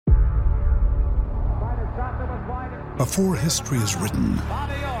Before history is written,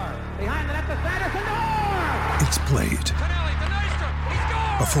 it's played.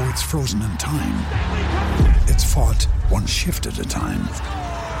 Before it's frozen in time, it's fought one shift at a time.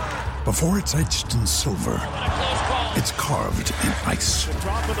 Before it's etched in silver, it's carved in ice.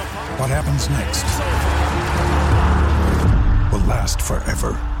 What happens next will last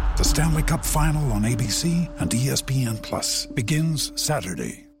forever. The Stanley Cup Final on ABC and ESPN Plus begins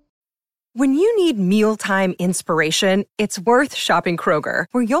Saturday. When you need mealtime inspiration, it's worth shopping Kroger,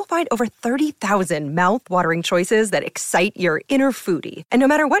 where you'll find over 30,000 mouth-watering choices that excite your inner foodie. And no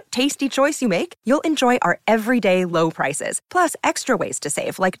matter what tasty choice you make, you'll enjoy our everyday low prices, plus extra ways to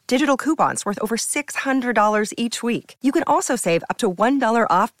save, like digital coupons worth over $600 each week. You can also save up to $1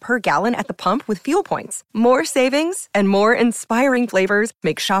 off per gallon at the pump with fuel points. More savings and more inspiring flavors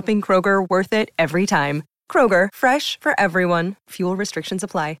make shopping Kroger worth it every time. Kroger, fresh for everyone. Fuel restrictions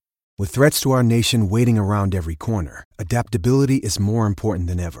apply. With threats to our nation waiting around every corner, adaptability is more important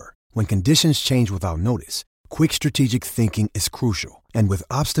than ever. When conditions change without notice, quick strategic thinking is crucial. And with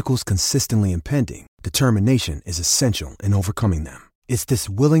obstacles consistently impending, determination is essential in overcoming them. It's this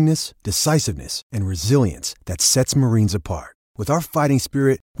willingness, decisiveness, and resilience that sets Marines apart. With our fighting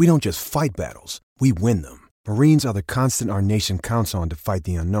spirit, we don't just fight battles, we win them. Marines are the constant our nation counts on to fight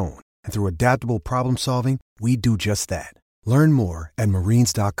the unknown. And through adaptable problem solving, we do just that. Learn more at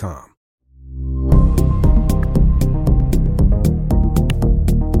marines.com.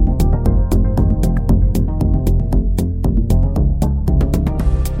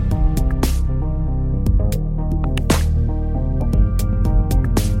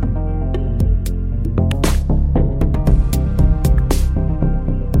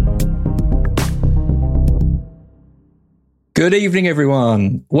 Good evening,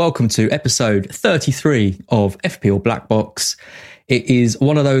 everyone. Welcome to episode 33 of FPL Black Box. It is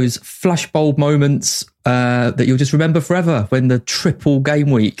one of those flashbulb moments that you'll just remember forever when the triple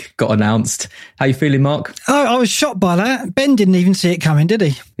game week got announced. How you feeling, Mark? Oh, I was shocked by that. Ben didn't even see it coming, did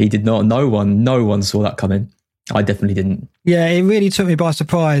he? He did not. No one saw that coming. I definitely didn't. Yeah, it really took me by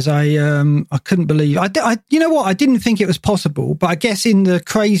surprise. I couldn't believe. You know what? I didn't think it was possible, but I guess in the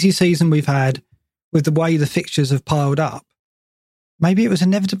crazy season we've had, with the way the fixtures have piled up, maybe it was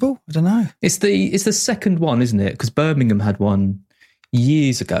inevitable. I don't know. It's the second one, isn't it? Because Birmingham had one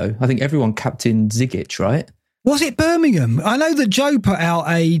years ago. I think everyone captained Zigic, right? Was it Birmingham? I know that Joe put out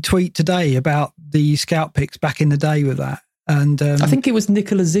a tweet today about the scout picks back in the day with that. And I think it was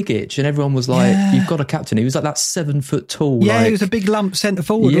Nikola Zigic, and everyone was like, "You've got a captain." He was like that 7 foot tall. Yeah, he was a big lump centre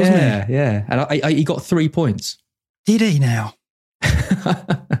forward, wasn't he? Yeah. And he got 3 points. Did he now?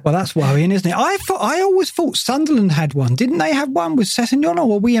 Well, that's worrying, isn't it? I always thought Sunderland had one. Didn't they have one with Sessegnon, or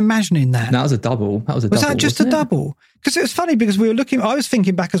were we imagining that? That was a double. Was that just a double? Because it was funny because I was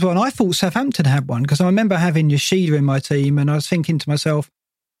thinking back as well, and I thought Southampton had one because I remember having Yoshida in my team, and I was thinking to myself,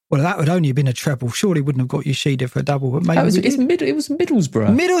 well, that would only have been a treble. Surely wouldn't have got Yoshida for a double. But maybe it was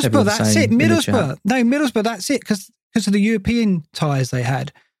Middlesbrough. Middlesbrough, that's it. Middlesbrough, that's it. Because of the European ties they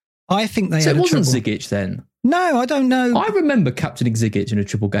had. I think they had a treble. So it wasn't Zigic then? No, I don't know. I remember captaining Zigic in a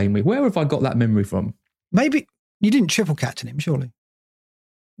triple game week. Where have I got that memory from? Maybe you didn't triple captain him, surely.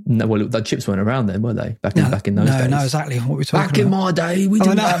 No, well, the chips weren't around then, were they? Back in those days. No, exactly what we're talking about. Back in my day, we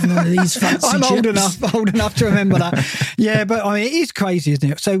didn't have none of these fancy I'm chips. old enough to remember that. Yeah, but I mean, it is crazy,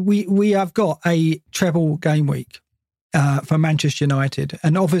 isn't it? So we have got a treble game week for Manchester United,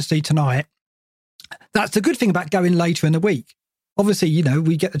 and obviously tonight, that's the good thing about going later in the week. Obviously, you know,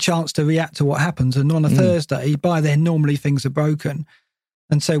 we get the chance to react to what happens, and on a Thursday, by then, normally things are broken.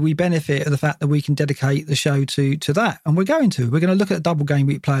 And so we benefit of the fact that we can dedicate the show to that. And we're going to look at double game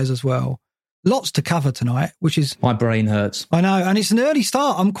week players as well. Lots to cover tonight, which is... My brain hurts. I know. And it's an early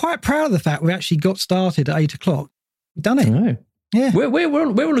start. I'm quite proud of the fact we actually got started at 8 o'clock. We've done it. I know. Yeah.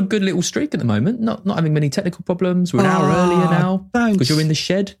 We're on a good little streak at the moment. Not having many technical problems. We're an hour earlier now. Because you're in the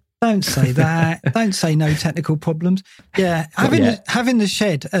shed. Don't say that. Don't say no technical problems. Yeah, having the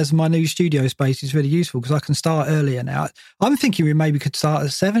shed as my new studio space is really useful because I can start earlier now. I'm thinking we maybe could start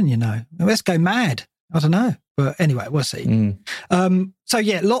at 7, you know. Let's go mad. I don't know. But anyway, we'll see. So,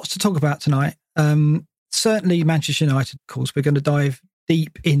 yeah, lots to talk about tonight. Certainly Manchester United, of course. We're going to dive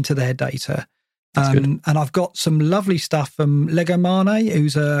deep into their data. And I've got some lovely stuff from Lego Mane,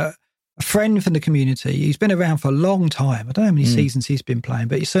 who's a friend from the community. He's been around for a long time. I don't know how many seasons he's been playing,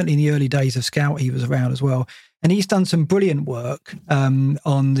 but he's certainly in the early days of Scout, he was around as well. And he's done some brilliant work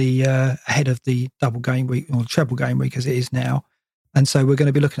on the ahead of the double game week, or treble game week as it is now. And so we're going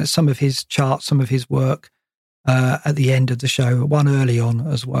to be looking at some of his charts, some of his work at the end of the show, one early on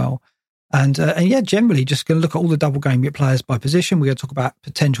as well. And yeah, generally just going to look at all the double game week players by position. We're going to talk about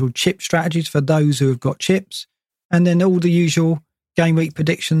potential chip strategies for those who have got chips. and then all the usual game week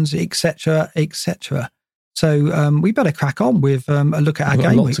predictions, etc., etc. So we better crack on with a look at our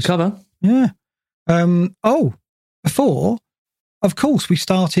game weeks. To cover. Yeah. Before, of course, we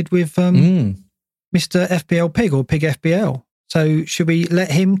started with Mr. FPL Pig or Pig FPL. So should we let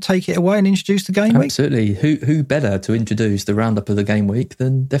him take it away and introduce the game week? Absolutely. Who better to introduce the roundup of the game week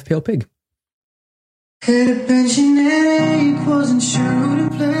than FPL Pig? Had a pension wasn't sure who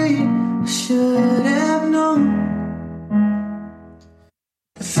to play. I should have known.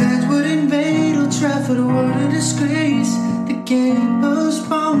 The fans would invade Old Trafford, what a disgrace. The game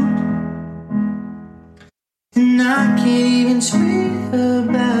postponed, and I can't even tweet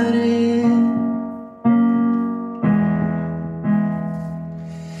about it.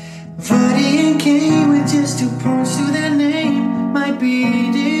 Vardy and Kane with just 2 points to their name might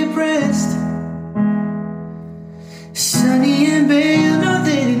be depressed. Sonny and Bale, no,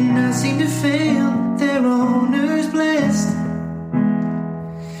 they did not seem to fail. Their owners blessed,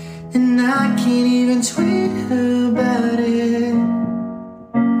 and I can't even tweet about it.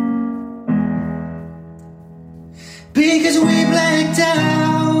 Because we blacked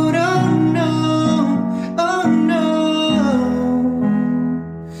out, oh no,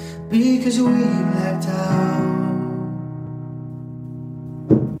 because we blacked out.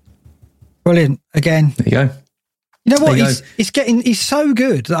 Brilliant. Again. There you go. You know what? He's so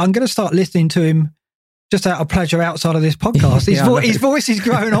good that I'm going to start listening to him just out of pleasure outside of this podcast. His voice is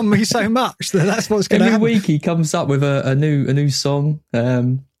growing on me so much that's what's going to happen. Every week he comes up with a new song.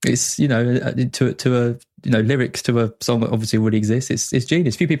 It's to lyrics to a song that obviously already exists. It's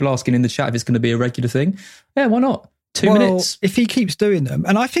genius. A few people asking in the chat if it's going to be a regular thing. Yeah, why not? 2 minutes. If he keeps doing them,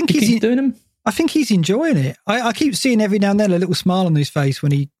 and I think he's doing them. I think he's enjoying it. I keep seeing every now and then a little smile on his face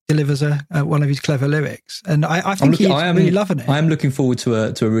when he delivers one of his clever lyrics, and I think he's really loving it. I am looking forward to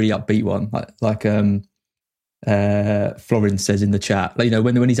a really upbeat one, like Florin says in the chat. Like,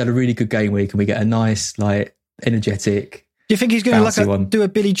 when he's had a really good game week and we get a nice, like, energetic. Do you think he's going to do a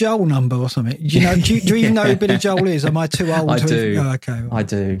Billy Joel number or something? Do you even know who Billy Joel is? Am I too old? I do. Okay, well, I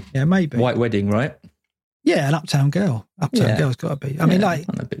do. Yeah, maybe. White Wedding, right? Yeah, an Uptown Girl. Uptown Girl's got to be. I mean,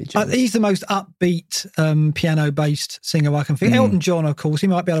 he's the most upbeat piano-based singer I can think. Elton John, of course, he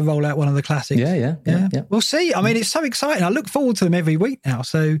might be able to roll out one of the classics. Yeah. We'll see. I mean, it's so exciting. I look forward to them every week now.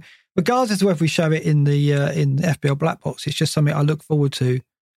 So, regardless of whether we show it in the FPL Black Box, it's just something I look forward to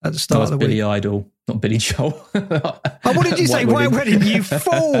at the start of the Billy week. Idol, not Billy Joel. What did you say? White Wedding, you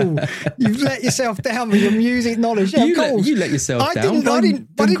fool! You've let yourself down with your music knowledge. Yeah, you let yourself down. I didn't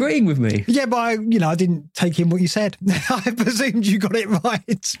agreeing with me. Yeah, but I didn't take in what you said. I presumed you got it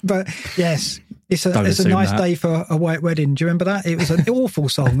right. But yes, it's a nice day for a white wedding. Do you remember that? It was an awful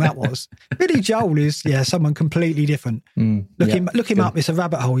song, that was. Billy Joel is, someone completely different. Look him up. It's a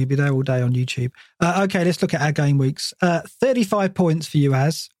rabbit hole. You'll be there all day on YouTube. Okay, let's look at our game weeks. 35 points for you,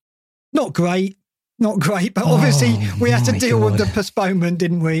 Az. Not great, but obviously we had to deal with the postponement,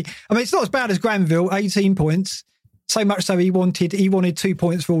 didn't we? I mean, it's not as bad as Granville, 18 points. So much so he wanted 2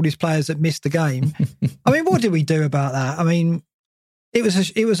 points for all his players that missed the game. I mean, what did we do about that? I mean, it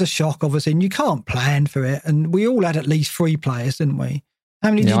was a shock, obviously, and you can't plan for it. And we all had at least 3 players, didn't we? How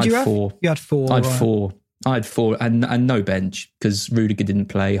many did you have? 4. You had 4. I had 4 and no bench because Rudiger didn't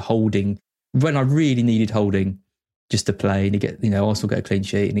play. Holding, when I really needed Holding just to play, and he also get a clean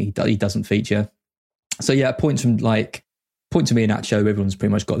sheet, and he doesn't feature. So points to me and Nacho. Everyone's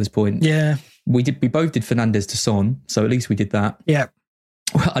pretty much got this point. Yeah, we both did Fernandes to Son, so at least we did that. Yeah.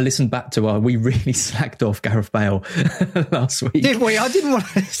 Well, I listened back to we really slacked off Gareth Bale last week. Did we? I didn't want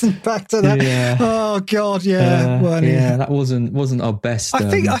to listen back to that. Yeah. Oh God, yeah. That wasn't our best. I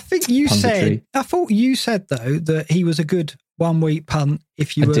think you punditry. I thought you said though that he was a good 1 week punt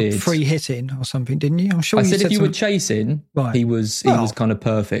if you were free hitting or something, didn't you? I'm sure I said if you were chasing, right. he was kind of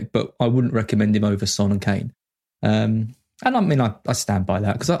perfect, but I wouldn't recommend him over Son and Kane. And I mean, I stand by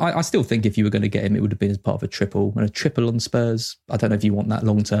that because I still think if you were going to get him, it would have been as part of a triple, and a triple on Spurs. I don't know if you want that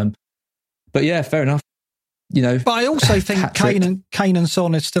long term, but yeah, fair enough. But I also think Kane and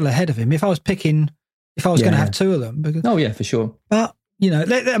Son is still ahead of him. If I was going to have 2 of them, because, for sure. But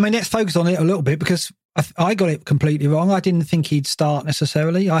let's focus on it a little bit because I got it completely wrong. I didn't think he'd start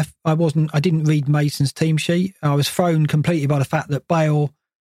necessarily. I didn't read Mason's team sheet. I was thrown completely by the fact that Bale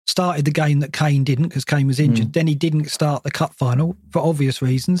started the game that Kane didn't because Kane was injured. Then he didn't start the cup final for obvious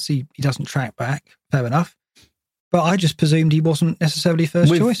reasons. He doesn't track back. Fair enough. But I just presumed he wasn't necessarily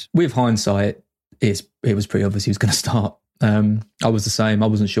first choice. With hindsight, it was pretty obvious he was going to start. I was the same. I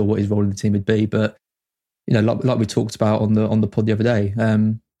wasn't sure what his role in the team would be, but like we talked about on the pod the other day,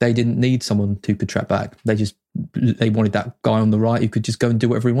 they didn't need someone who could track back. They wanted that guy on the right who could just go and do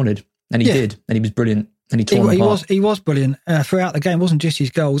whatever he wanted, and he did, and he was brilliant. And he was brilliant throughout the game. It wasn't just his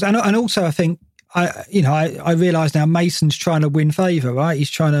goals. And also I think, I realise now Mason's trying to win favour, right? He's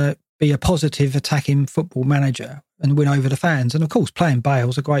trying to be a positive attacking football manager and win over the fans. And of course, playing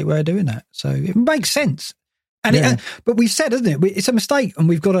Bale's a great way of doing that. So it makes sense. And but we've said, isn't it? It's a mistake and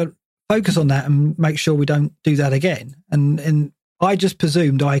we've got to focus on that and make sure we don't do that again. And I just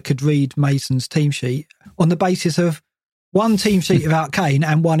presumed I could read Mason's team sheet on the basis of one team sheet without Kane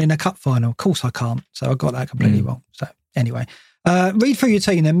and one in a cup final. Of course I can't. So I got that completely wrong. So anyway, read through your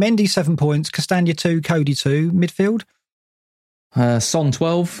team then. Mendy 7 points, Castagna 2, Cody 2, midfield. Son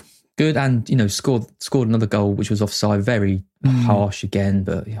 12, good, and scored another goal which was offside, very harsh again,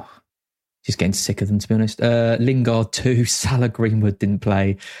 but just getting sick of them, to be honest. Lingard 2, Salah, Greenwood didn't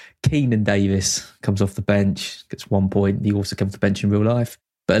play. Keenan Davis comes off the bench, gets 1 point. He also came off the bench in real life.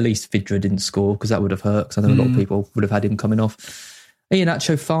 But at least Vidra didn't score because that would have hurt, because I know a lot of people would have had him coming off.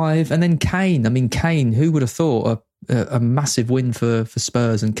 Iheanacho 5, and then Kane. I mean, Kane, who would have thought a massive win for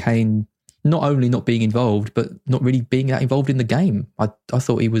Spurs, and Kane not only not being involved, but not really being that involved in the game. I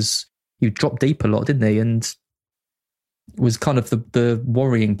thought he dropped deep a lot, didn't he? And was kind of the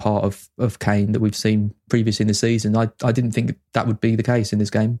worrying part of Kane that we've seen previously in the season. I didn't think that would be the case in this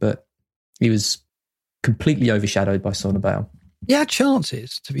game, but he was completely overshadowed by Son and Bale. He had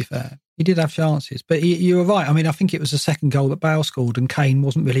chances, to be fair. He did have chances, but you were right. I mean, I think it was the second goal that Bale scored and Kane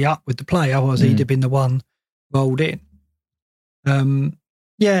wasn't really up with the play, otherwise he'd have been the one rolled in.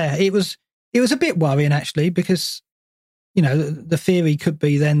 It was a bit worrying, actually, because, the theory could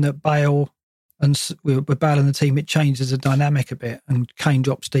be then that Bale, and with Bale in the team, it changes the dynamic a bit and Kane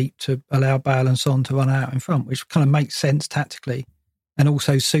drops deep to allow Bale and Son to run out in front, which kind of makes sense tactically and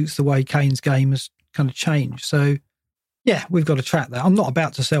also suits the way Kane's game has kind of changed. So, yeah, we've got to track that. I'm not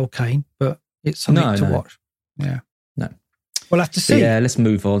about to sell Kane, but it's something to watch. Yeah. No. We'll have to see. Yeah, let's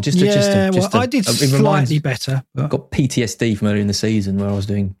move on. I did slightly better. I got PTSD from earlier in the season where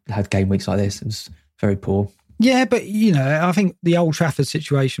I had game weeks like this. It was very poor. Yeah, but, I think the Old Trafford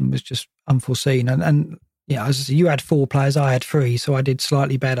situation was just unforeseen. And as you had 4 players, I had 3, so I did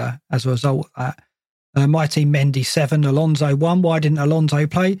slightly better as a result of that. My team, Mendy 7, Alonso 1. Why didn't Alonso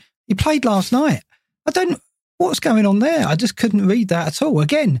play? He played last night. What's going on there? I just couldn't read that at all.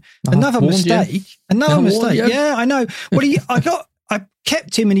 Again, another mistake. Another mistake. Yeah, I know. Well, I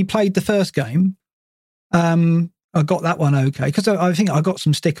kept him and he played the first game. I got that one okay, because I think I got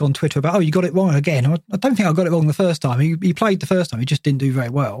some stick on Twitter about, you got it wrong again. I don't think I got it wrong the first time. He played the first time. He just didn't do very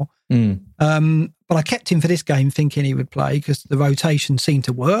well. But I kept him for this game thinking he would play because the rotation seemed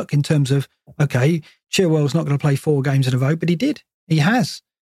to work in terms of, okay, Chilwell's not going to play 4 games in a row, but he did. He has.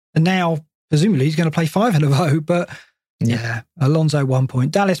 And now, presumably, he's going to play 5 in a row. But Alonso 1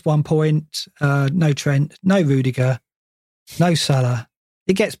 point, Dallas 1 point, no Trent, no Rudiger, no Salah.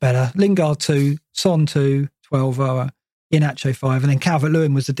 It gets better. Lingard 2, Son 2, 12, Iheanacho 5, and then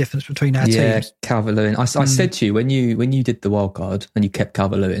Calvert-Lewin was the difference between our teams. Yeah, Calvert-Lewin. I said to you, when you did the wild card and you kept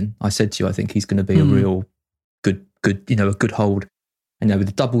Calvert-Lewin, I said to you, I think he's going to be a real good, a good hold. And with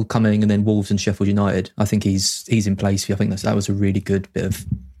the double coming and then Wolves and Sheffield United, I think he's in place for you. I think that was a really good bit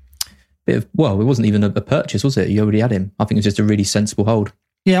of, well, it wasn't even a purchase, was it? You already had him. I think it was just a really sensible hold.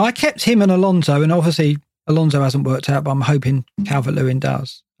 Yeah, I kept him and Alonso, and obviously Alonso hasn't worked out, but I'm hoping Calvert-Lewin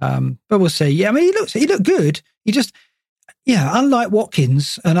does. But we'll see. Yeah, I mean, he looked good. He just, unlike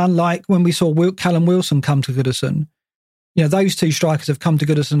Watkins and unlike when we saw Callum Wilson come to Goodison, those 2 strikers have come to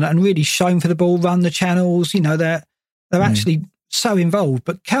Goodison and really shown for the ball, run the channels. They're actually so involved.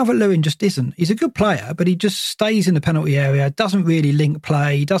 But Calvert-Lewin just isn't. He's a good player, but he just stays in the penalty area, doesn't really link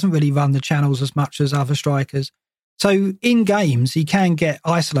play, doesn't really run the channels as much as other strikers. So in games, he can get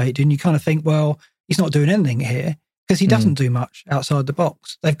isolated and you kind of think, well, he's not doing anything here because he doesn't do much outside the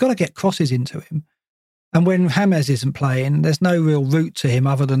box. They've got to get crosses into him. And when James isn't playing, there's no real route to him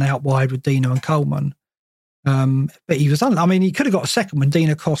other than out wide with Dina and Coleman. But he was, he could have got a second when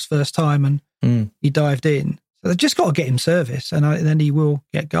Dina crossed first time and he dived in. So they've just got to get him service and then he will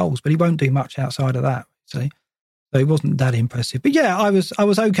get goals, but he won't do much outside of that. So it wasn't that impressive. But yeah, I was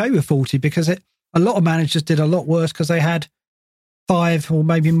okay with 40 because a lot of managers did a lot worse because they had 5 or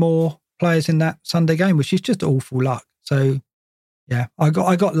maybe more players in that Sunday game, which is just awful luck. So yeah, I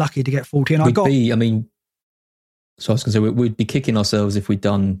got lucky to get 40 and so I was going to say, we'd be kicking ourselves if we'd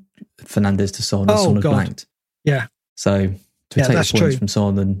done Fernandes to Son and Son had blanked. Yeah. So to take the points from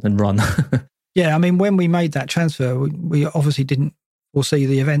Son and run. Yeah, when we made that transfer, we obviously didn't foresee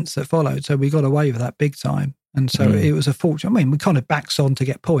the events that followed, so we got away with that big time. And so it was a fortune. We kind of backed Son to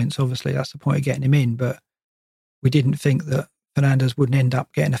get points, obviously. That's the point of getting him in, but we didn't think that Fernandes wouldn't end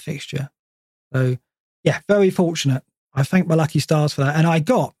up getting a fixture. So, yeah, very fortunate I thank my lucky stars for that. And I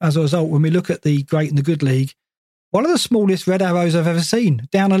got, as a result, when we look at the Great and the Good League, one of the smallest red arrows I've ever seen,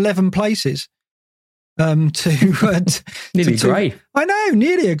 down 11 places. Nearly grey. I know,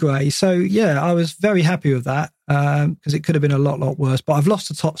 nearly a grey. So, yeah, I was very happy with that because it could have been a lot worse. But I've lost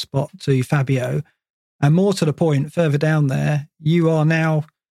the top spot to Fabio. And more to the point, further down there, you are now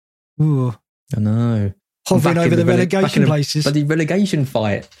I know. hovering over the relegation places. But the relegation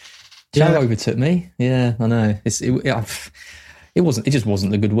fight. Joe overtook me. Yeah, I know. It just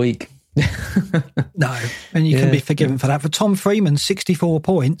wasn't a good week. No, and you can be forgiven for that. For Tom Freeman, 64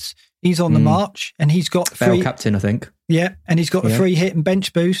 points. He's on the march, and he's got fail captain, I think. Yeah, and he's got a free hit and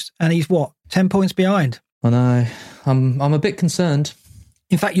bench boost, and he's 10 points behind. I know. I'm a bit concerned.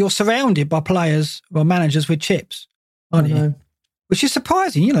 In fact, you're surrounded by players or managers with chips, aren't you? Which is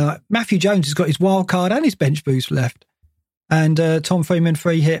surprising. You know, like Matthew Jones has got his wild card and his bench boost left, and Tom Freeman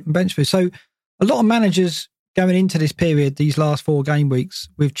free hit and bench boost. So a lot of managers going into this period, these last 4 game weeks,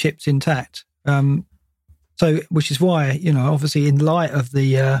 with chips intact. Which is why, you know, obviously in light of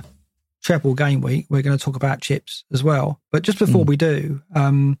the treble game week, we're going to talk about chips as well. But just before we do,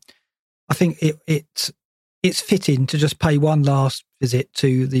 I think it's fitting to just pay one last visit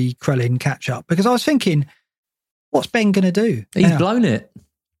to the Krellin catch-up, because I was thinking, what's Ben going to do? He's blown it.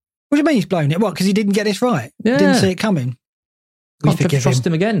 What do you mean he's blown it? What, because he didn't get this right? Yeah. Didn't see it coming? Can't trust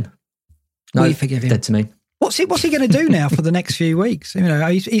him again. No, we forgive him. Dead to me. What's he going to do now for the next few weeks? You know,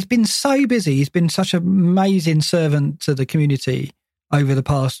 he's been so busy. He's been such an amazing servant to the community over the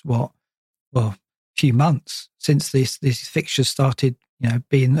past, few months since these fixtures started, you know,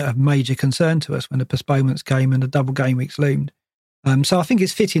 being a major concern to us when the postponements came and the double game weeks loomed. So I think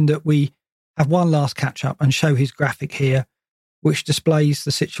it's fitting that we have one last catch up and show his graphic here, which displays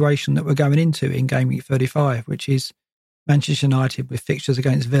the situation that we're going into in game week 35, which is Manchester United with fixtures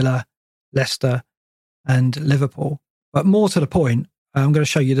against Villa, Leicester, and Liverpool. But more to the point, I'm going to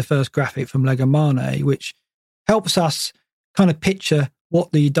show you the first graphic from Lega Mane, which helps us kind of picture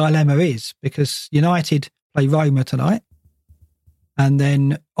what the dilemma is, because United play Roma tonight, and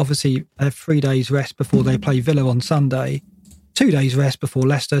then obviously they have 3 days rest before they play Villa on Sunday, 2 days rest before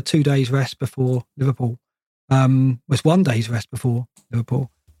Leicester, 2 days rest before Liverpool. With 1 day's rest before Liverpool.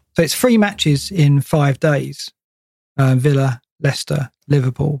 So it's 3 matches in 5 days. Villa, Leicester,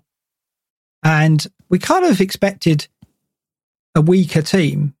 Liverpool. And we kind of expected a weaker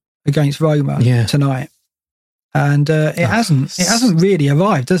team against Roma tonight. And it hasn't really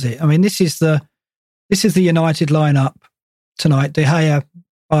arrived, does it? I mean, this is the United lineup tonight. De Gea,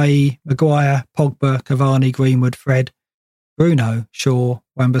 Bailly, Maguire, Pogba, Cavani, Greenwood, Fred, Bruno, Shaw,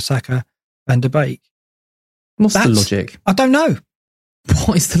 Wan-Bissaka, Van de Beek. What's the logic? I don't know.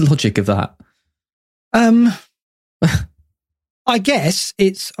 What is the logic of that? I guess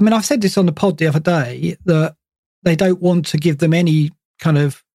I've said this on the pod the other day, that they don't want to give them any kind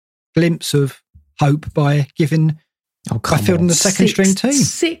of glimpse of hope by fielding the second string team.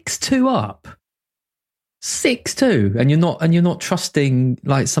 6-2 up. 6-2. And you're not trusting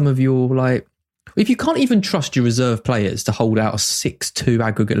like some of your, like, if you can't even trust your reserve players to hold out a 6-2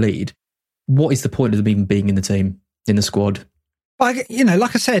 aggregate lead, what is the point of them even being in the team, in the squad? But, you know,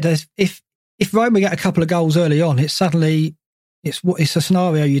 like I said, if Roma get a couple of goals early on, it's a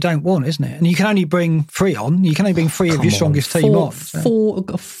scenario you don't want, isn't it? And you can only bring 3 on. You can only bring 3 of your strongest team on.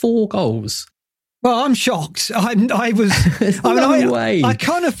 Four goals. Well, I'm shocked. I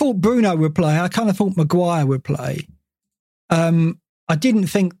kind of thought Bruno would play. I kind of thought Maguire would play. I didn't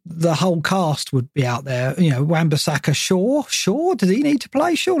think the whole cast would be out there. You know, Wan-Bissaka, Shaw. Does he need to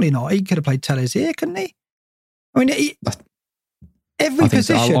play? Surely not. He could have played Telezier, couldn't he? I mean, every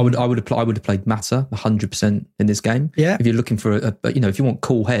position. So. I would have played Mata 100% in this game. Yeah. If you're looking for if you want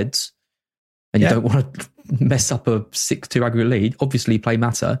cool heads and you don't want to mess up a 6-2 aggregate lead, obviously play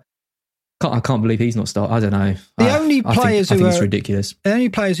Mata. I can't believe he's not starting. I don't know. The only players I think it's ridiculous. The only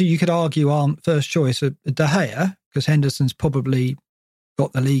players who you could argue aren't first choice are De Gea, because Henderson's probably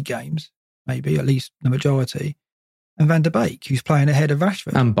got the league games, maybe at least the majority, and Van de Beek, who's playing ahead of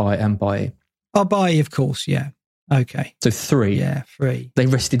Rashford. And Bailly. Oh, Bailly, of course, yeah. Okay. So 3. Yeah, 3. They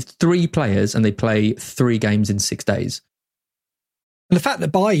rested 3 players and they play 3 games in 6 days. And the fact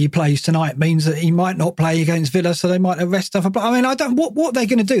that Bailly plays tonight means that he might not play against Villa, so they might arrest other. But I mean, what are they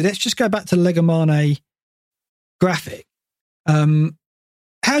going to do? Let's just go back to the Lega Mane graphic.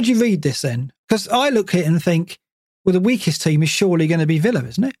 How do you read this then? Because I look at it and think, well, the weakest team is surely going to be Villa,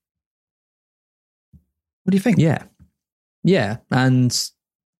 isn't it? What do you think? Yeah. And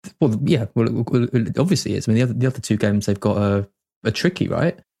well, it obviously is. I mean, the other 2 games they've got are tricky,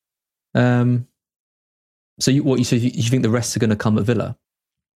 right? So you think the rest are going to come at Villa?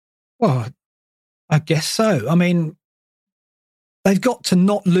 Well, I guess so. I mean, they've got to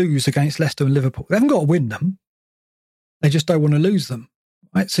not lose against Leicester and Liverpool. They haven't got to win them. They just don't want to lose them.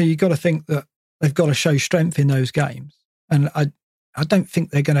 Right? So you've got to think that they've got to show strength in those games. And I don't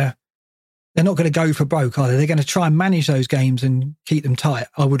think they're not going to go for broke, are they? They're going to try and manage those games and keep them tight,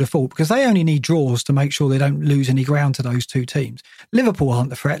 I would have thought, because they only need draws to make sure they don't lose any ground to those two teams. Liverpool aren't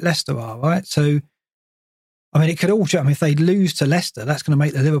the threat, Leicester are, right? So, I mean, it could all, if they lose to Leicester, that's going to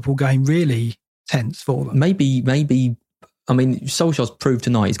make the Liverpool game really tense for them. Maybe, I mean, Solskjaer's proved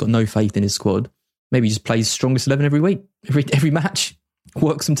tonight he's got no faith in his squad. Maybe he just plays strongest 11 every week, every match,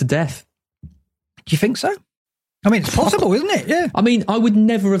 works them to death. Do you think so? I mean, it's possible, isn't it? Yeah. I mean, I would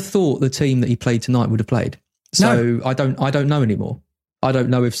never have thought the team that he played tonight would have played. So no. I don't know anymore. I don't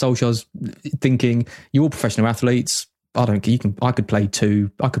know if Solskjaer's thinking, you're all professional athletes. I could play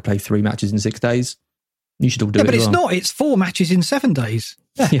 3 matches in 6 days. You should all do it. But it's well. Not. It's 4 matches in 7 days.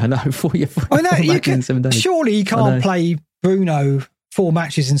 Yeah, I know. 4 matches in 7 days. Surely you can't play Bruno 4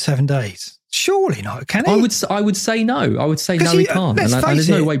 matches in 7 days. Surely not, can he? I would say no. I would say no, he can't. And there's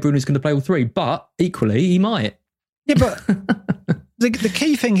no way Bruno's going to play all 3. But equally, he might. Yeah, but the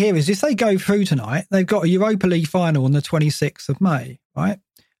key thing here is if they go through tonight, they've got a Europa League final on the 26th of May, right?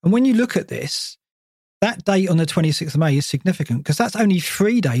 And when you look at this, that date on the 26th of May is significant because that's only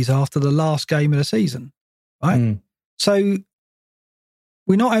 3 days after the last game of the season, right? So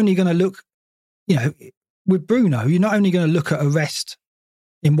we're not only going to look, with Bruno, you're not only going to look at a rest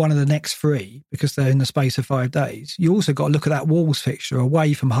in one of the next 3 because they're in the space of 5 days. You also got to look at that Wolves fixture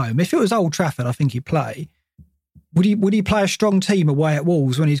away from home. If it was Old Trafford, I think he'd play. Would he play a strong team away at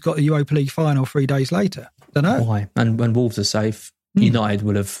Wolves when he's got the Europa League final 3 days later? Don't know. Why? And when Wolves are safe, United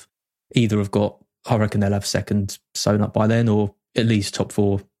will have got, I reckon they'll have second sewn up by then, or at least top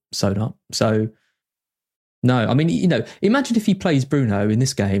 4 sewn up. So, no, I mean, imagine if he plays Bruno in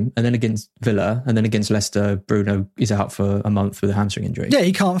this game and then against Villa and then against Leicester, Bruno is out for a month with a hamstring injury. Yeah,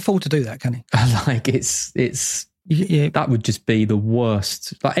 he can't afford to do that, can he? Like, it's that would just be the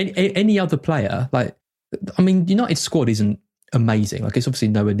worst. Like, any other player, like, I mean, United's squad isn't amazing. Like, it's obviously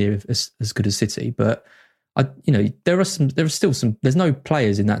nowhere near as good as City, but there's no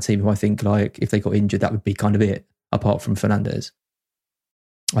players in that team who I think, like, if they got injured, that would be kind of it, apart from Fernandes.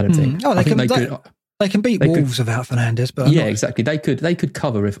 I don't think. Oh, they can beat Wolves without Fernandes, but yeah, exactly. They could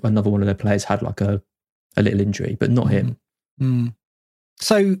cover if another one of their players had like a little injury, but not him.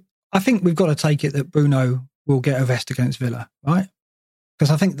 So I think we've got to take it that Bruno will get a rest against Villa, right?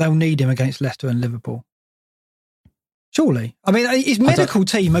 Because I think they'll need him against Leicester and Liverpool. Surely. I mean, his medical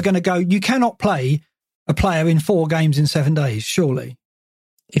team are going to go, you cannot play a player in 4 games in 7 days, surely.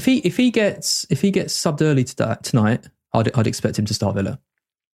 If he gets subbed early tonight, I'd expect him to start Villa.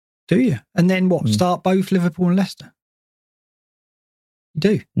 Do you? And then what? Start both Liverpool and Leicester? You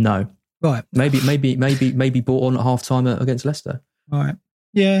do? No. Right. Maybe brought on at half time against Leicester. Right.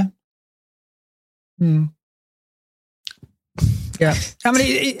 Yeah. Yeah, I mean,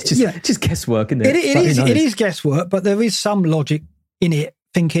 it's just guesswork, isn't it? It is guesswork, but there is some logic in it,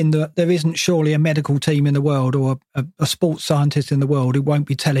 thinking that there isn't surely a medical team in the world or a sports scientist in the world who won't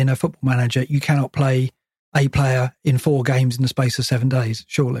be telling a football manager you cannot play a player in 4 games in the space of 7 days,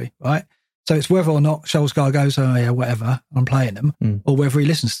 surely, right? So it's whether or not Solskjaer goes, oh yeah, whatever, I'm playing them, or whether he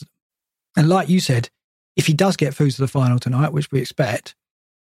listens to them. And like you said, if he does get through to the final tonight, which we expect,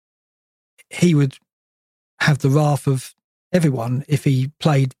 he would have the wrath of everyone if he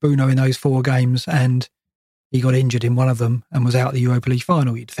played Bruno in those 4 games and he got injured in one of them and was out of the Europa League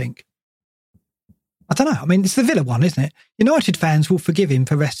final, you'd think. I don't know. I mean, it's the Villa one, isn't it? United fans will forgive him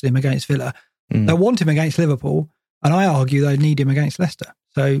for resting him against Villa. They'll want him against Liverpool, and I argue they need him against Leicester.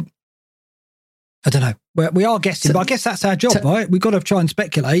 So, I don't know. We are guessing, but I guess that's our job, right? We've got to try and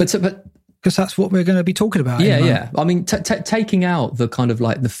speculate because that's what we're going to be talking about. Yeah. I mean, taking out the kind of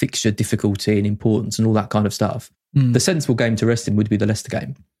like the fixture difficulty and importance and all that kind of stuff, the sensible game to rest him would be the Leicester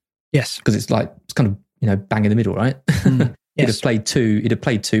game. Yes. Because it's kind of, bang in the middle, right? He'd have played 2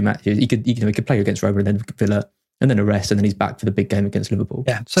 matches. He could play against Roma and then Villa and then a rest, and then he's back for the big game against Liverpool.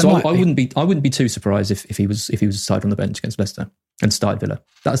 Yeah. So I wouldn't be too surprised if he was aside on the bench against Leicester and started Villa.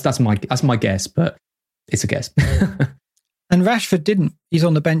 That's my guess, but it's a guess. And Rashford didn't. He's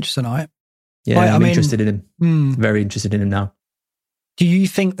on the bench tonight. Yeah, I'm interested in him. Very interested in him now. Do you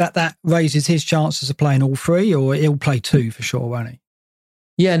think that raises his chances of playing all 3, or he'll play 2 for sure, won't he?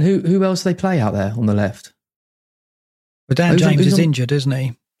 Yeah, and who else do they play out there on the left? But Dan James is injured, isn't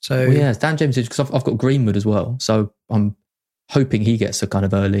he? So yeah, Dan James is, because I've got Greenwood as well, so I'm hoping he gets a kind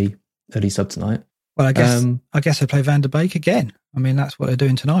of early sub tonight. Well, I guess they play Van der Beek again. I mean, that's what they're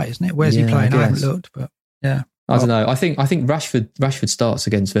doing tonight, isn't it? Where's he playing? I haven't looked, but yeah. I don't know. I think Rashford starts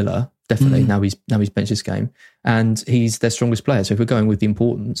against Villa definitely. Now he's benched this game, and he's their strongest player. So if we're going with the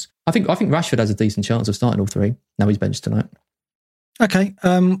importance, I think Rashford has a decent chance of starting all three. Now he's benched tonight. Okay,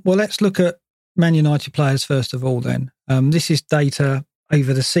 well, let's look at Man United players first of all. Then this is data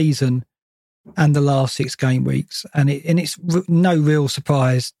over the season and the last 6 game weeks, and it's no real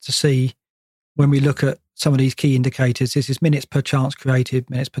surprise to see when we look at some of these key indicators. This is minutes per chance created,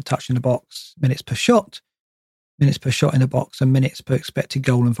 minutes per touch in the box, minutes per shot in the box, and minutes per expected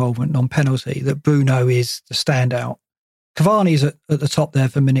goal involvement non-penalty, that Bruno is the standout. Cavani's at the top there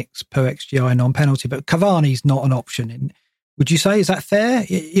for minutes per XGI non-penalty, but Cavani's not an option. Would you say, is that fair?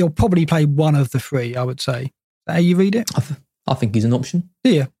 He'll probably play one of the 3, I would say. Is that how you read it? I think he's an option.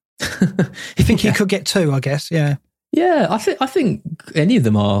 Do you? You think he could get 2, I guess, yeah. Yeah, I think any of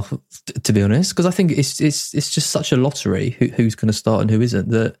them are, to be honest, because I think it's just such a lottery who's going to start and who isn't.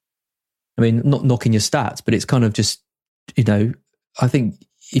 That, I mean, not knocking your stats, but it's kind of just, I think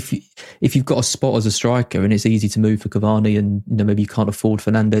if you've got a spot as a striker and it's easy to move for Cavani, and maybe you can't afford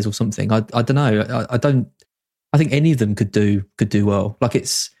Fernandes or something, I don't know. I think any of them could do well. Like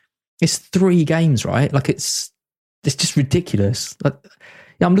it's 3 games, right? Like it's just ridiculous. Like,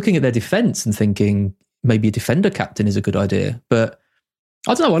 I'm looking at their defence and thinking maybe a defender captain is a good idea, but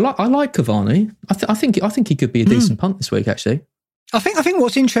I don't know. I like Cavani. I think he could be a decent punt this week. Actually, I think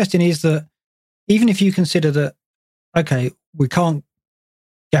what's interesting is that even if you consider that, okay, we can't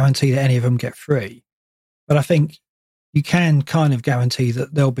guarantee that any of them get 3, but I think you can kind of guarantee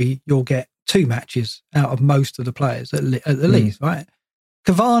that you'll get 2 matches out of most of the players at the least, right?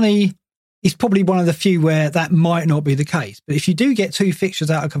 Cavani is probably one of the few where that might not be the case, but if you do get 2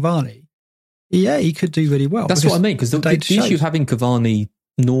 fixtures out of Cavani, yeah, he could do really well. That's what I mean, because the issue of having Cavani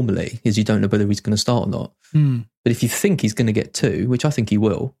normally is you don't know whether he's going to start or not. But if you think he's going to get 2, which I think he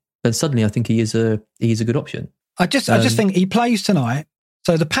will, then suddenly I think he's a good option. I just think he plays tonight.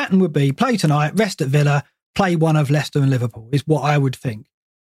 So the pattern would be play tonight, rest at Villa, play one of Leicester and Liverpool is what I would think.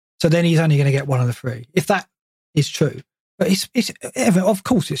 So then he's only going to get one of the 3, if that is true. But it's of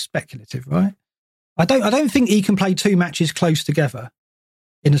course it's speculative, right? I don't think he can play 2 matches close together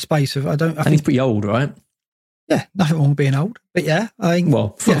in the space of I think he's pretty old, right? Yeah, nothing wrong with being old, but yeah, I think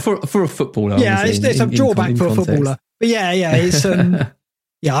for a footballer, yeah, it's a drawback for a footballer. But yeah, it's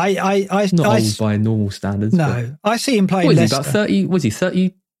yeah, I not old by normal standards. No, I see him playing. What is Leicester. he, about 30? Was he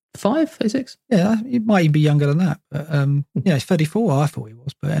 35, 36? Yeah, he might even be younger than that. But yeah, he's 34. I thought he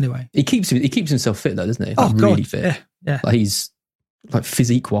was, but anyway, he keeps himself fit though, doesn't he? Like, really fit. Yeah. Like he's like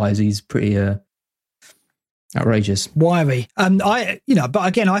physique wise, he's pretty outrageous. Wiry. But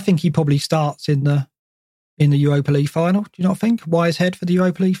again, I think he probably starts in the Europa League final. Do you not think? Wise head for the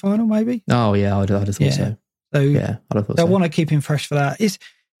Europa League final, maybe? Oh yeah, I'd have thought so. So yeah, I'd have thought so. I want to keep him fresh for that.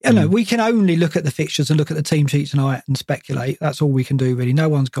 We can only look at the fixtures and look at the team sheet tonight and speculate. That's all we can do, really. No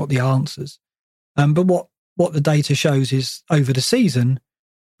one's got the answers. But what the data shows is over the season,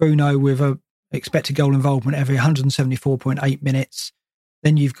 Bruno with a expected goal involvement every 174.8 minutes.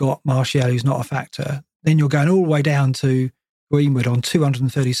 Then you've got Martial, who's not a factor. Then you're going all the way down to Greenwood on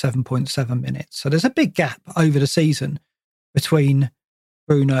 237.7 minutes. So there's a big gap over the season between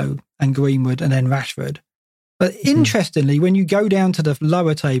Bruno and Greenwood and then Rashford. But interestingly, when you go down to the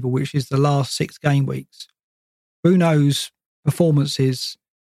lower table, which is the last 6 game weeks, Bruno's performances,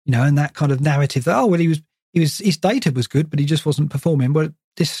 and that kind of narrative that, his data was good, but he just wasn't performing. Well,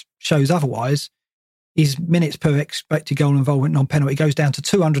 this shows otherwise. His minutes per expected goal involvement non-penalty goes down to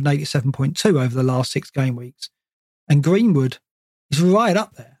 287.2 over the last 6 game weeks. And Greenwood is right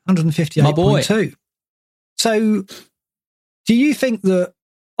up there, 158.2. So do you think that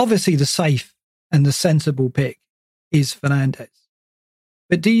obviously the safe and the sensible pick is Fernandes,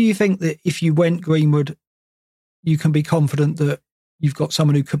 but do you think that if you went Greenwood, you can be confident that you've got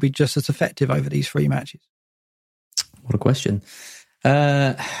someone who could be just as effective over these 3 matches? What a question.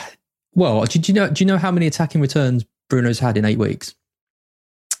 Well, do you know how many attacking returns Bruno's had in 8 weeks?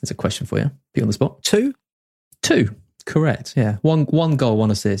 That's a question for you. Be on the spot. 2? 2. Correct. Yeah. One goal,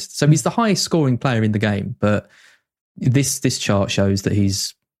 1 assist. So he's the highest scoring player in the game, but this chart shows that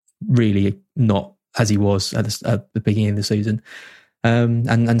he's really not as he was at the beginning of the season.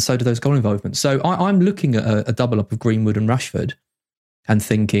 And so do those goal involvements. So I'm looking at a double up of Greenwood and Rashford and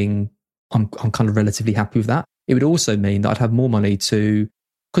thinking I'm kind of relatively happy with that. It would also mean that I'd have more money to,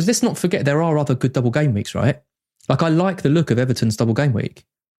 because let's not forget there are other good double game weeks, right? Like I like the look of Everton's double game week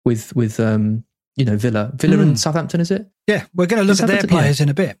with Villa and Southampton, is it? Yeah, we're going to look at their players in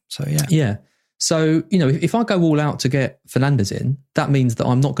a bit. So yeah. Yeah. So, if I go all out to get Fernandes in, that means that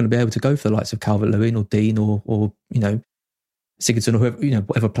I'm not going to be able to go for the likes of Calvert-Lewin or Dean or Sigurdsson or whoever,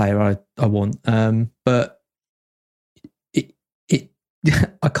 whatever player I want. But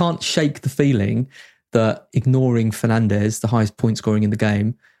I can't shake the feeling that ignoring Fernandes, the highest point scoring in the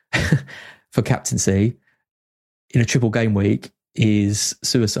game for captaincy in a triple game week, is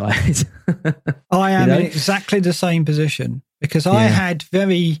suicide. I am in exactly the same position because I had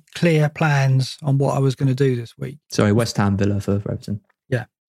very clear plans on what I was going to do this week. Sorry, West Ham Villa for Everton. Yeah.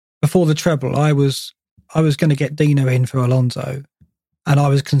 Before the treble, I was going to get Dino in for Alonso, and I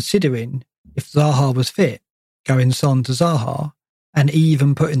was considering, if Zaha was fit, going Son to Zaha and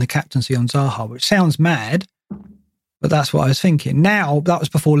even putting the captaincy on Zaha, which sounds mad, but that's what I was thinking. Now, that was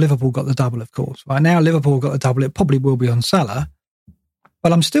before Liverpool got the double, of course. Right now, Liverpool got the double. It probably will be on Salah.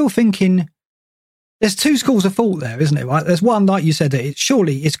 But I'm still thinking there's two schools of thought there, isn't it? Right? There's one, like you said, that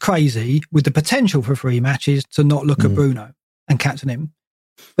surely it's crazy with the potential for 3 matches to not look at Bruno and captain him.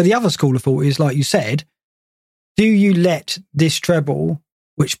 But the other school of thought is, like you said, do you let this treble,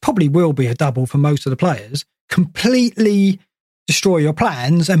 which probably will be a double for most of the players, completely destroy your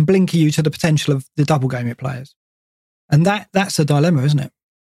plans and blinker you to the potential of the double game it players? And that's a dilemma, isn't it?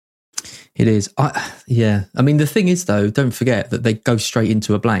 It is. I mean, the thing is, though, don't forget that they go straight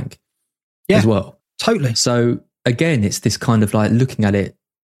into a blank as well. Totally. So, again, it's this kind of like looking at it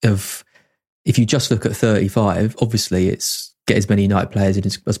of, if you just look at 35, obviously it's get as many United players in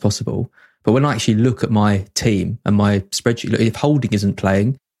as possible. But when I actually look at my team and my spreadsheet, if Holding isn't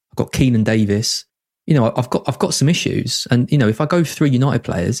playing, I've got Keenan Davis, I've got some issues. And, if I go 3 United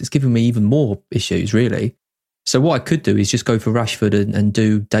players, it's giving me even more issues, really. So what I could do is just go for Rashford and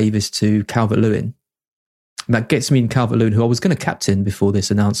do Davis to Calvert-Lewin. That gets me in Calvert-Lewin, who I was going to captain before this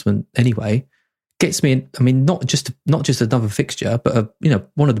announcement anyway. Gets me in, I mean, not just another fixture, but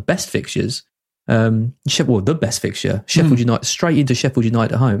one of the best fixtures. The best fixture, Sheffield United, straight into Sheffield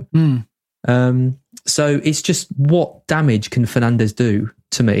United at home. So it's just, what damage can Fernandes do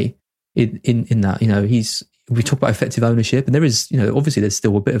to me in that? We talk about effective ownership, and there is, obviously there's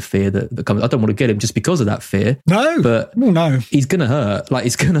still a bit of fear that comes. I don't want to get him just because of that fear. No, but no, he's going to hurt. Like,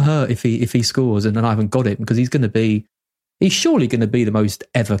 it's going to hurt if he scores, and then I haven't got him, because he's surely going to be the most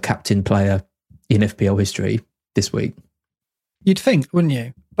ever captain player in FPL history this week. You'd think, wouldn't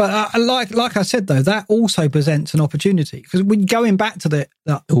you? But like I said, though, that also presents an opportunity, because when going back to the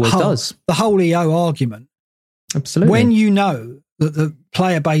whole EO argument, absolutely, when you know that the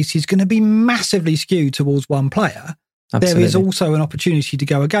player base is going to be massively skewed towards one player, there is also an opportunity to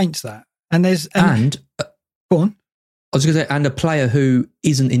go against that. And go on. I was going to say, and a player who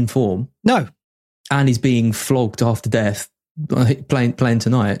isn't in form, and is being flogged after death playing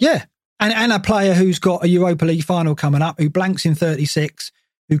tonight, and a player who's got a Europa League final coming up, who blanks in 36,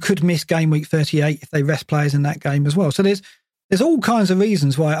 who could miss game week 38 if they rest players in that game as well. So there's all kinds of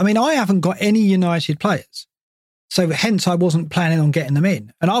reasons why. I mean, I haven't got any United players, so hence I wasn't planning on getting them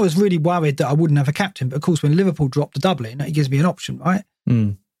in. And I was really worried that I wouldn't have a captain. But of course, when Liverpool dropped the double in, it gives me an option, right?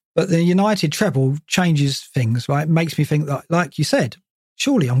 But the United treble changes things, right? It makes me think that, like you said,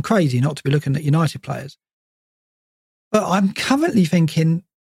 surely I'm crazy not to be looking at United players. But I'm currently thinking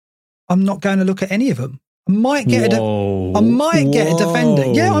I'm not going to look at any of them. I might get a defender.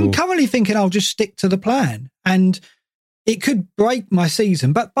 Yeah, I'm currently thinking I'll just stick to the plan. And it could break my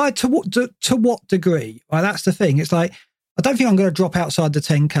season, but to what degree? Well, that's the thing. It's like, I don't think I'm going to drop outside the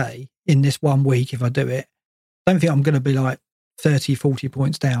 10K in this 1 week if I do it. I don't think I'm going to be like 30, 40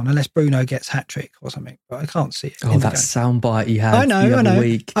 points down, unless Bruno gets hat-trick or something. But I can't see it. Oh, that soundbite you had the other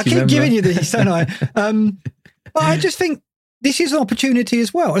week. I keep giving you these, don't I? But I just think this is an opportunity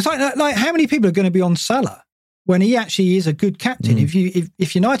as well. It's like how many people are going to be on Salah when he actually is a good captain?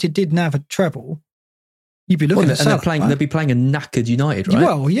 If United didn't have a treble, you'd be looking at Salah, they'd be playing a knackered United, right?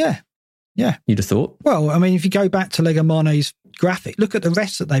 Well, yeah. You'd have thought. Well, I mean, if you go back to Lega Mane's graphic, look at the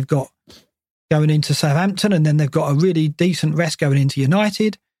rest that they've got going into Southampton, and then they've got a really decent rest going into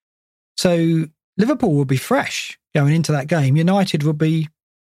United. So Liverpool will be fresh going into that game. United will be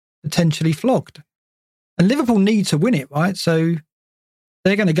potentially flogged. And Liverpool need to win it, right? So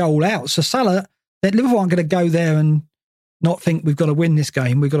they're going to go all out. So Salah, Liverpool aren't going to go there and not think we've got to win this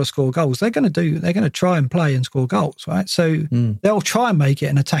game, we've got to score goals. They're going to try and play and score goals, right? So they'll try and make it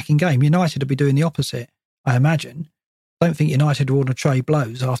an attacking game. United will be doing the opposite, I imagine. I don't think United will want to trade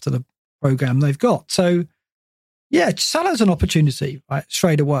blows after the programme they've got. So, yeah, Salah's an opportunity, right,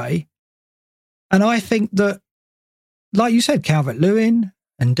 straight away. And I think that, like you said, Calvert-Lewin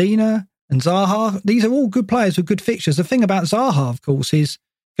and Dina and Zaha, these are all good players with good fixtures. The thing about Zaha, of course, is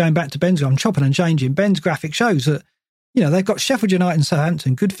going back to Ben's, I'm chopping and changing. Ben's graphic shows that, they've got Sheffield United and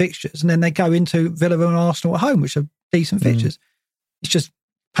Southampton, good fixtures, and then they go into Villa and Arsenal at home, which are decent fixtures. It's just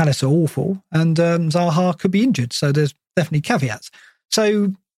Palace are awful, and Zaha could be injured, so there's definitely caveats.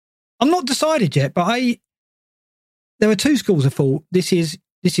 So I'm not decided yet, but there are two schools of thought. This is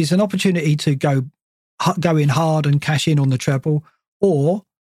an opportunity to go in hard and cash in on the treble, or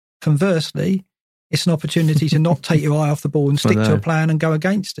conversely, it's an opportunity to not take your eye off the ball and stick to a plan and go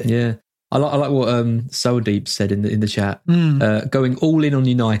against it. Yeah. I like what Soul Deep said in the chat. Going all in on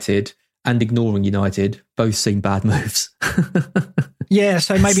United and ignoring United both seem bad moves. Yeah,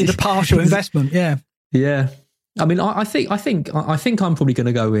 so maybe the partial investment. Yeah. Yeah. I mean, I think I'm probably going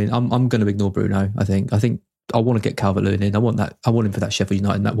to go in. I'm going to ignore Bruno. I think I want to get Calvert-Lewin in. I want him for that Sheffield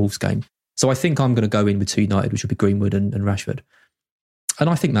United and that Wolves game. So I think I'm going to go in with 2 United, which would be Greenwood and Rashford. And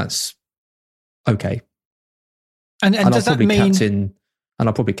I think that's okay. And does that mean? And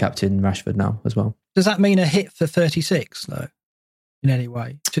I'll probably captain Rashford now as well. Does that mean a hit for 36 though? In any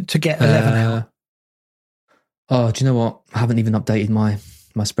way to get 11 out? Oh, do you know what? I haven't even updated my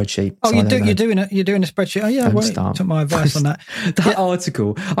spreadsheet. Oh, so you're doing a spreadsheet. Oh yeah, well, took my advice on that. That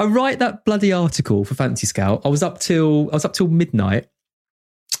article. I write that bloody article for Fantasy Scout. I was up till midnight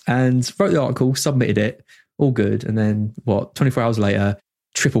and wrote the article, submitted it, all good, and then 24 hours later,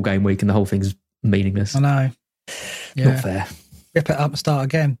 triple game week, and the whole thing's meaningless. I know. Yeah. Not fair. Rip it up and start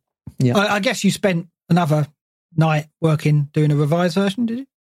again. Yeah. I guess you spent another night working doing a revised version, did you?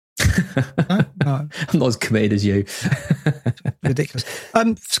 No. I'm not as committed as you. Ridiculous.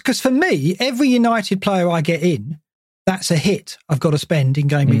 Because for me, every United player I get in, that's a hit I've got to spend in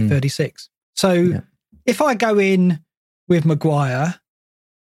game week 36. So if I go in with Maguire,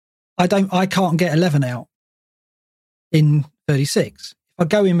 I can't get 11 out in 36. If I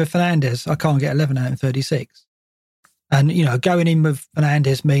go in with Fernandes, I can't get 11 out in 36. And, going in with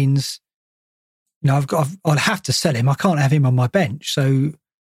Fernandes means, I'd have to sell him. I can't have him on my bench. So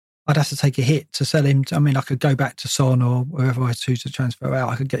I'd have to take a hit to sell him. I could go back to Son or wherever I choose to transfer out.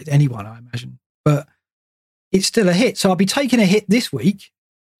 I could get anyone, I imagine. But it's still a hit. So I'll be taking a hit this week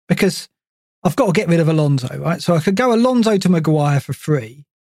because I've got to get rid of Alonso, right? So I could go Alonso to Maguire for free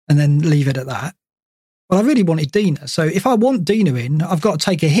and then leave it at that. But I really wanted Dina. So if I want Dina in, I've got to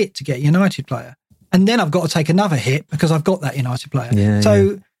take a hit to get a United player. And then I've got to take another hit because I've got that United player.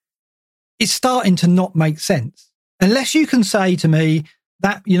 So it's starting to not make sense. Unless you can say to me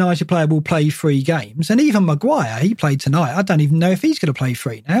that United player will play 3 games. And even Maguire, he played tonight. I don't even know if he's going to play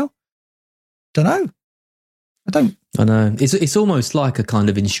 3 now. Don't know. I know. It's almost like a kind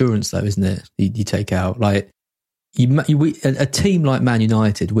of insurance though, isn't it? You take out like a team like Man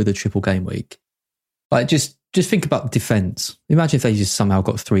United with a triple game week. Like just think about defence. Imagine if they just somehow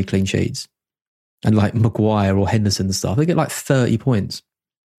got 3 clean sheets. And like Maguire or Henderson and stuff, they get like 30 points.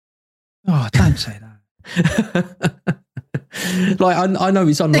 Oh, don't say that. Like I know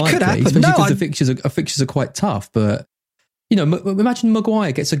it's unlikely, especially because the fixtures are quite tough. But imagine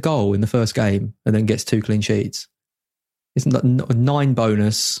Maguire gets a goal in the first game and then gets 2 clean sheets. It's 9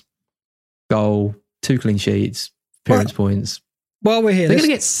 bonus, goal, 2 clean sheets, appearance points. While we're here, they're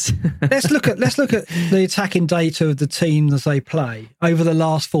going to get. let's look at the attacking data of the teams as they play over the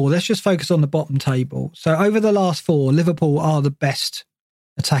last 4. Let's just focus on the bottom table. So over the last 4, Liverpool are the best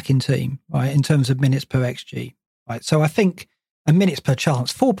attacking team, right, in terms of minutes per XG, right? So I think a minutes per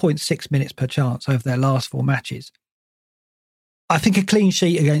chance, 4.6 minutes per chance over their last 4 matches. I think a clean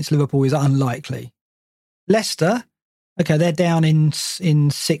sheet against Liverpool is unlikely. Leicester, okay, they're down in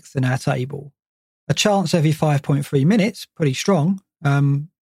 6th in our table. A chance every 5.3 minutes, pretty strong.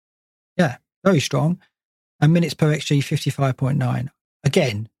 Very strong. And minutes per XG, 55.9.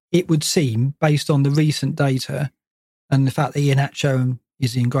 Again, it would seem, based on the recent data and the fact that Iheanacho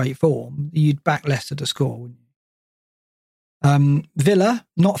is in great form, you'd back Leicester to score, wouldn't you? Villa,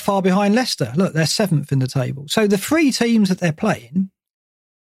 not far behind Leicester. Look, they're 7th in the table. So the 3 teams that they're playing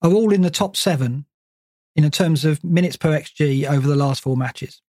are all in the top 7 in terms of minutes per XG over the last 4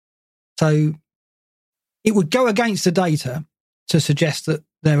 matches. So it would go against the data to suggest that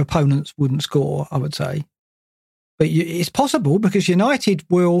their opponents wouldn't score, I would say. But it's possible because United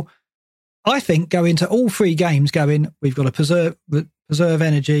will, I think, go into all 3 games going, we've got to preserve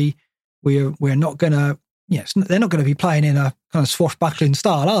energy. We're not going to, they're not going to be playing in a kind of swashbuckling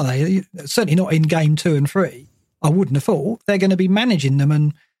style, are they? Certainly not in game 2 and 3. I wouldn't have thought. They're going to be managing them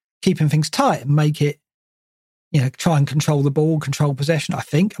and keeping things tight and make it, try and control the ball, control possession, I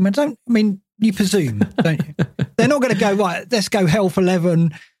think. You presume, don't you? They're not going to go, right, let's go hell for leather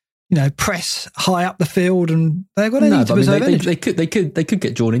and, press high up the field, and they've got to need to preserve energy. They could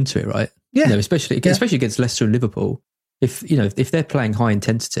get drawn into it, right? Yeah. Especially against Leicester and Liverpool. If they're playing high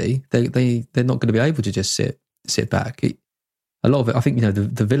intensity, they're not going to be able to just sit back. A lot of it, I think,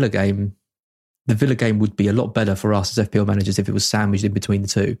 the Villa game would be a lot better for us as FPL managers if it was sandwiched in between the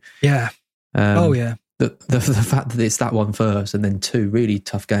 2. Yeah. The fact that it's that one first and then 2 really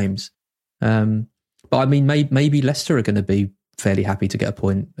tough games. But I mean, maybe Leicester are going to be fairly happy to get a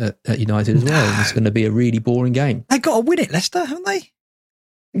point at United as well. And it's going to be a really boring game. They've got to win it, Leicester, haven't they?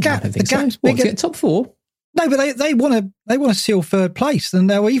 I don't think so. What, to get top 4? No, but they want to seal third place, and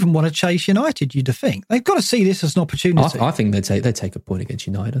they'll even want to chase United. You'd think they've got to see this as an opportunity. I think they'd take a point against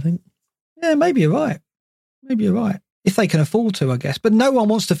United. I think. Yeah, maybe you're right. If they can afford to, I guess. But no one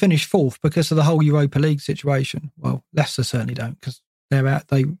wants to finish 4th because of the whole Europa League situation. Well, Leicester certainly don't, because they're out.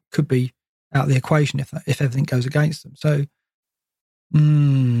 They could be out of the equation if everything goes against them. So.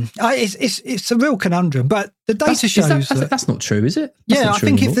 It's a real conundrum, but the data shows that's not true, is it? I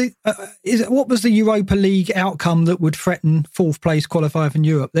think if what was the Europa League outcome that would threaten 4th place qualifier from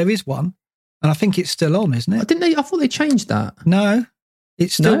Europe? There is one, and I think it's still on, isn't it? I thought they changed that. No,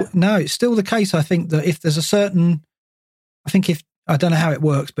 it's still it's still the case. I think that if there's a certain, I don't know how it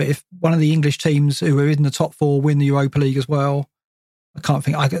works, but if one of the English teams who are in the top 4 win the Europa League as well, I can't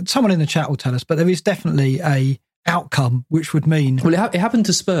think. Someone in the chat will tell us, but there is definitely a outcome which would mean, well, it happened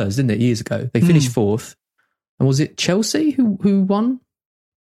to Spurs, didn't it, years ago? They finished 4th, and was it Chelsea who won?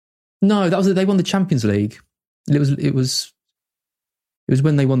 No, they won the Champions League. It was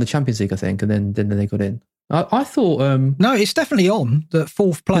when they won the Champions League, I think, and then they got in. I thought no, it's definitely on that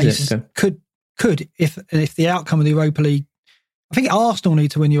 4th place okay. could if the outcome of the Europa League. I think Arsenal need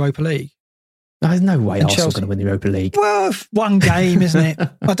to win the Europa League. There's no way Arsenal's going to win the Europa League. Well, one game, isn't it?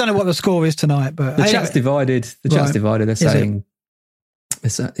 I don't know what the score is tonight, but the chat's divided. They're saying,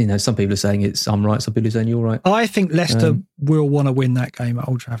 some people are saying I'm right, some people are saying you're right. I think Leicester will want to win that game at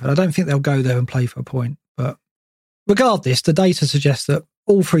Old Trafford. I don't think they'll go there and play for a point. But regardless, the data suggests that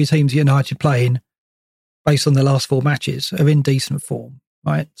all 3 teams United playing, based on their last 4 matches, are in decent form.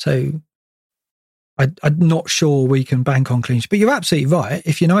 Right, so. I'm not sure we can bank on clean sheets. But you're absolutely right.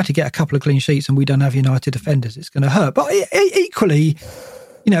 If United get a couple of clean sheets and we don't have United defenders, it's going to hurt. But equally,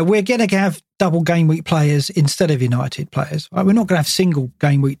 we're going to have double game week players instead of United players. Right? We're not going to have single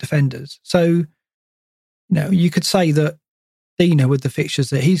game week defenders. So, you could say that Dina, with the fixtures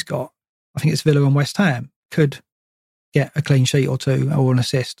that he's got, I think it's Villa and West Ham, could get a clean sheet or 2 or an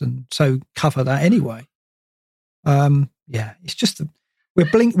assist and so cover that anyway. It's just...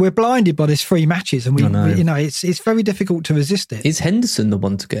 We're blinded by this 3 matches, and it's very difficult to resist it. Is Henderson the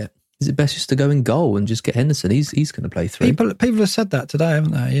one to get? Is it best just to go in goal and just get Henderson? He's going to play 3. People have said that today,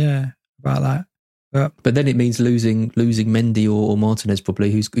 haven't they? Yeah, about that. But then it means losing Mendy or Martinez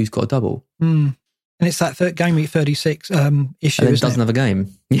probably, who's got a double. And it's that game week 36 issue. And then doesn't have a game.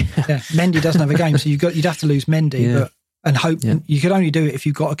 Yeah, Mendy doesn't have a game, so you'd have to lose Mendy, and hope you could only do it if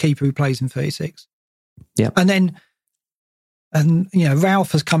you've got a keeper who plays in 36. Yeah, And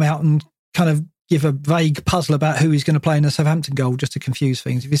Ralph has come out and kind of give a vague puzzle about who he's going to play in the Southampton goal just to confuse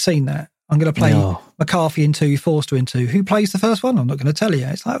things. Have you seen that? I'm going to play McCarthy in 2, Forster in 2. Who plays the first one? I'm not going to tell you.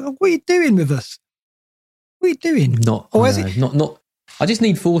 It's like, what are you doing with us? What are you doing? Not. I just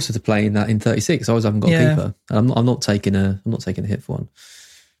need Forster to play in 36. I always haven't got a keeper. I'm not taking a hit for one.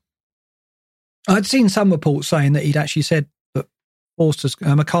 I'd seen some reports saying that he'd actually said that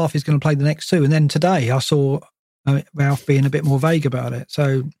McCarthy's going to play the next 2, and then today I saw Ralph being a bit more vague about it.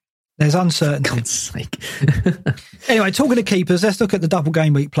 So there's uncertainty. For God's sake. Anyway, talking to keepers, let's look at the double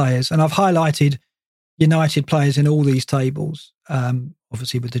game week players. And I've highlighted United players in all these tables.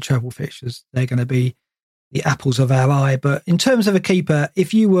 Obviously, with the treble fixtures, they're going to be the apples of our eye. But in terms of a keeper,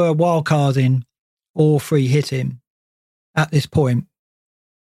 if you were wildcarding or free hitting at this point,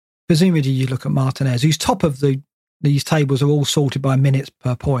 presumably you look at Martinez, who's top of these tables are all sorted by minutes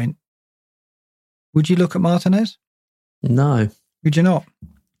per point. Would you look at Martinez? No. Would you not?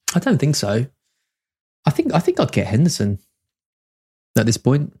 I don't think so. I think I'd get Henderson at this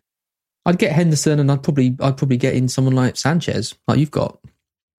point. I'd get Henderson, and I'd probably get in someone like Sanchez, like you've got,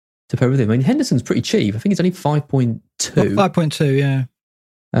 to pair with him. I mean, Henderson's pretty cheap. I think it's only 5.2. 5.2,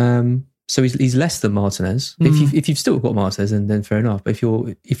 yeah. So he's less than Martinez. If you've still got Martinez, then fair enough. But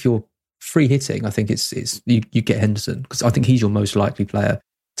if you're free hitting, I think it's you get Henderson, because I think he's your most likely player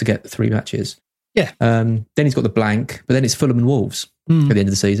to get 3 matches. Yeah. Then he's got the blank, but then it's Fulham and Wolves at the end of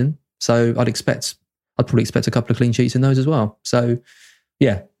the season. So I'd probably expect a couple of clean sheets in those as well. So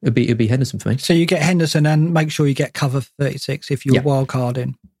yeah, it'd be Henderson for me. So you get Henderson and make sure you get cover 36 if you're wild card in,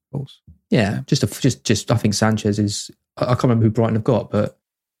 of course. Yeah, just I think Sanchez is. I can't remember who Brighton have got, but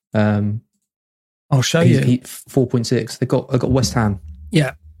I'll show you. 4.6. They've got West Ham.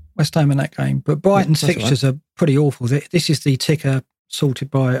 Yeah, West Ham in that game. But Brighton's fixtures are pretty awful. This is the ticker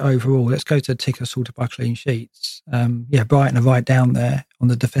sorted by overall. Let's go to the ticker sorted by clean sheets. Brighton are right down there on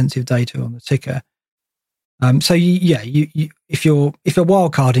the defensive data on the ticker. So you if you're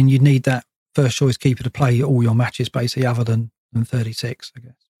wild carding, you need that first choice keeper to play all your matches basically, other than 36, I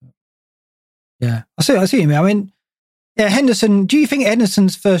guess. Yeah, I see what you mean. I mean, yeah, Henderson. Do you think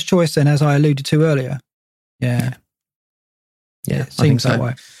Henderson's first choice then, as I alluded to earlier? Yeah, it seems that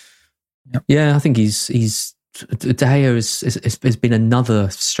way. Yep. Yeah, I think he's De Gea has been another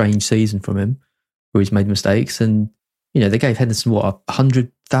strange season from him where he's made mistakes, and they gave Henderson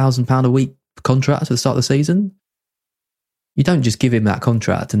 £100,000 a week contract at the start of the season. You don't just give him that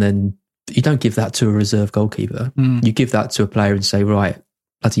contract and then you don't give that to a reserve goalkeeper. You give that to a player and say, right,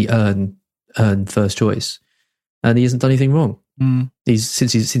 bloody earn first choice, and he hasn't done anything wrong.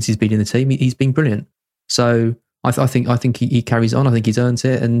 Since he's been in the team, he's been brilliant. So I think he carries on. I think he's earned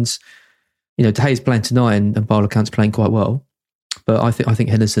it, and De Gea's playing tonight, and Barlowcant's playing quite well. But I think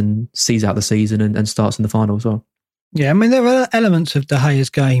Henderson sees out the season and starts in the final as well. Yeah, I mean, there are elements of De Gea's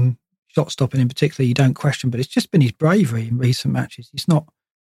game, shot stopping in particular, you don't question, but it's just been his bravery in recent matches. He's not,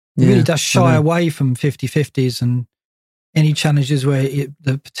 he really does shy away from 50-50s and any challenges where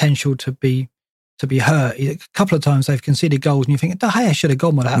the potential to be hurt. A couple of times they've conceded goals and you think, De Gea should have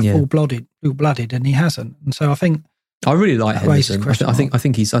gone with that full-blooded, and he hasn't. And so I think I really like Henderson. I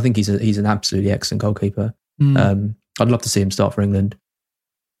think he's an absolutely excellent goalkeeper. I'd love to see him start for England.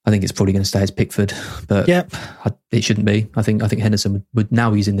 I think it's probably going to stay as Pickford, but it shouldn't be. I think Henderson would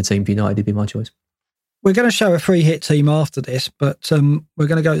now he's in the team for United, he'd be my choice. We're going to show a free hit team after this, but we're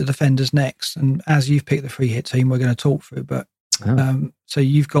going to go to defenders next. And as you've picked the free hit team, we're going to talk through. But so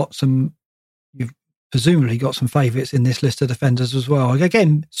you've presumably got some favourites in this list of defenders as well.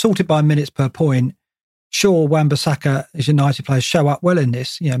 Again, sorted by minutes per point. Shaw, Wan-Bissaka as United players show up well in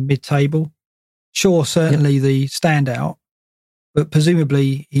this, mid-table. Shaw certainly the standout, but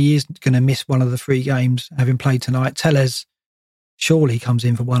presumably he is going to miss one of the 3 games having played tonight. Telles surely comes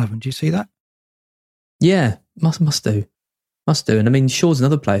in for one of them. Do you see that? Yeah, must do. And I mean, Shaw's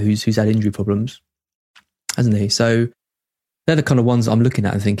another player who's had injury problems, hasn't he? So they're the kind of ones I'm looking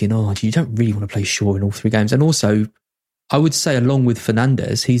at and thinking, you don't really want to play Shaw in all 3 games. And also, I would say along with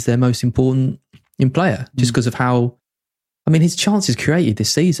Fernandes, he's their most important player just because of how, I mean, his chances created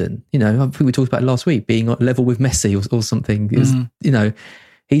this season. I think we talked about it last week, being on level with Messi or something. It was,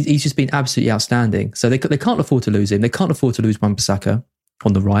 he's just been absolutely outstanding. So they can't afford to lose him. They can't afford to lose Wan-Bissaka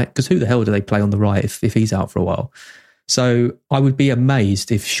on the right, because who the hell do they play on the right if he's out for a while? So I would be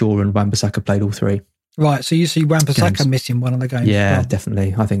amazed if Shaw and Wan-Bissaka played all 3. Right, so you see Wan-Bissaka missing one of the games? Yeah,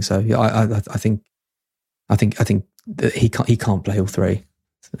 definitely. I think so. Yeah, I think that he can't play all 3.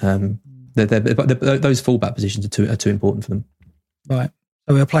 Those fullback positions are too important for them. Right.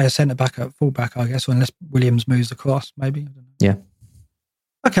 So we'll play a centre-back at fullback, I guess, unless Williams moves across, maybe. I don't know. Yeah.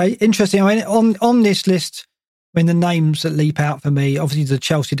 Okay, interesting. I mean, on this list, the names that leap out for me, obviously the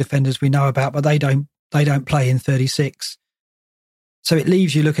Chelsea defenders we know about, but they don't play in 36. So it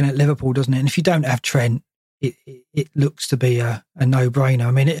leaves you looking at Liverpool, doesn't it? And if you don't have Trent, it looks to be a no-brainer.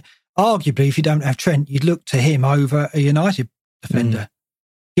 I mean, arguably, if you don't have Trent, you'd look to him over a United defender,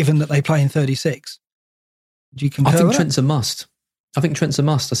 given that they play in 36. Do you concur? I think Trent's a must. I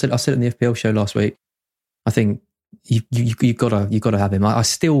said it in the FPL show last week. I think you've got to have him. I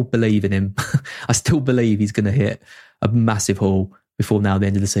still believe in him. I still believe he's going to hit a massive haul before now the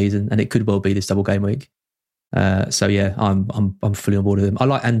end of the season, and it could well be this double game week. So yeah, I'm fully on board with him. I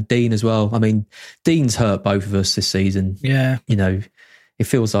like and Dean as well. I mean, Dean's hurt both of us this season. Yeah, it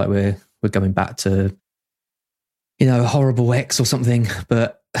feels like we're going back to a horrible X or something.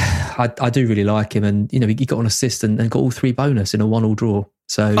 But I do really like him, and he got an assist and got all 3 bonus in a 1-1 draw.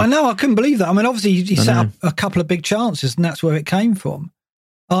 So I know, I couldn't believe that. I mean, obviously he set up a couple of big chances, and that's where it came from.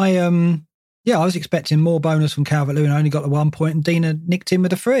 I was expecting more bonus from Calvert-Lewin. I only got the 1 point, and Dina nicked him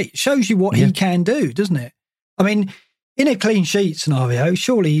with a 3. It shows you what he can do, doesn't it? I mean, in a clean sheet scenario,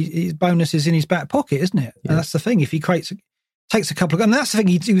 surely his bonus is in his back pocket, isn't it? Yeah. And that's the thing. If he takes a couple of, and that's the thing.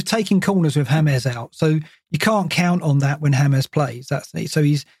 He was taking corners with James out, so you can't count on that when James plays. So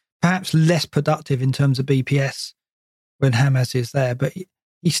he's perhaps less productive in terms of BPS when James is there, but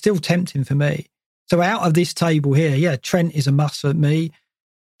he's still tempting for me. So out of this table here, Trent is a must for me.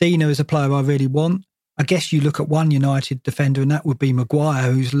 Dino is a player I really want. I guess you look at one United defender, and that would be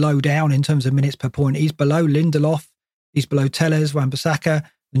Maguire, who's low down in terms of minutes per point. He's below Lindelof, he's below Telles, Wan-Bissaka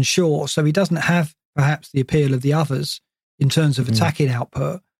and Shaw, so he doesn't have perhaps the appeal of the others in terms of attacking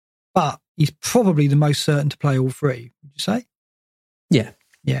output, but he's probably the most certain to play all 3, would you say? Yeah.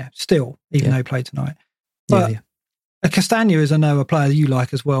 Yeah, still, even though he played tonight. But Castagna is, I know, a player you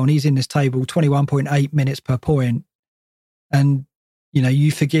like as well, and he's in this table, 21.8 minutes per point. And,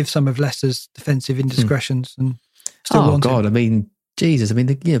 you forgive some of Leicester's defensive indiscretions and still want God, him. I mean, Jesus, I mean,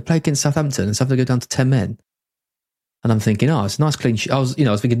 play against Southampton and Southampton go down to 10 men. And I'm thinking, it's a nice clean sheet. I was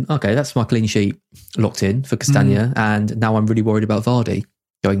thinking, okay, that's my clean sheet locked in for Castagna, and now I'm really worried about Vardy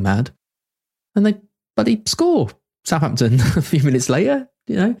going mad. and they bloody score Southampton a few minutes later.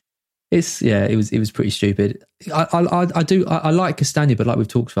 You know, it was pretty stupid. I like Castagna, but like we've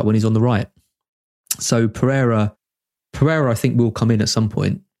talked about, when he's on the right. So Pereira, I think will come in at some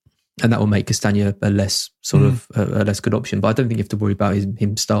point, and that will make Castagna a less sort of a less good option. But I don't think you have to worry about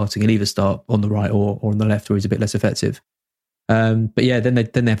him starting. He'll either start on the right or on the left, where he's a bit less effective. But yeah, then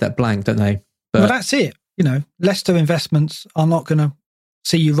they have that blank, don't they? But, well, that's it. You know, Leicester investments are not going to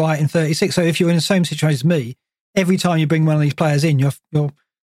see you right in 36. So if you're in the same situation as me, every time you bring one of these players in, you're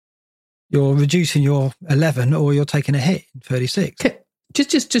reducing your 11, or you're taking a hit in 36. Okay.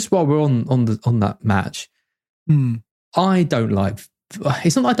 Just while we're on that match, I don't like.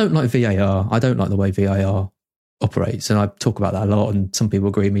 It's not that I don't like VAR. I don't like the way VAR operates, and I talk about that a lot. And some people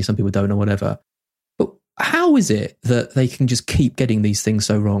agree with me, some people don't, or whatever. But how is it that they can just keep getting these things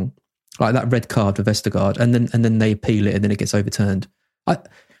so wrong? Like that red card for Vestergaard, and then they appeal it, and then it gets overturned. Do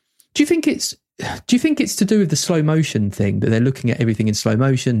you think it's to do with the slow motion thing, that they're looking at everything in slow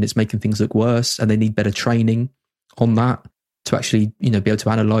motion and it's making things look worse, and they need better training on that to actually, be able to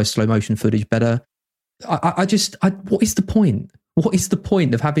analyse slow motion footage better? What is the point? What is the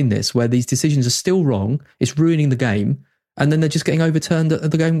point of having this where these decisions are still wrong? It's ruining the game, and then they're just getting overturned at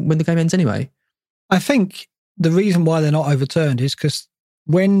the game when the game ends anyway. I think the reason why they're not overturned is because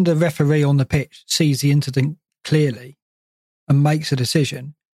when the referee on the pitch sees the incident clearly and makes a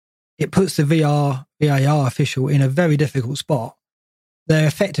decision, it puts the VAR official in a very difficult spot. They're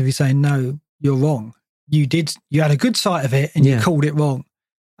effectively saying, no, you're wrong. You had a good sight of it and you called it wrong.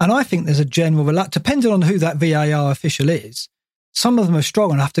 And I think there's a general reluctance, depending on who that VAR official is. Some of them are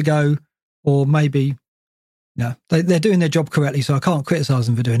strong enough to go, or maybe, they're doing their job correctly, so I can't criticise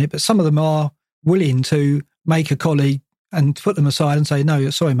them for doing it, but some of them are willing to make a colleague and put them aside and say, no,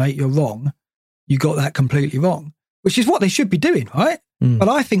 sorry, mate, you're wrong. You got that completely wrong, which is what they should be doing, right? But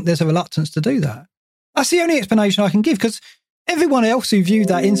I think there's a reluctance to do that. That's the only explanation I can give, because everyone else who viewed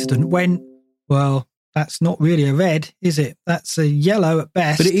that incident went, well, that's not really a red, is it? That's a yellow at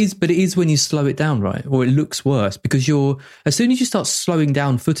best. But it is when you slow it down, right? Or it looks worse, because as soon as you start slowing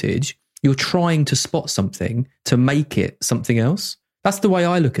down footage, you're trying to spot something to make it something else. That's the way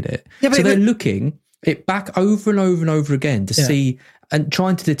I look at it. Yeah, so they're looking it back over and over and over again to see, and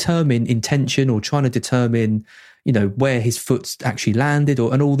trying to determine intention, or trying to determine, where his foot's actually landed,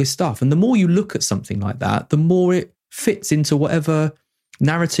 and all this stuff. And the more you look at something like that, the more it fits into whatever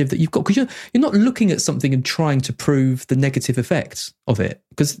narrative that you've got, because you're not looking at something and trying to prove the negative effects of it,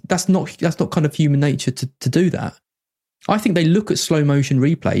 because that's not kind of human nature to do that. I think they look at slow motion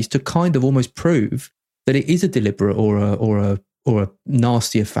replays to kind of almost prove that it is a deliberate or a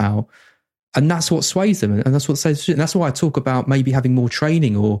nastier foul, and that's what sways them, and that's what says. And that's why I talk about maybe having more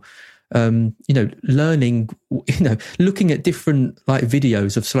training, or learning, looking at different like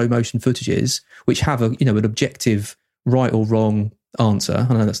videos of slow motion footages which have an objective right or wrong answer.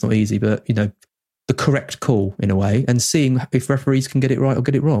 I know that's not easy, but the correct call in a way, and seeing if referees can get it right or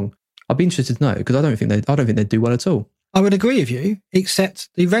get it wrong. I'd be interested to know, because I don't think they'd do well at all. I would agree with you, except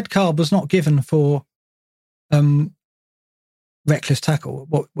the red card was not given for reckless tackle.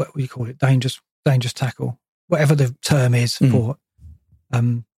 What do you call it? Dangerous tackle, whatever the term is for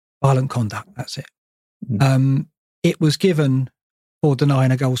violent conduct. That's it. It was given for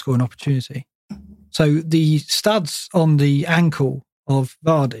denying a goal scoring opportunity. So the studs on the ankle of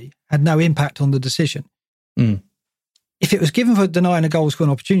Vardy had no impact on the decision. If it was given for denying a goal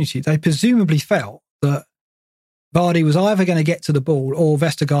scoring opportunity, they presumably felt that Vardy was either going to get to the ball or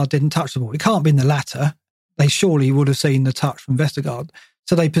Vestergaard didn't touch the ball. It can't have been the latter. They surely would have seen the touch from Vestergaard.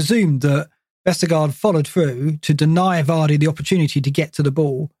 So they presumed that Vestergaard followed through to deny Vardy the opportunity to get to the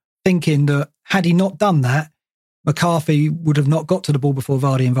ball, thinking that had he not done that, McCarthy would have not got to the ball before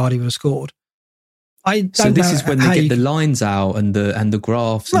Vardy, and Vardy would have scored. So this is when they get the lines out and the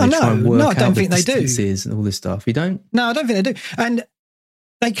graphs, and they try and work out the distances and all this stuff. You don't? No, I don't think they do. And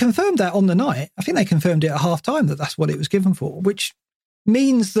they confirmed that on the night. I think they confirmed it at half-time that that's what it was given for, which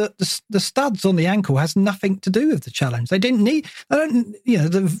means that the studs on the ankle has nothing to do with the challenge. The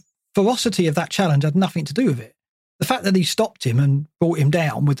ferocity of that challenge had nothing to do with it. The fact that he stopped him and brought him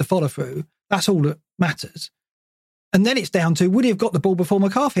down with the follow-through, that's all that matters. And then it's down to, would he have got the ball before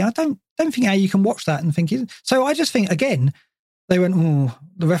McCarthy? I don't think how you can watch that and think... So I just think, again, they went,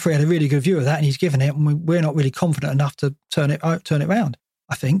 the referee had a really good view of that and he's given it, and we're not really confident enough to turn it around,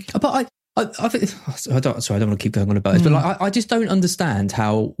 I think. But I think... I don't want to keep going on about this, but I just don't understand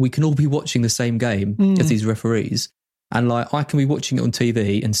how we can all be watching the same game as these referees, and I can be watching it on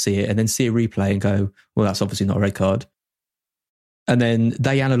TV and see it, and then see a replay and go, well, that's obviously not a red card. and then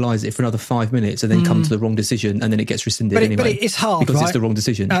they analyse it for another 5 minutes and then come to the wrong decision, and then it gets rescinded but anyway. But it's hard, because right? it's the wrong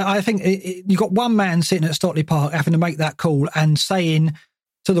decision. I think you've got one man sitting at Stockley Park having to make that call and saying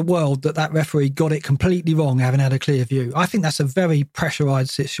to the world that referee got it completely wrong, having had a clear view. I think that's a very pressurised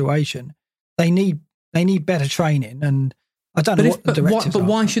situation. They need better training, and I don't know what the directives are. But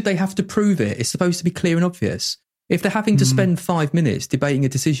why should they have to prove it? It's supposed to be clear and obvious. If they're having to spend 5 minutes debating a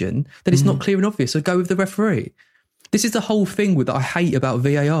decision, then it's not clear and obvious, so go with the referee. This is the whole thing that I hate about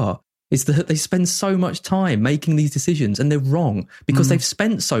VAR, is that they spend so much time making these decisions and they're wrong because they've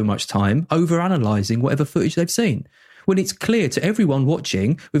spent so much time over-analysing whatever footage they've seen, when it's clear to everyone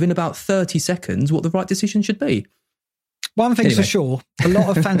watching within about 30 seconds what the right decision should be. One thing's for sure, a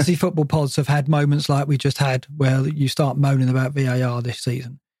lot of fantasy football pods have had moments like we just had where you start moaning about VAR this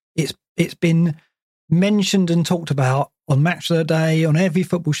season. It's been mentioned and talked about on Match of the Day, on every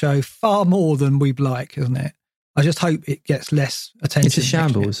football show, far more than we'd like, isn't it? I just hope it gets less attention. It's a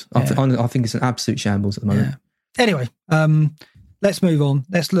shambles. Yeah. I think it's an absolute shambles at the moment. Yeah. Anyway, let's move on.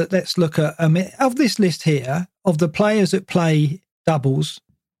 Let's look at of this list here of the players that play doubles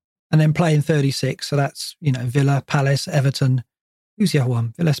and then play in 36. So that's, Villa, Palace, Everton. Who's the other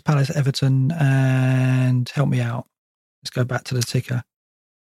one? Villa, Palace, Everton, and help me out. Let's go back to the ticker.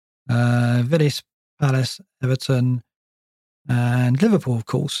 Villa, Palace, Everton, and Liverpool, of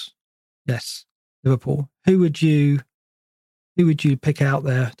course. Yes, Liverpool. Who would you pick out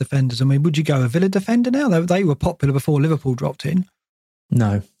their defenders? I mean, would you go a Villa defender now? They were popular before Liverpool dropped in.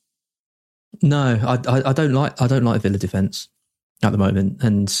 No, I don't like Villa defence at the moment,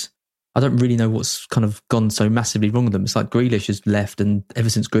 and I don't really know what's kind of gone so massively wrong with them. It's like Grealish has left, and ever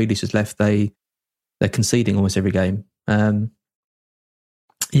since Grealish has left, they're conceding almost every game. So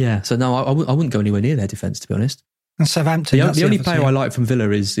no, I wouldn't go anywhere near their defence, to be honest. And Southampton. The only player I like from Villa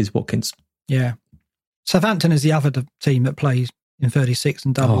is Watkins. Yeah. Southampton is the other team that plays in 36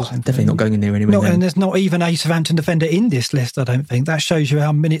 and doubles. Definitely not going in there anyway. And there's not even a Southampton defender in this list, I don't think. That shows you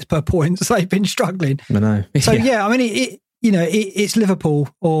how minutes per point they've been struggling. I know. So, I mean, it's Liverpool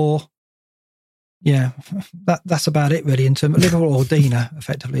or... Yeah, that's about it really in terms of Liverpool or Dina,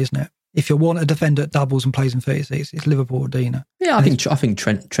 effectively, isn't it? If you want a defender that doubles and plays in 36, it's Liverpool or Dina. Yeah, I think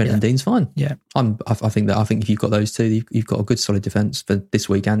Trent and Dean's fine. Yeah, I think if you've got those two, you've got a good solid defence for this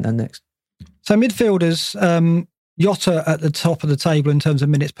week and next. So midfielders, Jota at the top of the table in terms of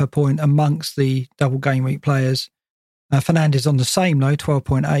minutes per point amongst the double game week players. Fernandes on the same though,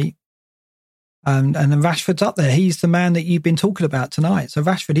 12.8. And then Rashford's up there. He's the man that you've been talking about tonight. So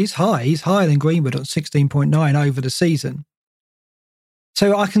Rashford is high. He's higher than Greenwood on 16.9 over the season.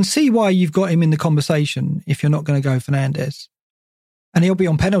 So I can see why you've got him in the conversation if you're not going to go Fernandes. And he'll be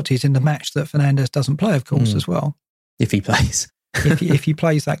on penalties in the match that Fernandes doesn't play, of course, as well. If he plays. if he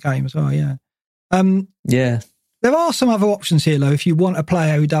plays that game as well, yeah. Yeah. There are some other options here, though, if you want a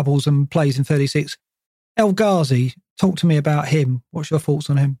player who doubles and plays in 36. El Ghazi, talk to me about him. What's your thoughts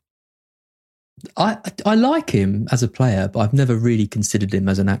on him? I like him as a player, but I've never really considered him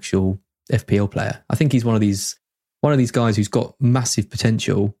as an actual FPL player. I think he's one of these guys who's got massive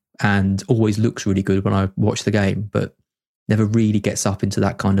potential and always looks really good when I watch the game, but never really gets up into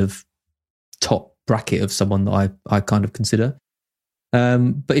that kind of top bracket of someone that I kind of consider.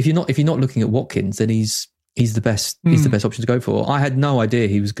 But if you're not looking at Watkins, then he's the best option to go for. I had no idea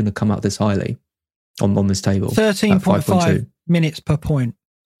he was going to come out this highly on this table. 13.5 minutes per point.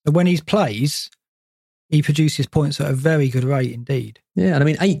 But when he plays, he produces points at a very good rate indeed. Yeah, and I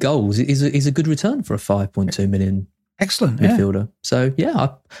mean, 8 goals is a good return for a 5.2 million excellent midfielder. Yeah. So, yeah, I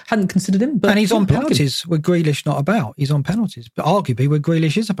hadn't considered him. But and he's on penalties with Grealish not about. He's on penalties, but arguably where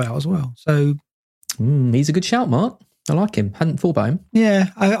Grealish is about as well. So he's a good shout, Mark. I like him. Hadn't thought about him. Yeah,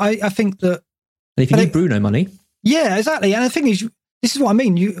 I think that... And if you need Bruno money... Yeah, exactly. And the thing is, this is what I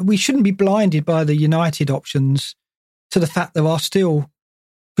mean. We shouldn't be blinded by the United options to the fact there are still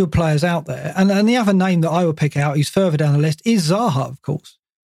good players out there. And the other name that I would pick out, who's further down the list, is Zaha, of course.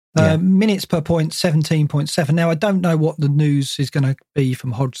 Minutes per point, 17.7. Now, I don't know what the news is going to be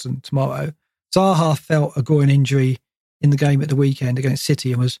from Hodgson tomorrow. Zaha felt a groin injury in the game at the weekend against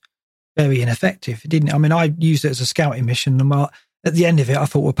City and was very ineffective. It didn't. I mean, I used it as a scouting mission. And at the end of it, I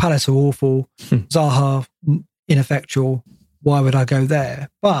thought, well, Palace are awful. Zaha, ineffectual. Why would I go there?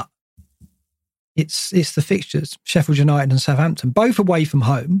 But it's the fixtures, Sheffield United and Southampton, both away from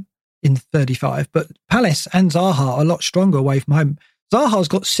home in 35, but Palace and Zaha are a lot stronger away from home. Zaha's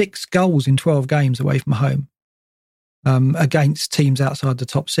got 6 goals in 12 games away from home against teams outside the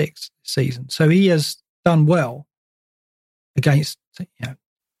top 6 this season. So he has done well against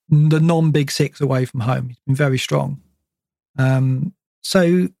the non-big 6 away from home. He's been very strong.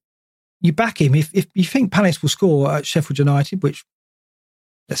 So you back him. If you think Palace will score at Sheffield United, which,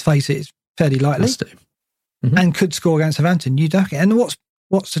 let's face it, is fairly likely, and could score against Southampton, you back it. And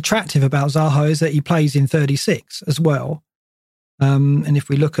what's attractive about Zaha is that he plays in 36 as well. And if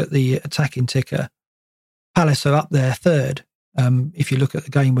we look at the attacking ticker, Palace are up there third. If you look at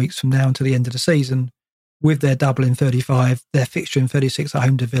the game weeks from now until the end of the season, with their double in 35, their fixture in 36 at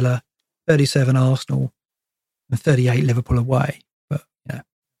home to Villa, 37 Arsenal, and 38 Liverpool away. But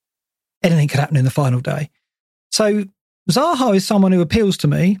anything could happen in the final day. So Zaha is someone who appeals to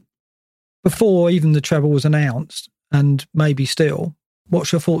me before even the treble was announced, and maybe still.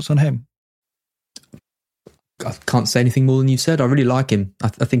 What's your thoughts on him? I can't say anything more than you said. I really like him. I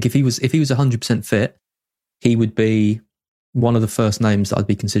think if he was 100% fit, he would be one of the first names that I'd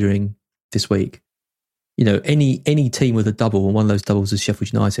be considering this week. Any team with a double, and one of those doubles is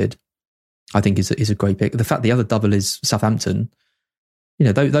Sheffield United, I think is a great pick. The fact the other double is Southampton,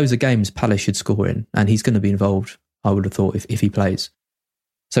 those are games Palace should score in, and he's going to be involved, I would have thought, if he plays.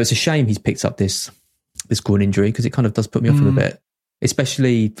 So it's a shame he's picked up this groin injury, because it kind of does put me off him a bit.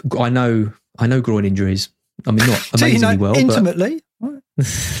 Especially, I know groin injuries. I mean, not amazingly well, intimately. But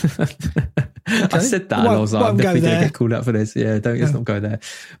I said that, and I was like, I'm definitely going to get called out for this. Yeah, let's not go there.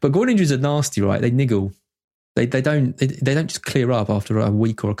 But groin injuries are nasty, right? They niggle. They don't just clear up after a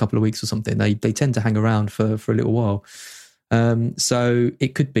week or a couple of weeks or something. They tend to hang around for a little while. So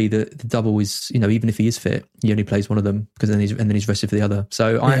it could be that the double is, even if he is fit, he only plays one of them, because then he's rested for the other.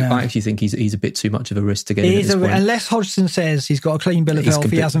 So I actually think he's a bit too much of a risk to get in at this point. Unless Hodgson says he's got a clean bill of health,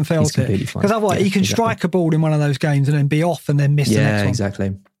 he hasn't felt it. Because otherwise he can strike a ball in one of those games and then be off and then miss the next one.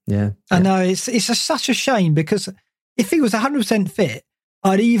 Exactly. Yeah. I know, it's such a shame, because if he was 100% fit,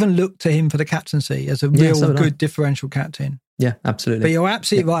 I'd even look to him for the captaincy as a real good differential captain. Yeah, absolutely. But you're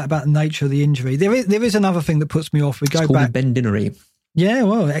absolutely right about the nature of the injury. There is another thing that puts me off. We go back. Ben Dinnery. Yeah,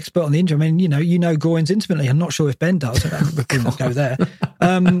 well, expert on the injury. I mean, you know groins intimately. I'm not sure if Ben does. We can go there.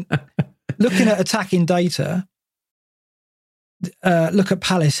 Looking at attacking data, look at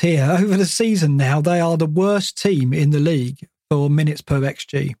Palace here. Over the season now, they are the worst team in the league for minutes per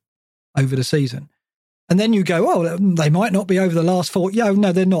XG over the season. And then you go, oh, they might not be over the last 4. Yeah,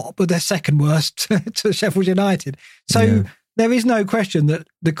 no, they're not, but they're second worst to Sheffield United. So there is no question that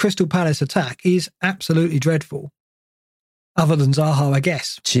the Crystal Palace attack is absolutely dreadful, other than Zaha, I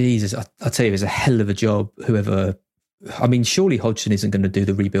guess. Jesus, I tell you, it's a hell of a job, whoever... I mean, surely Hodgson isn't going to do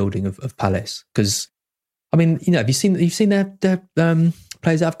the rebuilding of Palace, because, I mean, have you seen their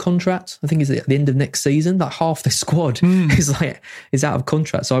players out of contract? I think it's at the end of next season. Like half the squad is out of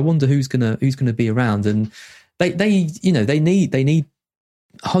contract. So I wonder who's gonna be around. And they need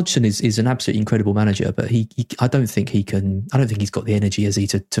Hodgson is an absolutely incredible manager, but I don't think he's got the energy, has he,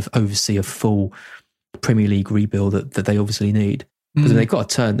 to oversee a full Premier League rebuild that they obviously need. Because they've got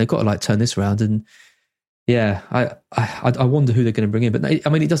to turn this around. And yeah, I wonder who they're going to bring in. But I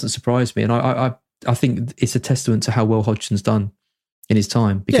mean, it doesn't surprise me, and I think it's a testament to how well Hodgson's done in his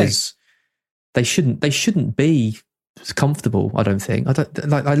time, because they shouldn't be comfortable. I don't think.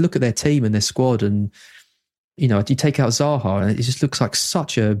 I look at their team and their squad, and you take out Zaha, and it just looks like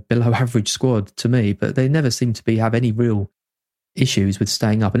such a below average squad to me. But they never seem to have any real issues with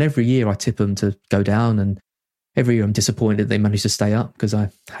staying up. And every year I tip them to go down, and every year I'm disappointed they manage to stay up, because I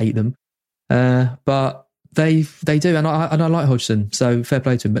hate them. But they do, and I like Hodgson, so fair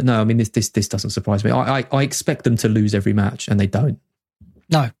play to him. But no, I mean, this doesn't surprise me. I expect them to lose every match, and they don't.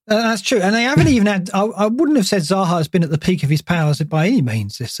 No, that's true. And they haven't even had... I wouldn't have said Zaha has been at the peak of his powers by any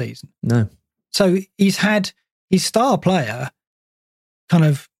means this season. No. So he's had his star player kind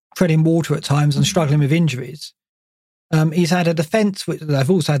of treading water at times and struggling with injuries. He's had a defence, which they've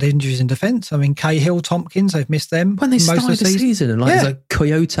also had injuries in defence. I mean, Cahill, Tompkins, they've missed them when they started the season. And it's like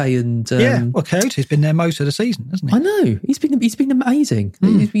Coyote and well, Coyote's been there most of the season, hasn't he? I know, he's been amazing.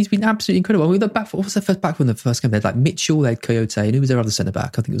 He's been absolutely incredible. I mean, what was the first back when the first game? They had like Mitchell, they had Coyote, and who was their other centre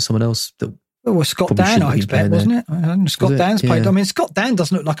back? I think it was someone else that. Well, Scott Dan, I expect, wasn't it? Scott Dan's played. I mean, Scott Dan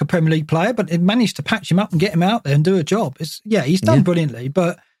doesn't look like a Premier League player, but it managed to patch him up and get him out there and do a job. He's done brilliantly.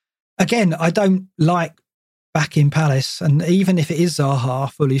 But again, I don't like back in Palace, and even if it is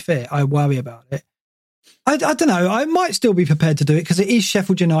Zaha fully fit, I worry about it. I don't know. I might still be prepared to do it, because it is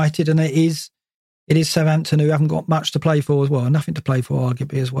Sheffield United, and it is Southampton, who haven't got much to play for as well, nothing to play for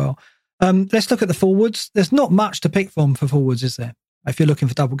arguably as well. Let's look at the forwards. There's not much to pick from for forwards, is there? If you're looking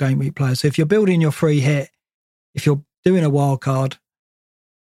for double game week players. So if you're building your free hit, if you're doing a wild card,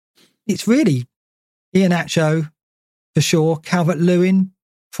 it's really Iheanacho for sure, Calvert-Lewin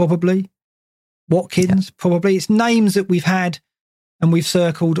probably, Watkins probably. It's names that we've had and we've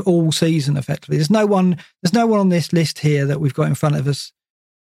circled all season effectively. There's no one on this list here that we've got in front of us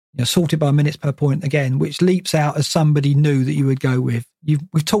sorted by minutes per point again, which leaps out as somebody new that you would go with.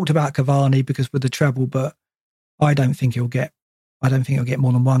 We've talked about Cavani because with the treble, but I don't think he'll get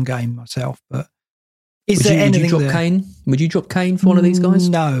more than one game myself. But would you drop Kane? Would you drop Kane for one of these guys?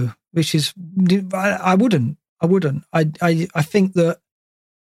 No, I wouldn't. I think that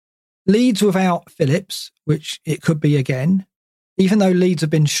Leeds without Phillips, which it could be again, even though Leeds have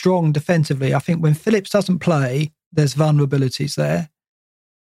been strong defensively, I think when Phillips doesn't play, there's vulnerabilities there.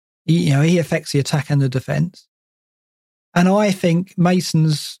 He affects the attack and the defence. And I think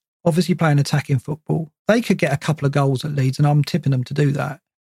Mason's obviously playing attacking football. They could get a couple of goals at Leeds, and I'm tipping them to do that.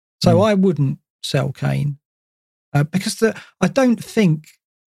 So I wouldn't sell Kane because I don't think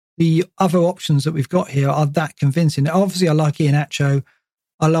the other options that we've got here are that convincing. Obviously, I like Iheanacho.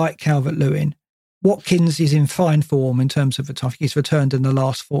 I like Calvert-Lewin. Watkins is in fine form in terms of he's returned in the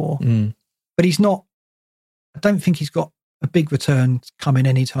last 4. But he's not, I don't think he's got a big return coming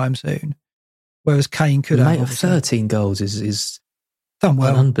anytime soon. Whereas Kane could have. 13 goals is done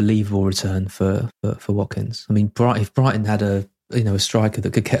well. An unbelievable return for Watkins. I mean, if Brighton had a striker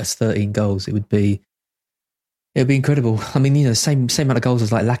that could get us 13 goals, it would be incredible. I mean, same amount of goals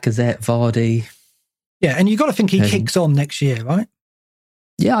as like Lacazette, Vardy. Yeah, and you've got to think he kicks on next year, right?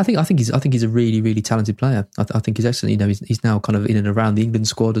 Yeah, I think he's a really, really talented player. I think he's excellent. He's now kind of in and around the England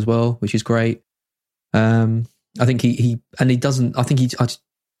squad as well, which is great. I think I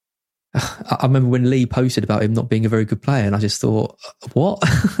remember when Lee posted about him not being a very good player, and I just thought, what?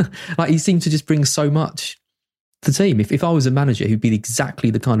 Like, he seemed to just bring so much to the team. If I was a manager, he'd be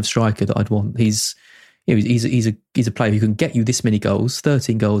exactly the kind of striker that I'd want. He's a player who can get you this many goals.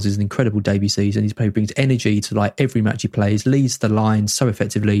 13 goals is an incredible debut season. He brings energy to like every match he plays, leads the line so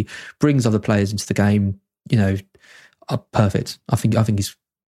effectively, brings other players into the game. Perfect. I think he's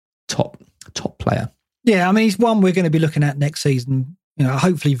top player. Yeah, I mean, he's one we're going to be looking at next season.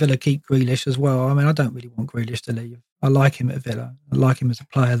 Hopefully Villa keep Grealish as well. I mean, I don't really want Grealish to leave. I like him at Villa. I like him as a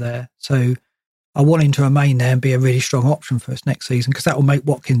player there. So I want him to remain there and be a really strong option for us next season, because that will make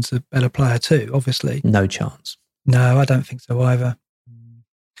Watkins a better player too, obviously. No chance. No, I don't think so either.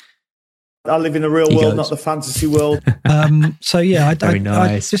 I live in the real world, not the fantasy world. So yeah, I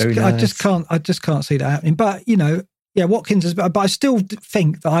just can't see that happening. But Watkins is. But I still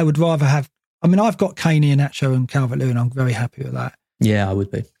think that I would rather have. I mean, I've got Kane, Iheanacho, and Calvert-Lewin. I'm very happy with that. Yeah, I would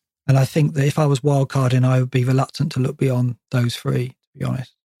be. And I think that if I was wildcarding, I would be reluctant to look beyond those 3, to be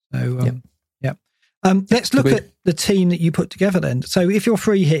honest. So let's look at the team that you put together then. So if you're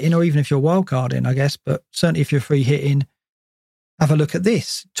free hitting, or even if you're wildcarding, I guess, but certainly if you're free hitting, have a look at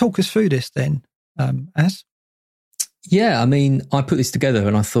this. Talk us through this then, Az. Yeah, I mean, I put this together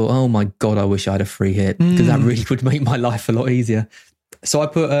and I thought, oh my God, I wish I had a free hit, because that really would make my life a lot easier. So I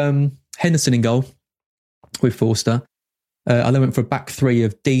put Henderson in goal with Forster. I then went for a back 3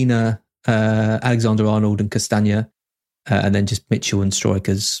 of Dina, Alexander-Arnold and Castagna, and then just Mitchell and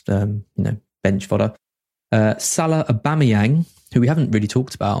strikers, bench fodder. Salah, Aubameyang, who we haven't really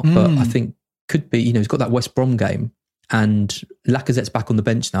talked about, but I think could be, he's got that West Brom game, and Lacazette's back on the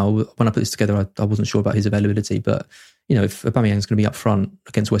bench now. When I put this together, I wasn't sure about his availability, but, if Aubameyang's going to be up front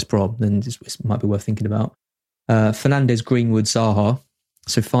against West Brom, then this might be worth thinking about. Fernandes, Greenwood, Zaha,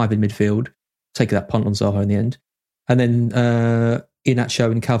 so 5 in midfield. Take that punt on Zaha in the end. And then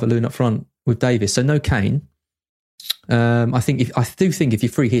Iheanacho and Calvert-Lewin up front with Davis. So no Kane. I do think if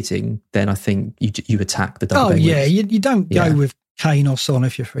you're free hitting, then I think you attack the double. Oh yeah, you don't go with Kane or Son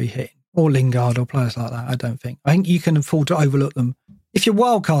if you're free hitting, or Lingard or players like that. I don't think. I think you can afford to overlook them. If you're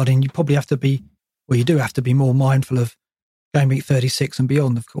wildcarding, you probably have to be. Well, you do have to be more mindful of game week 36 and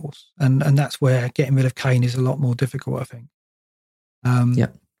beyond, of course. And that's where getting rid of Kane is a lot more difficult, I think.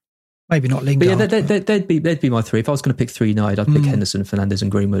 Maybe not Lingard. But yeah, they'd be my 3. If I was going to pick 3 United, I'd pick Henderson, Fernandes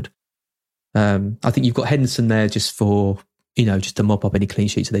and Greenwood. I think you've got Henderson there just for, just to mop up any clean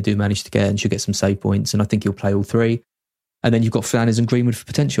sheets that they do manage to get, and should get some save points. And I think he'll play all 3. And then you've got Fernandes and Greenwood for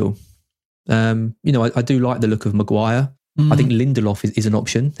potential. I do like the look of Maguire. I think Lindelof is an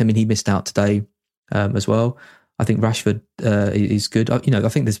option. I mean, he missed out today as well. I think Rashford is good. I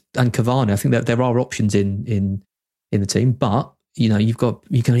think and Cavani. I think that there are options in the team, but you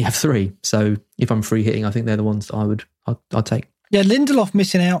can only have 3. So if I'm free hitting, I think they're the ones that I'd take. Yeah, Lindelof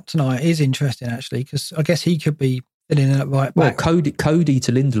missing out tonight is interesting actually, because I guess he could be filling in at right back. Well, Cody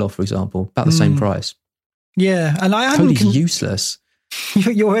to Lindelof, for example, about the same price. Yeah, and Cody's useless.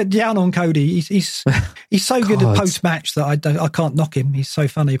 You're down on Cody. He's so good at post match that I can't knock him. He's so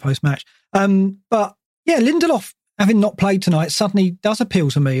funny post match. But yeah, Lindelof, having not played tonight, suddenly does appeal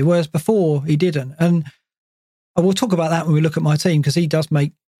to me, whereas before he didn't. And I will talk about that when we look at my team, because he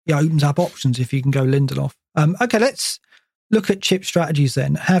opens up options if you can go Lindelof. Okay, let's look at chip strategies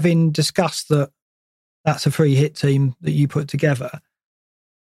then, having discussed that that's a free hit team that you put together,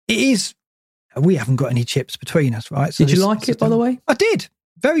 it is, we haven't got any chips between us, right? So did you like it, by the way? I did.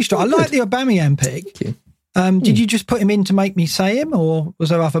 Very strong. I like the Aubameyang pick. Thank you. Did you just put him in to make me say him, or was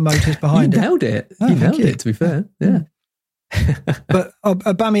there other motives behind it? You nailed it. You nailed it, to be fair. Yeah. But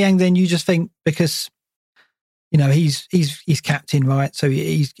Aubameyang, then you just think because, you know, he's captain, right? So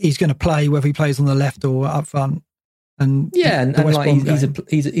he's going to play whether he plays on the left or up front. And and like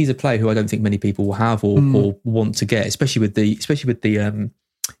he's a player who I don't think many people will have or want to get, especially with the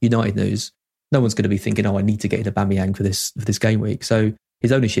United news. No one's going to be thinking, "Oh, I need to get in Aubameyang for this game week." So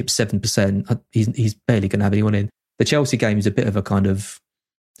his ownership's 7%. He's barely going to have anyone in. The Chelsea game is a bit of a kind of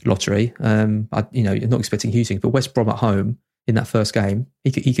lottery. I'm not expecting huge things, but West Brom at home in that first game,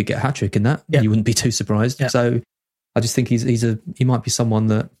 he could get a hat trick in that. Yeah. You wouldn't be too surprised. Yeah. So I just think he might be someone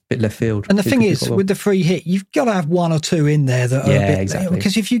that a bit left field. And the thing is, with the free hit, you've got to have one or two in there that are a bit, exactly.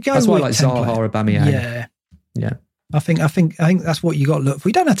 Because if you go, that's why I like Zaha or Aubameyang. Yeah. I think that's what you got to look for.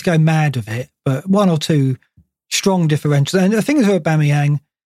 You don't have to go mad with it, but one or two strong differentials. And the thing is with Aubameyang,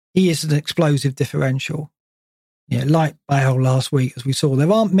 he is an explosive differential. Yeah, like Bale last week, as we saw,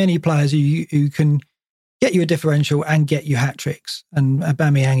 there aren't many players who can get you a differential and get you hat tricks, and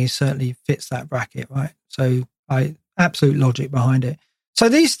Aubameyang certainly fits that bracket, right? So absolute logic behind it. So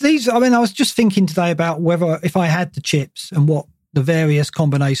these, I mean, I was just thinking today about whether if I had the chips and what the various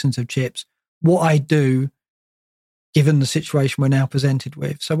combinations of chips, what I'd do given the situation we're now presented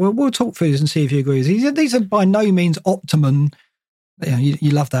with. So we'll talk through this and see if you agree. These are by no means optimum. You know,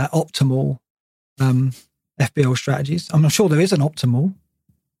 you love that optimal FPL strategies. I'm not sure there is an optimal.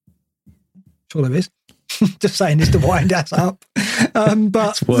 Sure there is. Just saying this to wind us up.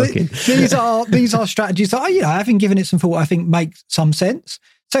 But it's working. These are strategies that having given it some thought, I think make some sense.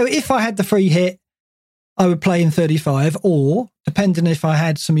 So if I had the free hit, I would play in 35, or depending if I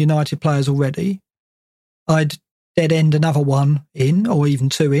had some United players already, I'd dead end another one in, or even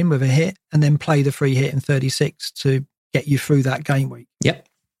two in with a hit, and then play the free hit in 36 to get you through that game week. Yep.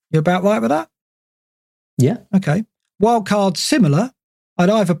 You're about right with that? Yeah. Okay. Wild card similar. I'd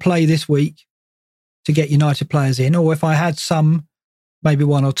either play this week to get United players in, or if I had some, maybe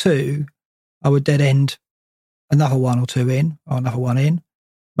one or two, I would dead end another one or two in, or another one in,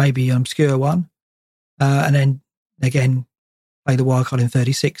 maybe an obscure one, and then again play the wild card in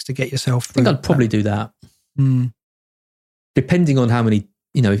 36 to get yourself through. I think I'd probably do that. Depending on how many,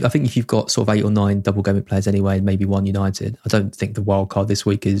 I think if you've got sort of 8 or 9 double game week players anyway, and maybe one United, I don't think the wild card this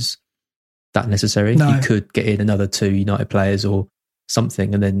week is that necessary. No. You could get in another 2 United players or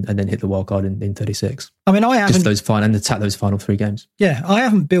something, and then hit the wild card in 36. I mean, I haven't just and attack those final 3 games. Yeah, I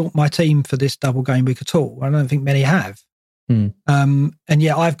haven't built my team for this double game week at all. I don't think many have. And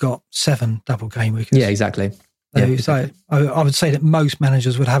yeah, I've got 7 double game weeks. Yeah, exactly. So I would say that most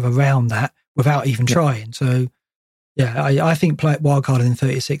managers would have around that without even trying. So yeah, I think play wildcard in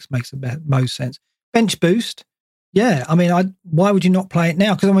 36 makes the most sense. Bench boost. Yeah, I mean, why would you not play it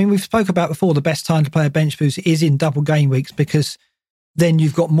now? Because I mean, we've spoke about before, the best time to play a bench boost is in double game weeks, because then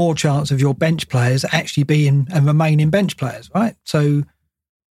you've got more chance of your bench players actually being and remaining bench players, right? So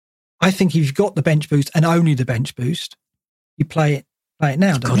I think if you've got the bench boost and only the bench boost, you play it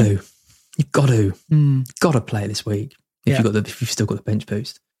now. You've got to play it this week if you've still got the bench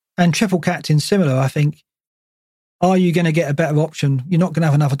boost. And triple captain similar, I think. Are you going to get a better option? You're not going to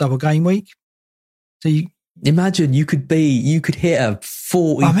have another double game week. So imagine you could hit a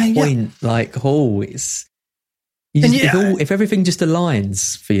 40 point if everything just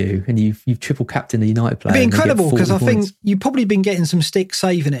aligns for you and you've triple captained the United player. It'd be incredible, because I think you've probably been getting some stick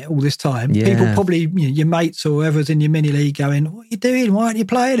saving it all this time. Yeah. People probably, your mates or whoever's in your mini league going, what are you doing? Why aren't you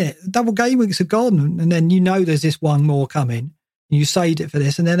playing it? Double game weeks are gone. And then there's this one more coming. And you saved it for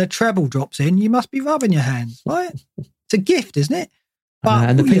this, and then a treble drops in. You must be rubbing your hands, right? It's a gift, isn't it? But,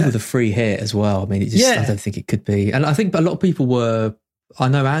 and the thing with the free hit as well. I mean, I don't think it could be. And I think a lot of people were. I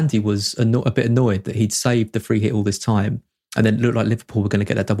know Andy was a bit annoyed that he'd saved the free hit all this time, and then it looked like Liverpool were going to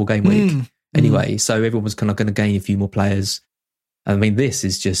get that double game week anyway. So everyone was kind of going to gain a few more players. I mean, this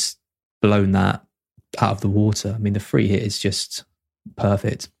is just blown that out of the water. I mean, the free hit is just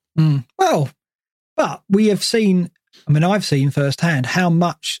perfect. Well, but we have seen. I mean, I've seen firsthand how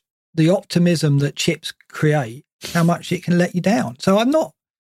much the optimism that chips create, how much it can let you down. So I'm not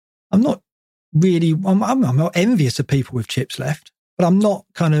envious of people with chips left, but I'm not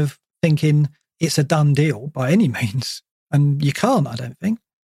kind of thinking it's a done deal by any means. And you can't, I don't think,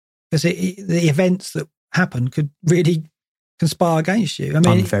 because the events that happen could really conspire against you. I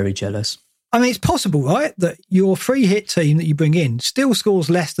mean, I'm very jealous. I mean, it's possible, right, that your free hit team that you bring in still scores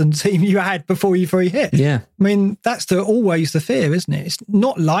less than the team you had before you free hit. Yeah. I mean, that's always the fear, isn't it? It's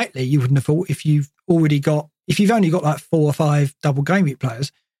not likely, you wouldn't have thought, if you've only got like 4 or 5 double game week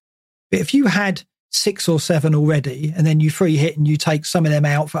players. But if you had 6 or 7 already, and then you free hit and you take some of them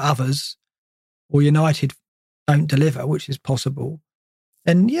out for others, or United don't deliver, which is possible,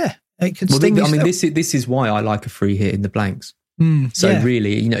 then yeah, it could sting you. I mean, this is why I like a free hit in the blanks.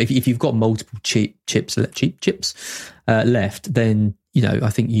 Really, if you've got multiple cheap chips left, then I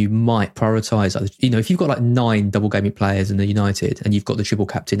think you might prioritise. If you've got like 9 double gaming players in the United and you've got the triple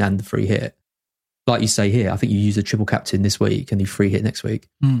captain and the free hit, like you say here, I think you use the triple captain this week and you free hit next week.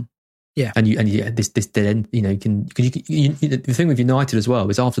 Yeah, and this dead end. The thing with United as well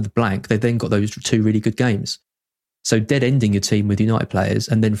is after the blank, they've then got those 2 really good games. So dead ending your team with United players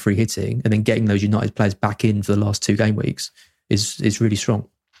and then free hitting and then getting those United players back in for the last 2 game weeks is really strong.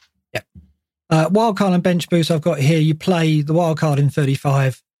 Yeah. Wildcard and bench boost I've got here. You play the wildcard in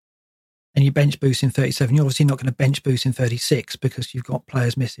 35 and you bench boost in 37. You're obviously not going to bench boost in 36 because you've got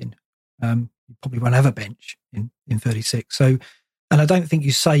players missing. You probably won't have a bench in 36. So, and I don't think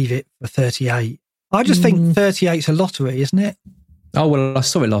you save it for 38. I just think 38's a lottery, isn't it? Oh, well, I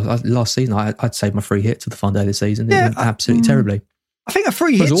saw it last season. I'd saved my free hit to the fun day of the season. It went absolutely terribly. I think a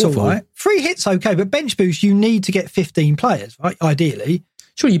free hit's all right. Free hit's okay, but bench boost, you need to get 15 players, right? Ideally.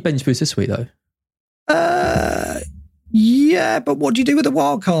 Sure, you bench boost this week, though. Yeah, but what do you do with the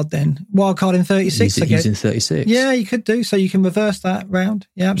wild card then? Wild card in 36, I guess. Using 36. Yeah, you could do. So you can reverse that round.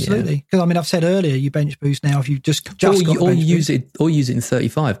 Yeah, absolutely. Because, I mean, I've said earlier, you bench boost now if you've just got or use it in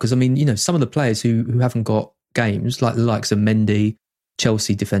 35. Because, I mean, some of the players who haven't got games, like the likes of Mendy,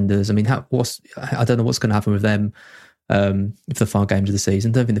 Chelsea defenders, I mean, I don't know what's going to happen with them if the final games of the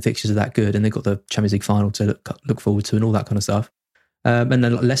season. I don't think the fixtures are that good, and they've got the Champions League final to look forward to and all that kind of stuff. And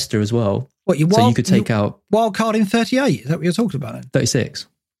then Leicester as well. What, you could take out wild card in 38? Is that what you're talking about then? 36.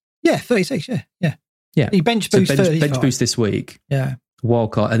 Yeah, 36. Yeah. You bench boost. So bench boost this week. Yeah.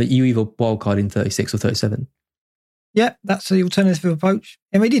 Wild card, and then you either wild card in 36 or 37. Yeah, that's the alternative approach.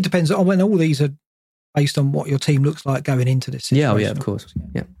 I mean, it depends on when all these are based on what your team looks like going into this situation. Yeah, of course.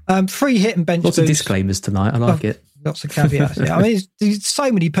 Yeah. Free hit and bench lots boost. Of disclaimers tonight. I like it. Lots of caveats. Yeah. I mean, there's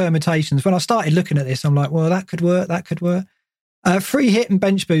so many permutations. When I started looking at this, I'm like, well, that could work. That could work. Free hit and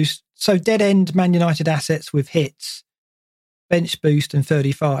bench boost. So dead end Man United assets with hits, bench boost and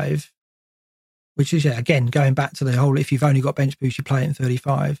 35, which is, again, going back to the whole, if you've only got bench boost, you play it in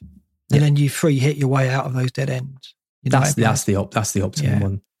 35. And then you free hit your way out of those dead ends. That's the optimum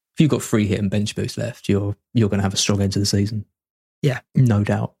one. If you've got free hit and bench boost left, you're going to have a strong end to the season. Yeah. No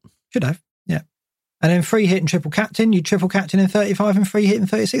doubt. Should have. Yeah. And then free hit and triple captain. You triple captain in 35 and free hit in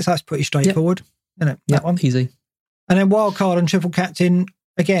 36. That's pretty straightforward. Isn't it? That one. Easy. And then wild card and triple captain.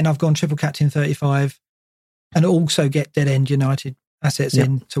 Again, I've gone triple captain 35 and also get dead end United assets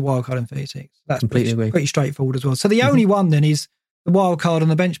into wild card in 36. That's pretty straightforward as well. So the only one then is the wild card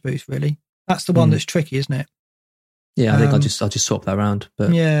and the bench boost, really. That's the one that's tricky, isn't it? Yeah, I think I'll just swap that around.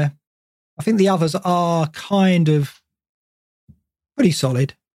 But yeah, I think the others are kind of pretty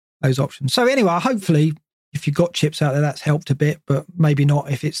solid, those options. So anyway, hopefully, if you've got chips out there, that's helped a bit, but maybe not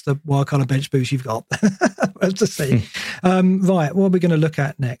if it's the wildcard and bench boost you've got. We'll to see. Right, what are we going to look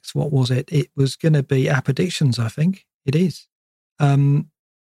at next? What was it? It was going to be our predictions, I think. It is.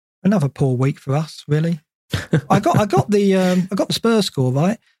 Another poor week for us, really. I got the Spurs score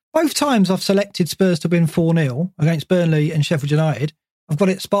right. Both times I've selected Spurs to win 4-0 against Burnley and Sheffield United. I've got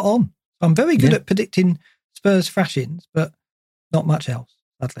it spot on. I'm very good at predicting Spurs thrashings, but not much else,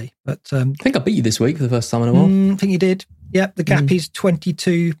 sadly. But I think I beat you this week for the first time in a while. I think you did. Yep, the gap is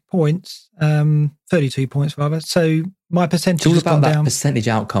 22 points, 32 points rather. So my percentage has gone down. It's all about that percentage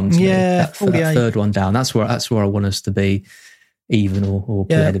outcome to me. That third one down. That's where I want us to be even or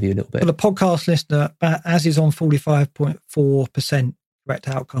play ahead of you a little bit. For the podcast listener, as is on 45.4%. Correct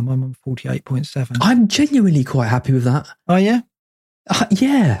outcome. I'm on 48.7. I'm genuinely quite happy with that. Oh, yeah?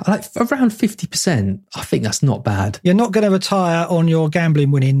 Yeah, like around 50%. I think that's not bad. You're not going to retire on your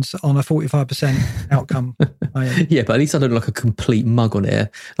gambling winnings on a 45% outcome. Are you? Yeah, but at least I don't look like a complete mug on here.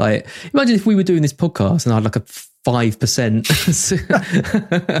 Like, imagine if we were doing this podcast and I had like a 5%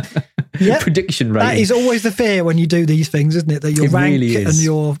 prediction rate. That is always the fear when you do these things, isn't it? That your rank and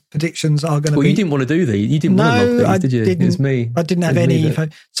your predictions are going to be... Well, you didn't want to do these. You didn't want to log these, did you? Didn't, it was me. I didn't have any info.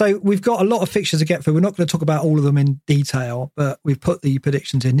 So we've got a lot of fixtures to get through. We're not going to talk about all of them in detail, but we've put the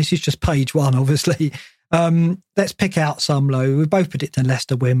predictions in. This is just page one, obviously. Let's pick out some low. We're both predicting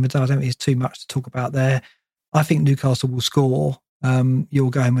Leicester win, but I don't think there's too much to talk about there. I think Newcastle will score.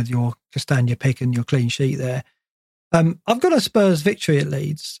 You're going with your Castagna pick and your clean sheet there. I've got a Spurs victory at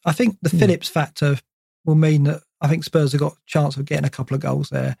Leeds. I think the Phillips factor will mean that I think Spurs have got a chance of getting a couple of goals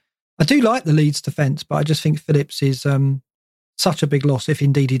there. I do like the Leeds defence, but I just think Phillips is such a big loss if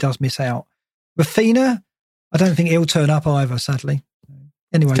indeed he does miss out. Rafinha, I don't think he'll turn up either, sadly.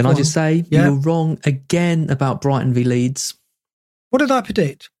 Anyway, can I just say, you were wrong again about Brighton v Leeds. What did I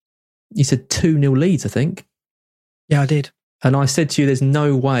predict? You said 2-0 Leeds, I think. Yeah, I did. And I said to you, there's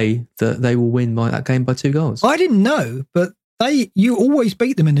no way that they will win that game by 2 goals. I didn't know, but you always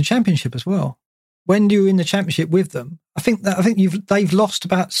beat them in the Championship as well. When you're in the Championship with them, I think they've lost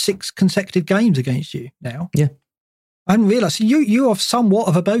about 6 consecutive games against you now. Yeah. I didn't realise. You are somewhat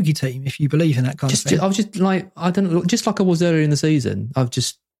of a bogey team if you believe in that kind of thing. I was just like, I don't know, just like I was earlier in the season. I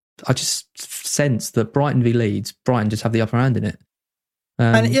just sensed that Brighton v Leeds, Brighton just have the upper hand in it.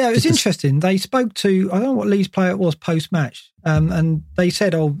 And yeah, it was interesting. They spoke to, I don't know what Leeds player it was post-match, and they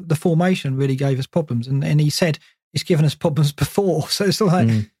said, the formation really gave us problems. And he said, it's given us problems before. So it's like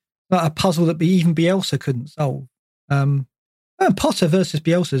a puzzle that even Bielsa couldn't solve. Potter versus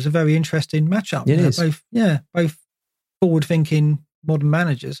Bielsa is a very interesting matchup. It is. Both forward-thinking modern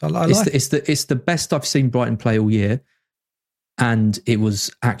managers. It's the best I've seen Brighton play all year, and it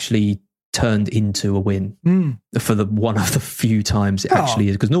was actually turned into a win for one of the few times it actually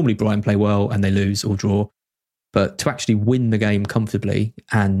is. Because normally Brighton play well and they lose or draw, but to actually win the game comfortably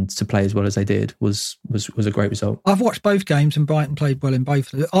and to play as well as they did was a great result. I've watched both games and Brighton played well in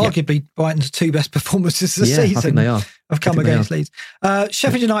both. Arguably, Brighton's 2 best performances this season. I think they are. Have come against Leeds.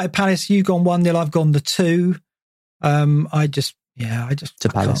 Sheffield United Palace, you've gone 1-0, I've gone the 2. To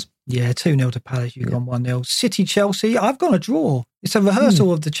Palace. 2-0 to Palace, you've gone 1-0. City Chelsea, I've gone a draw. It's a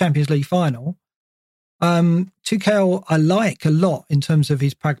rehearsal of the Champions League final. Tuchel I like a lot in terms of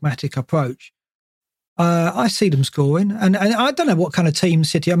his pragmatic approach. I see them scoring. And I don't know what kind of team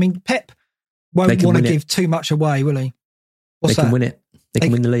City, I mean, Pep won't want to give too much away, will he? They can win it. They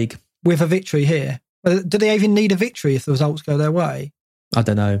can win the league. With a victory here. Do they even need a victory if the results go their way? I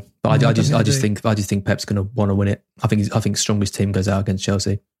don't know, but I just think Pep's going to want to win it. I think strongest team goes out against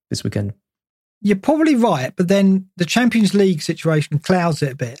Chelsea this weekend. You're probably right, but then the Champions League situation clouds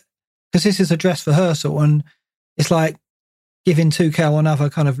it a bit because this is a dress rehearsal, and it's like giving Tuchel another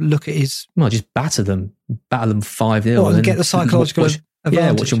kind of look at his. Well, just batter them 5-0, and get the psychological advantage.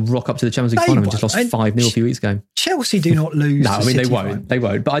 Yeah, watch them rock up to the Champions League final and just lost 5-0 a few weeks ago. Chelsea do not lose. No, I mean they won't. They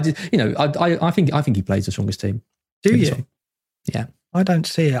won't. But I think he plays the strongest team. Do you? Well. Yeah. I don't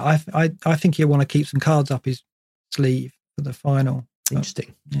see it. I think he'll want to keep some cards up his sleeve for the final.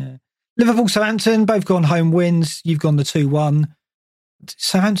 Interesting. Yeah. Liverpool, Southampton, both gone home wins. You've gone the 2-1.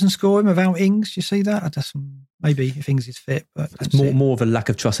 Southampton scoring without Ings. You see that? Maybe if Ings is fit, but it's more of a lack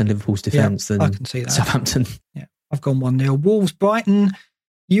of trust in Liverpool's defence than I can see that. Southampton. Yeah, I've gone 1-0. Wolves, Brighton.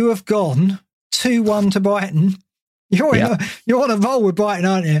 You have gone 2-1 to Brighton. You're on a roll with Brighton,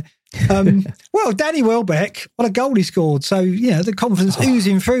 aren't you? Well, Danny Welbeck, what a goal he scored. So, the confidence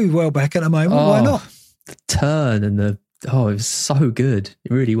oozing through Welbeck at the moment. Why not? The turn and it was so good.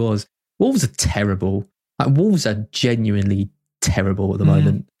 It really was. Wolves are terrible. Wolves are genuinely terrible at the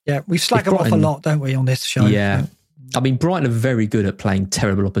moment. Yeah, we slag them off a lot, don't we, on this show? Yeah. I mean, Brighton are very good at playing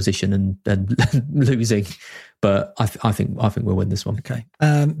terrible opposition and losing, but I think we'll win this one. Okay.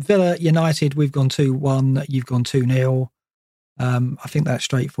 Villa United, we've gone 2-1. You've gone 2-0. I think that's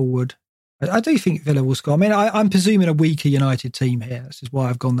straightforward. I do think Villa will score. I mean, I'm presuming a weaker United team here. This is why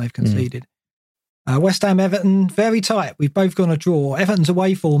I've gone they've conceded. West Ham, Everton, very tight. We've both gone a draw. Everton's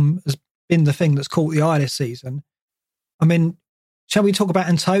away form has been the thing that's caught the eye this season. I mean, shall we talk about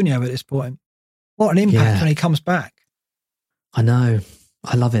Antonio at this point? What an impact when he comes back. I know.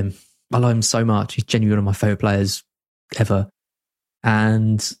 I love him. I love him so much. He's genuinely one of my favourite players ever.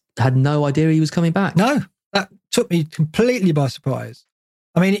 And had no idea he was coming back. No, that took me completely by surprise.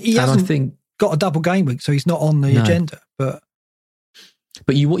 I mean, he hasn't got a double game week, so he's not on the agenda. But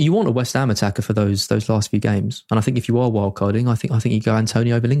you want a West Ham attacker for those last few games. And I think if you are wildcarding, I think you go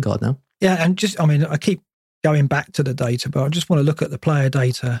Antonio over Lingard now. Yeah, and I keep going back to the data, but I just want to look at the player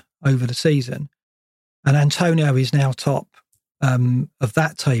data over the season. And Antonio is now top of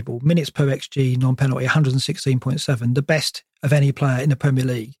that table. Minutes per XG, non-penalty, 116.7, the best of any player in the Premier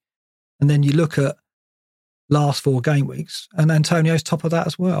League. And then you look at last 4 game weeks, and Antonio's top of that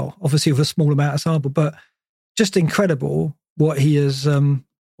as well. Obviously with a small amount of sample, but just incredible what he has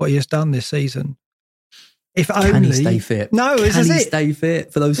done this season. If only can he stay fit? No, can he stay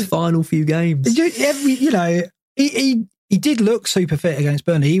fit for those final few games? He did look super fit against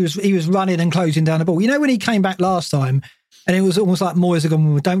Burnley. He was running and closing down the ball. When he came back last time, and it was almost like Moyes had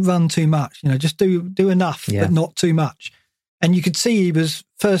gone, don't run too much. Just do enough, but not too much. And you could see he was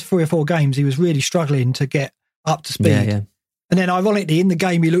first 3 or 4 games. He was really struggling to get up to speed. Yeah. And then, ironically, in the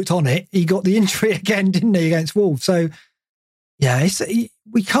game he looked on it, he got the injury again, didn't he, against Wolves? So, yeah,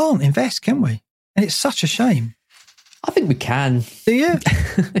 we can't invest, can we? And it's such a shame. I think we can. Do you?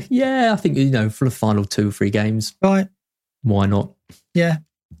 Yeah, I think, for the final 2 or 3 games. Right. Why not? Yeah.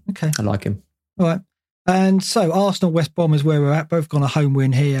 Okay. I like him. All right. And so Arsenal, West Brom is where we're at. Both got a home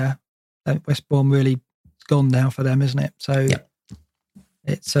win here. West Brom really gone now for them, isn't it? So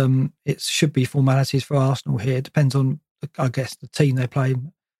it should be formalities for Arsenal here. It depends on, I guess, the team they play,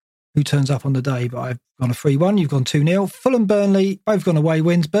 who turns up on the day. But I've gone a 3-1. You've gone 2-0. Fulham, Burnley, both gone away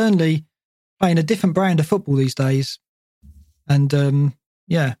wins. Burnley playing a different brand of football these days. And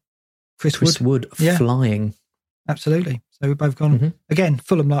Chris Wood flying. Absolutely. So we've both gone, again,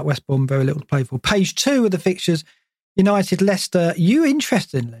 Fulham like West Brom, very little to play for. Page 2 of the fixtures, United, Leicester. You,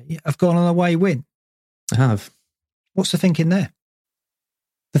 interestingly, have gone on a away win. I have. What's the thinking there?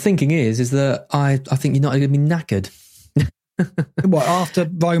 The thinking is that I think United are going to be knackered. What, after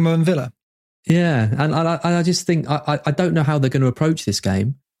Roma and Villa? Yeah, and I just think, I don't know how they're going to approach this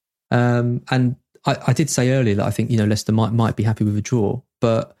game. And I did say earlier that I think, Leicester might be happy with a draw,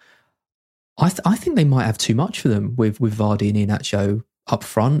 but I think they might have too much for them with Vardy and Iheanacho up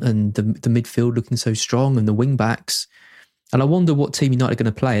front and the midfield looking so strong and the wing backs. And I wonder what team United are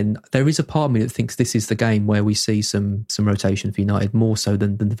going to play. And there is a part of me that thinks this is the game where we see some rotation for United, more so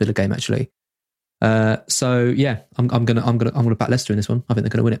than the Villa game actually. So yeah, I'm gonna back Leicester in this one. I think they're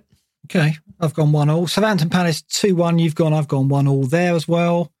gonna win it. Okay, I've gone 1-1. Southampton Palace 2-1. I've gone 1-1 there as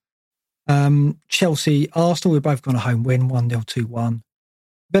well. Chelsea Arsenal, we've both gone a home win, 1-0, 2-1.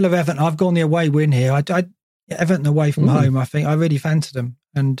 Villa Everton, I've gone the away win here. Everton away from home, I think I really fancied them.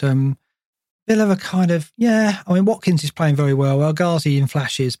 And Villa are kind of, Watkins is playing very well. El Ghazi in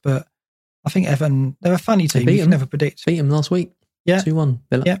flashes, but I think Everton, they're a funny team. You can never predict. Beat them last week. Yeah. 2-1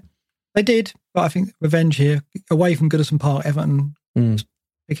 Villa. Yeah, they did. But I think revenge here, away from Goodison Park, Everton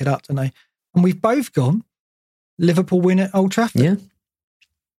pick it up, don't they? And we've both gone Liverpool win at Old Trafford. Yeah.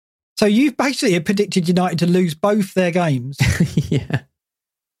 So you've basically predicted United to lose both their games. Yeah.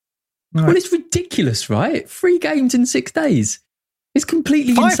 Right. Well, it's ridiculous, right? 3 games in 6 days. It's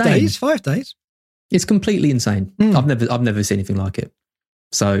completely insane. 5 days. It's completely insane. I've never seen anything like it.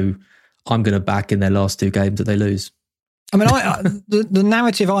 So I'm going to back in their last 2 games that they lose. I mean, the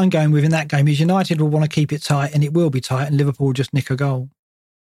narrative I'm going with in that game is United will want to keep it tight, and it will be tight, and Liverpool will just nick a goal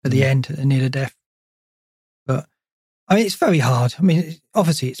at the end, near the death. But I mean, it's very hard. I mean,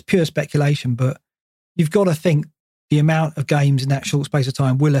 obviously, it's pure speculation, but you've got to think the amount of games in that short space of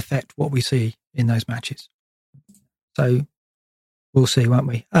time will affect what we see in those matches. So we'll see, won't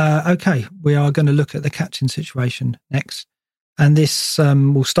we? Okay, we are going to look at the captain situation next. And this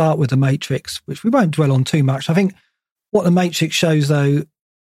will start with the matrix, which we won't dwell on too much. I think what the matrix shows, though,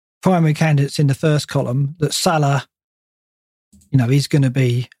 primary candidates in the first column, that Salah, he's going to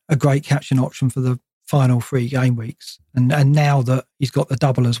be a great captain option for the final 3 game weeks. And now that he's got the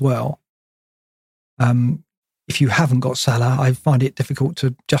double as well, if you haven't got Salah, I find it difficult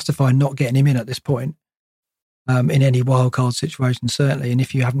to justify not getting him in at this point, in any wildcard situation, certainly. And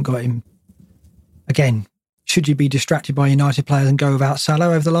if you haven't got him, again, should you be distracted by United players and go without Salah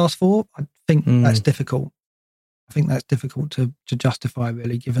over the last 4? I think that's difficult. I think that's difficult to justify,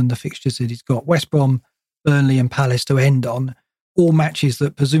 really, given the fixtures that he's got. West Brom, Burnley and Palace to end on, all matches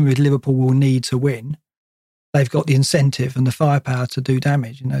that presumably Liverpool will need to win. They've got the incentive and the firepower to do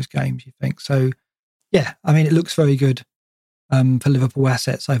damage in those games, you think. So, yeah, I mean, it looks very good for Liverpool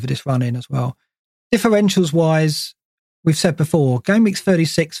assets over this run-in as well. Differentials-wise, we've said before, game weeks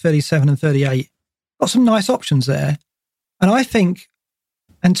 36, 37 and 38, got some nice options there. And I think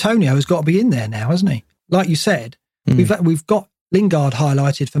Antonio has got to be in there now, hasn't he? Like you said, we've got Lingard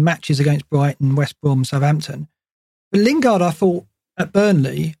highlighted for matches against Brighton, West Brom, Southampton. But Lingard, I thought, at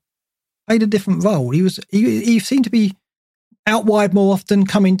Burnley, played a different role. He seemed to be out wide more often,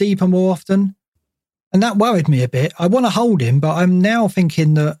 coming deeper more often. And that worried me a bit. I want to hold him, but I'm now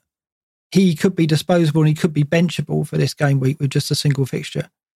thinking that he could be disposable and he could be benchable for this game week with just a single fixture.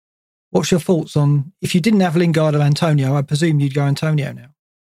 What's your thoughts on, if you didn't have Lingard or Antonio, I presume you'd go Antonio now?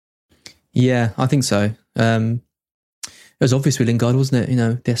 Yeah, I think so. It was obvious with Lingard, wasn't it?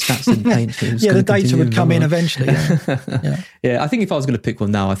 Their stats didn't paint. Yeah, the data would come in eventually. Yeah. Yeah, I think if I was going to pick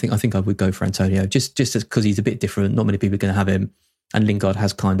one now, I think I would go for Antonio, just because he's a bit different. Not many people are going to have him, and Lingard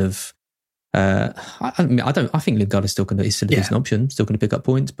has kind of. I think Lingard is still a decent option, still going to pick up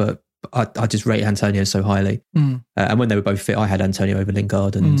points, but I just rate Antonio so highly. And when they were both fit, I had Antonio over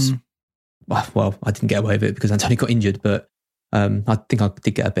Lingard, and well, I didn't get away with it because Antonio got injured, but I think I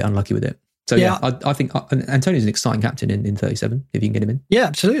did get a bit unlucky with it. So I think Antonio's an exciting captain in 37 if you can get him in. Yeah,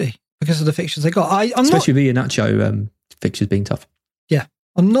 absolutely. because of the fixtures they got. Especially the Iheanacho fixtures being tough. Yeah.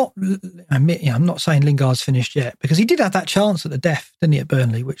 I'm not saying Lingard's finished yet, because he did have that chance at the death, didn't he, at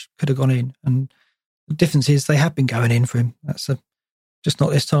Burnley, which could have gone in. And the difference is they have been going in for him. That's just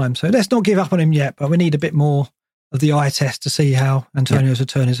not this time. So let's not give up on him yet, but we need a bit more of the eye test to see how Antonio's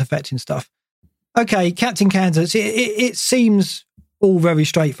return is affecting stuff. Okay, captain candidates. It seems all very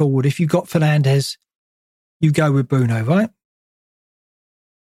straightforward. If you've got Fernandes, you go with Bruno, right?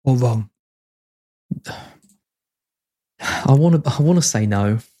 Or wrong? I want to say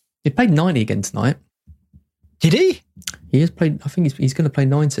no. He played 90 again tonight. Did he? He has played. I think he's going to play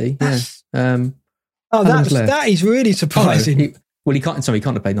 90. That's, yeah. That is really surprising. He can't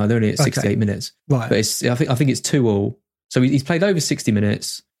have played 90. They're only at 68 minutes. Right. But I think it's 2-2. So he's played over 60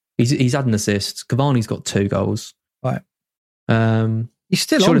 minutes. He's had an assist. Cavani's got 2 goals. Right. He's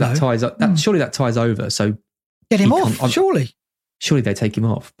still surely on, that ties up. Surely that ties over. So get him off. Surely they take him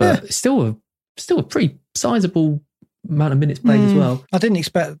off. But it's still a pretty sizable amount of minutes played as well. I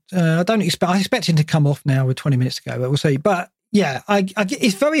expect him to come off now with 20 minutes to go, but we'll see. But yeah,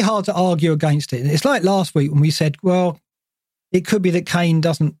 it's very hard to argue against it. It's like last week when we said, well, it could be that Kane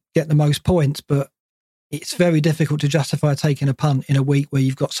doesn't get the most points, but it's very difficult to justify taking a punt in a week where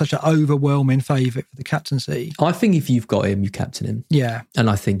you've got such an overwhelming favourite for the captaincy. I think if you've got him, you captain him. Yeah. And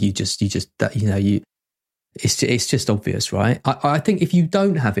I think it's just obvious, right? I think if you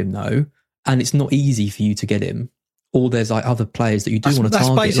don't have him though, and it's not easy for you to get him, or there's like other players that you do want to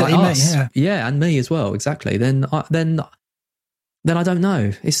target, like us, and me as well, exactly. Then I don't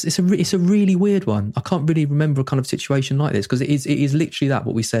know. It's a really weird one. I can't really remember a kind of situation like this, because it is literally that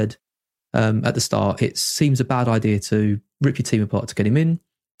what we said at the start. It seems a bad idea to rip your team apart to get him in.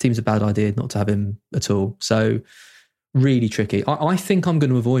 It seems a bad idea not to have him at all. So really tricky. I think I'm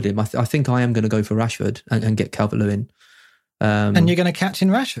going to avoid him. I think I am going to go for Rashford and get Calvert-Lewin. And you're going to captain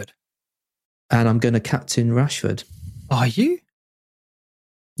Rashford? And I'm going to captain Rashford. Are you?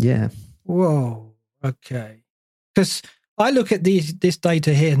 Yeah. Whoa. Okay. Because I look at this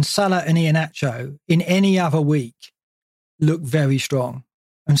data here, and Salah and Iheanacho in any other week look very strong.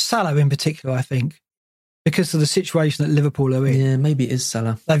 And Salah in particular, I think, because of the situation that Liverpool are in. Yeah, maybe it is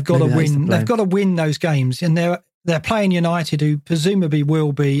Salah. They've got to win. They've got to win those games, and they're playing United, who presumably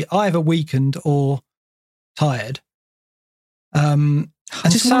will be either weakened or tired. I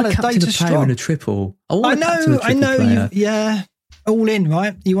just want to captain a player in a triple. I know. Yeah, all in,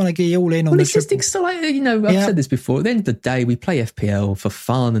 right? You want to get all in on the triple. It's still like, I've said this before. At the end of the day, we play FPL for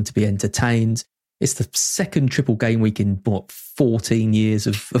fun and to be entertained. It's the second triple game week in 14 years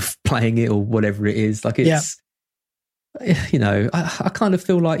of playing it, or whatever it is. Like it's, I kind of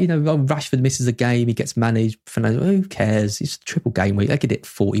feel like, Rashford misses a game, he gets managed. Who cares? It's a triple game week. They could hit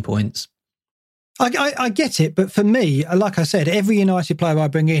 40 points. I get it, but for me, like I said, every United player I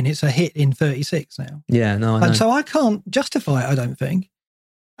bring in, it's a hit in 36 now. Yeah, no, I know. And so I can't justify it, I don't think.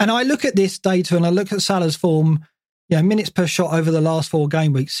 And I look at this data and I look at Salah's form, minutes per shot over the last 4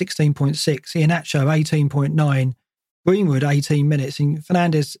 game weeks, 16.6, Iheanacho 18.9, Greenwood 18 minutes, and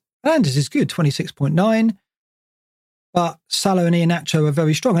Fernandes is good, 26.9. But Salah and Iheanacho are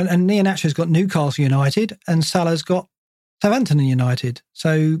very strong. And Iheanacho's got Newcastle United and Salah's got Southampton United.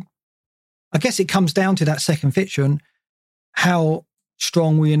 So I guess it comes down to that second fixture and how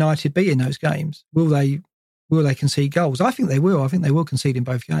strong will United be in those games. Will they concede goals? I think they will. I think they will concede in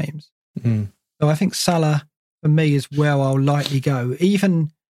both games. So I think Salah, for me, is where I'll likely go.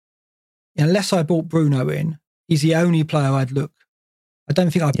 Even unless I bought Bruno in, he's the only player I'd look. I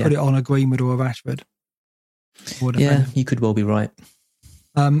don't think I'd put it on a Greenwood or a Rashford. Yeah, you could well be right.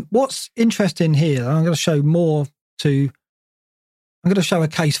 What's interesting here, I'm going to show a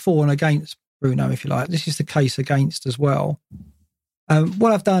case for and against Bruno, if you like. This is the case against as well.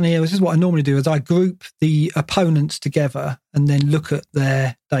 What I've done here, this is what I normally do, is I group the opponents together and then look at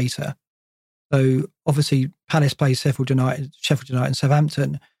their data. So obviously Palace plays Sheffield United and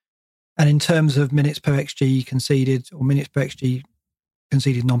Southampton. And in terms of minutes per XG conceded or minutes per XG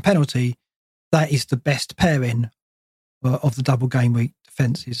conceded non-penalty, that is the best pairing of the double game week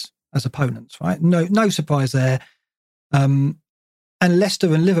defences as opponents, right? No surprise there. And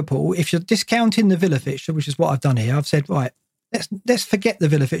Leicester and Liverpool, if you're discounting the Villa fixture, which is what I've done here, I've said, right, let's forget the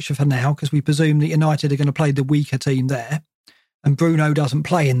Villa fixture for now, because we presume that United are going to play the weaker team there, and Bruno doesn't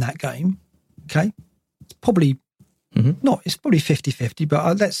play in that game. Okay, it's probably not. It's probably 50-50,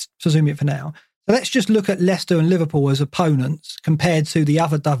 but let's presume it for now. So let's just look at Leicester and Liverpool as opponents compared to the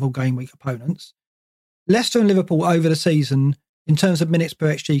other double game week opponents. Leicester and Liverpool over the season, in terms of minutes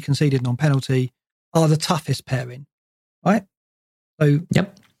per XG conceded non-penalty, are the toughest pairing, right? So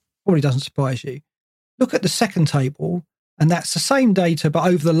probably doesn't surprise you. Look at the second table, and that's the same data, but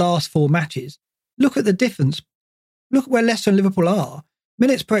over the last 4 matches. Look at the difference. Look at where Leicester and Liverpool are.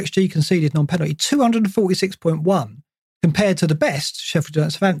 Minutes per XG conceded non-penalty, 246.1, compared to the best, Sheffield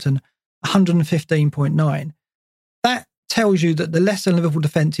United Southampton, 115.9. That tells you that the Leicester and Liverpool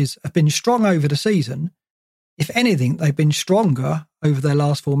defences have been strong over the season. If anything, they've been stronger over their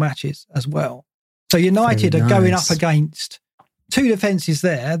last 4 matches as well. So United are going up against 2 defences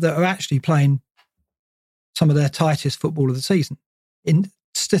there that are actually playing some of their tightest football of the season,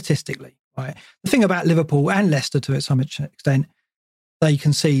 statistically. Right. The thing about Liverpool and Leicester, to some extent, they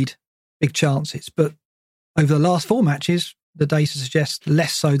concede big chances. But over the last 4 matches, the data suggests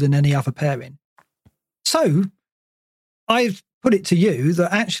less so than any other pairing. So I've put it to you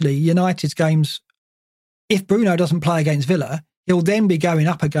that actually United's games, if Bruno doesn't play against Villa, he'll then be going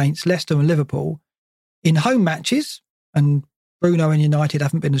up against Leicester and Liverpool in home matches, and Bruno and United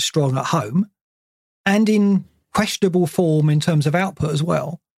haven't been as strong at home, and in questionable form in terms of output as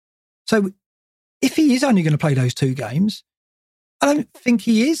well. So if he is only going to play those 2 games, I don't think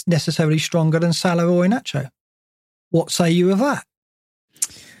he is necessarily stronger than Salah or Iheanacho. What say you of that?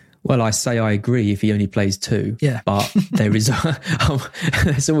 Well, I say I agree if he only plays 2. Yeah. But there is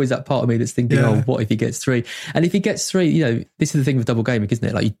there's always that part of me that's thinking, oh, what if he gets 3? And if he gets 3, you know, this is the thing with double gaming, isn't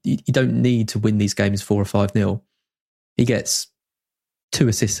it? Like you don't need to win these games 4 or 5-0. He gets 2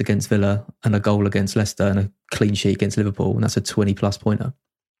 assists against Villa and a goal against Leicester and a clean sheet against Liverpool, and that's a 20+ pointer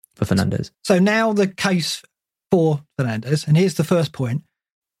for Fernandes. So now the case for Fernandes, and here's the first point.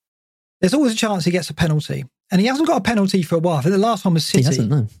 There's always a chance he gets a penalty, and he hasn't got a penalty for a while. I think the last one was City. He hasn't,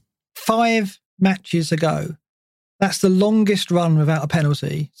 no. 5 matches ago. That's the longest run without a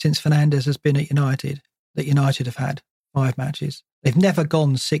penalty since Fernandes has been at United, that United have had 5 matches. They've never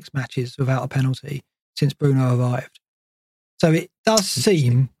gone 6 matches without a penalty since Bruno arrived. So it does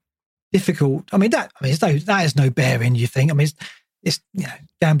seem difficult. That has no bearing, you think. It's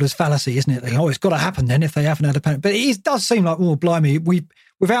gambler's fallacy, isn't it? It's got to happen then if they haven't had a penalty. But it does seem like, oh, blimey,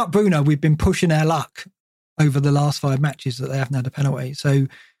 without Bruno, we've been pushing our luck over the last 5 matches that they haven't had a penalty. So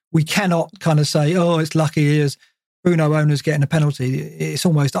we cannot kind of say, oh, it's lucky as Bruno owners getting a penalty. It's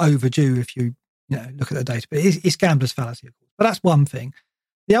almost overdue if you look at the data. But it's gambler's fallacy, of course. But that's one thing.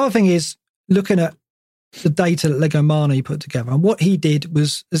 The other thing is looking at the data that Lego Mane put together. And what he did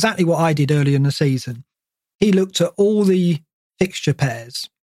was exactly what I did earlier in the season. He looked at all the fixture pairs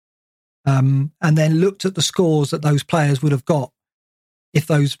and then looked at the scores that those players would have got if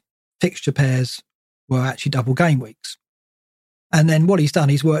those fixture pairs were actually double game weeks. And then what he's done,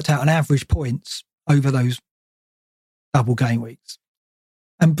 he's worked out an average points over those double game weeks.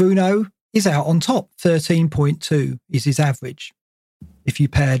 And Bruno is out on top. 13.2 is his average if you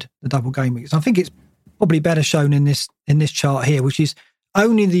paired the double game weeks. I think it's probably better shown in this chart here, which is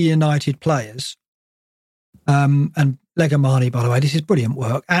only the United players. And Lego Mane, by the way, this is brilliant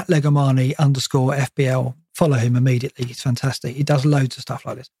work. At Lego Mane _FBL. Follow him immediately. He's fantastic. He does loads of stuff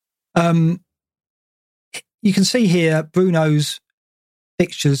like this. You can see here Bruno's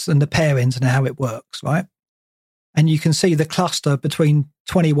fixtures and the pairings and how it works, right? And you can see the cluster between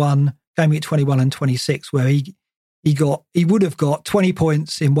game week 21 and 26, where he would have got 20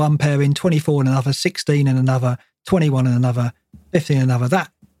 points in one pairing, 24 in another, 16 in another, 21 in another, 15 in another.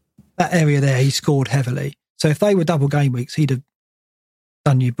 That area there, he scored heavily. So if they were double game weeks, he'd have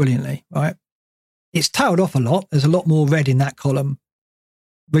done you brilliantly, right? It's tailed off a lot. There's a lot more red in that column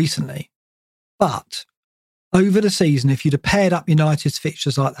recently. But over the season, if you'd have paired up United's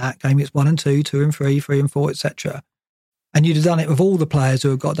fixtures like that, game weeks 1 and 2, 2 and 3, 3 and 4, etc., and you'd have done it with all the players who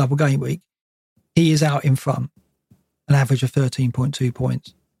have got double game week, he is out in front, an average of 13.2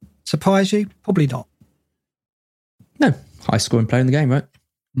 points. Surprise you? Probably not. No, high scoring player in the game, right?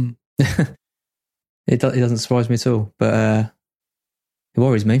 Mm. It doesn't surprise me at all, but it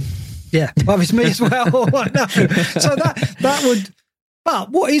worries me. Yeah, it worries me as well. I know. So that would... But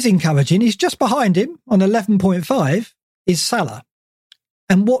what is encouraging is just behind him on 11.5 is Salah.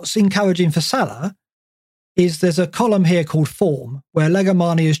 And what's encouraging for Salah is there's a column here called Form, where Lego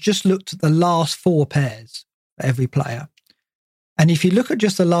Mane has just looked at the last 4 pairs for every player. And if you look at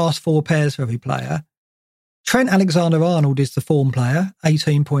just the last 4 pairs for every player, Trent Alexander-Arnold is the form player,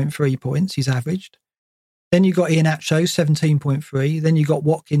 18.3 points he's averaged. Then you got Iheanacho, 17.3. Then you got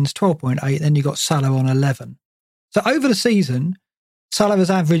Watkins, 12.8. Then you got Salah on 11. So over the season, Salah has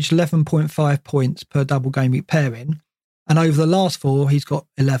averaged 11.5 points per double game week pairing. And over the last 4, he's got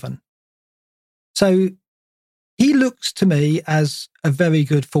 11. So he looks to me as a very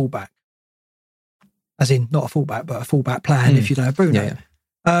good fullback. As in, not a fullback, but a fullback plan if you don't have Bruno. Yeah.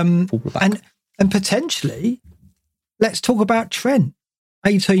 And potentially, let's talk about Trent.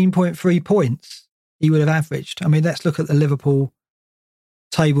 18.3 points he would have averaged. I mean, let's look at the Liverpool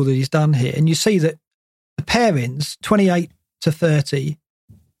table that he's done here. And you see that the pairings, 28 to 30,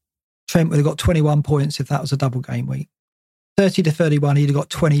 Trent would have got 21 points if that was a double game week. 30 to 31, he'd have got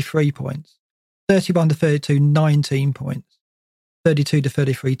 23 points. 31 to 32, 19 points. 32 to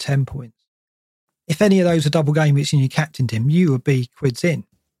 33, 10 points. If any of those are double game weeks and you captained him, you would be quids in.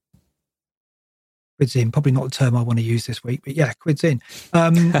 Quids in, probably not the term I want to use this week, but yeah, quids in.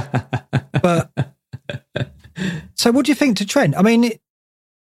 But so what do you think to Trent? I mean,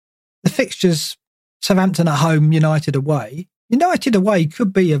 the fixtures, Southampton at home, United away. United away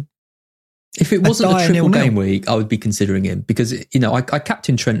could be a... If it wasn't a triple game week, I would be considering him because, I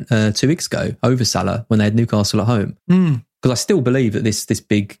captained Trent 2 weeks ago over Salah when they had Newcastle at home. Because I still believe that this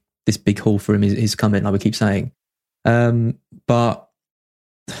big haul for him is coming, like we keep saying. But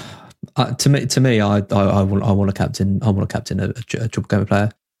to me, I want to captain a triple game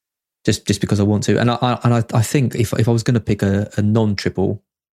player just because I want to. And I think if I was going to pick a non-triple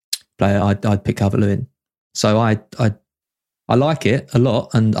player, I'd pick Calvert-Lewin. So I like it a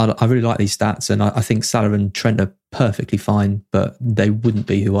lot, and I really like these stats, and I think Salah and Trent are perfectly fine, but they wouldn't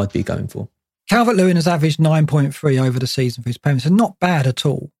be who I'd be going for. Calvert-Lewin has averaged 9.3 over the season for his payments, and not bad at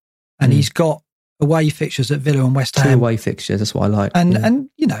all. And he's got away fixtures at Villa and West Ham. 2 away fixtures, that's what I like. And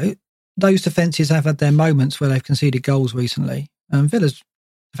those defences have had their moments where they've conceded goals recently. Villa's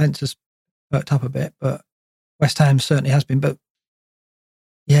defence has perked up a bit, but West Ham certainly has been. But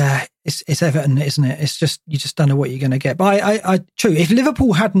yeah, it's Everton, isn't it? It's just, you just don't know what you're going to get. But true, if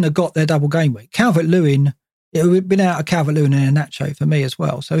Liverpool hadn't have got their double game week, Calvert-Lewin, it would have been out of Calvert-Lewin and Iheanacho for me as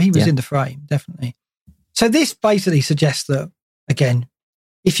well. So he was in the frame, definitely. So this basically suggests that, again,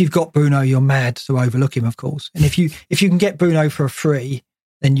 if you've got Bruno, you're mad to overlook him, of course. And if you can get Bruno for a free,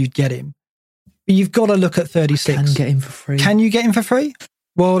 then you'd get him. But you've got to look at 36. I can get him for free. Can you get him for free?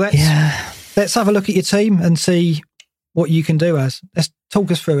 Well, let's have a look at your team and see what you can do as. Let's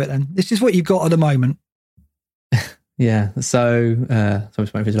talk us through it then. This is what you've got at the moment. Yeah. So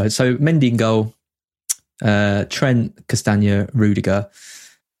Mendy in goal, Trent, Castagna, Rudiger,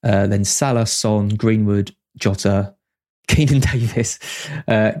 then Salah, Son, Greenwood, Jota, Keenan Davis,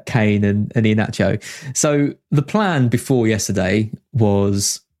 Kane and Iheanacho. So the plan before yesterday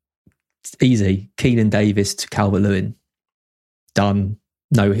was easy. Keenan Davis to Calvert-Lewin. Done.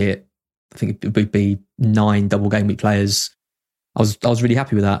 No hit. I think it would be 9 double game week players. I was really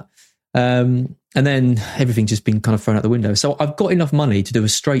happy with that. And then everything's just been kind of thrown out the window. So I've got enough money to do a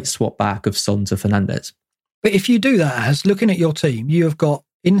straight swap back of Son to Fernandes. But if you do that, as looking at your team, you have got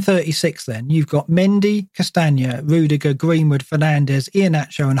in 36 then, you've got Mendy, Castagna, Rudiger, Greenwood, Fernandes,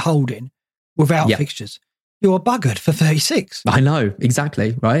 Iheanacho and Holding without fixtures. You're buggered for 36. I know,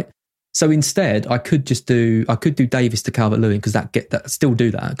 exactly, right? So instead, I could do Davis to Calvert-Lewin because that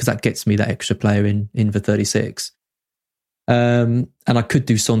gets me that extra player in for 36. And I could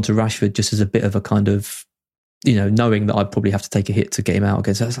do Son to Rashford just as a bit of a kind of, knowing that I'd probably have to take a hit to get him out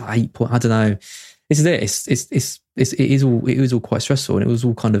again. So that's like 8 points. I don't know. This is it. It was all quite stressful, and it was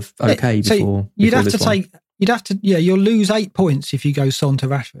all kind of okay before. You'll lose 8 points if you go Son to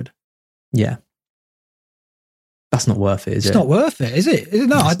Rashford. Yeah. That's not worth it, is it? It's not worth it, is it?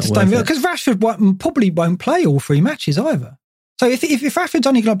 No, I just don't feel, because Rashford probably won't play all 3 matches either. So if Rashford's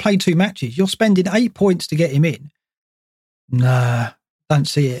only going to play 2 matches, you're spending 8 points to get him in. Nah, don't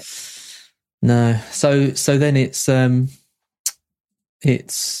see it. No. So then it's kind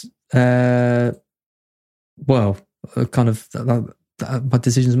of my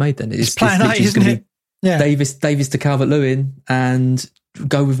decision's made then. It's plan A, isn't it? Yeah. Davis to Calvert-Lewin and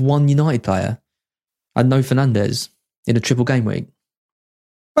go with 1 United player and no Fernandes in a triple game week.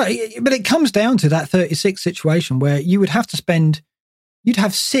 But it comes down to that 36 situation where you would have to you'd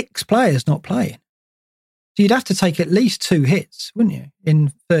have 6 players not playing. So you'd have to take at least 2 hits, wouldn't you,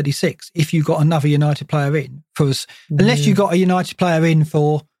 in 36 if you got another United player in. Unless you got a United player in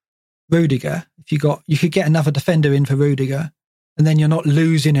for Rudiger, you could get another defender in for Rudiger, and then you're not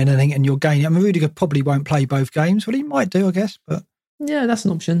losing anything and you're gaining. I mean, Rudiger probably won't play both games. Well, he might do, I guess, but yeah, that's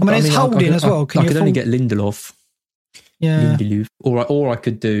an option. I mean, it's Holding as well. I could only get Lindelof. Yeah. Lindelof. Or I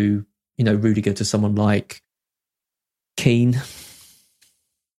could do, Rudiger to someone like Keane.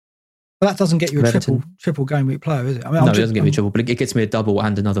 Well, that doesn't get you a triple game week player, is it? I mean, no, it doesn't get me a triple, but it gets me a double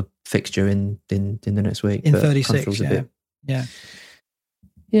and another fixture in the next week. In 36, yeah.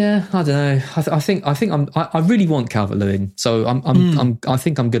 Yeah, I don't know. I really want Calvert-Lewin, so I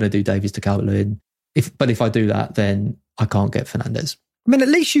think I'm going to do Davies to Calvert-Lewin. But if I do that, then I can't get Fernandes. I mean, at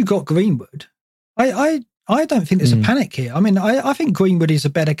least you got Greenwood. I don't think there's a panic here. I mean, I think Greenwood is a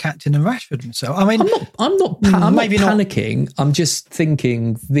better captain than Rashford himself. I mean, I'm not panicking. I'm just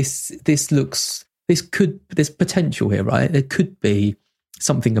thinking this looks there's potential here, right? There could be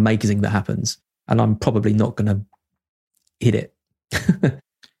something amazing that happens, and I'm probably not going to hit it.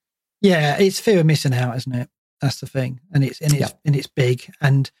 Yeah, it's fear of missing out, isn't it? That's the thing, and it's big.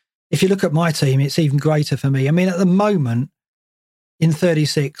 And if you look at my team, it's even greater for me. I mean, at the moment in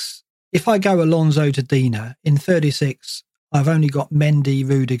 36, if I go Alonso to Dina in 36, I've only got Mendy,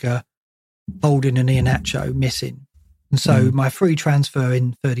 Rudiger, Holding, and Iheanacho missing, and so my free transfer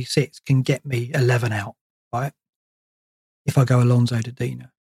in 36 can get me 11 out, right? If I go Alonso to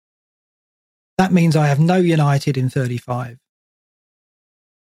Dina, that means I have no United in 35.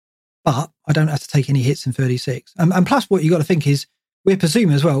 But I don't have to take any hits in 36. And plus, what you've got to think is, we're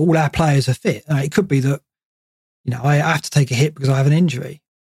presuming as well, all our players are fit. It could be that, I have to take a hit because I have an injury.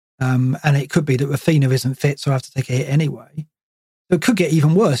 And it could be that Rafinha isn't fit, so I have to take a hit anyway. So it could get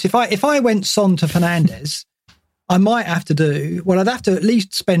even worse. If I went Son to Fernandes, I might have to I'd have to at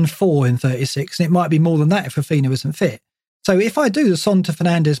least spend 4 in 36, and it might be more than that if Rafinha isn't fit. So if I do the Son to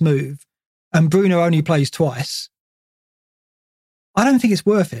Fernandes move and Bruno only plays twice, I don't think it's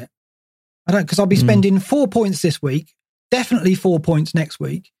worth it. I don't, because I'll be spending 4 points this week, definitely 4 points next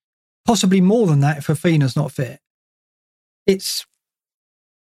week, possibly more than that if Rafinha's not fit. It's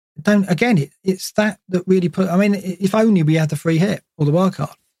that really put. I mean, if only we had the free hit or the wild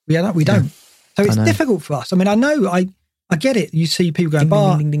card, we don't. So it's difficult for us. I mean, I get it. You see people going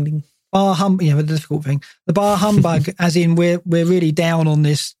bar humbug, the difficult thing, the bar humbug, as in we're really down on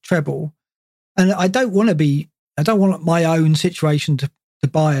this treble, and I don't want my own situation to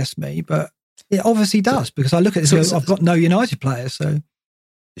bias me, but it obviously does, because I look at this, I've got no United players. So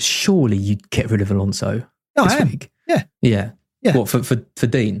surely you'd get rid of Alonso this week. Yeah. What, for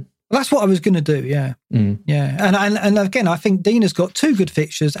Dean? Well, that's what I was going to do. Yeah. Yeah. And again, I think Dean has got 2 good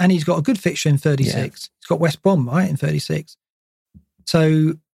fixtures, and he's got a good fixture in 36. Yeah. He's got West Brom, right, in 36.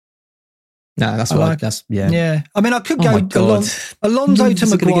 So no, that's Yeah. I mean, I could go Alonso to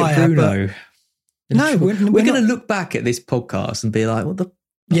Maguire. Bruno. No, we're going to look back at this podcast and be like, what the fuck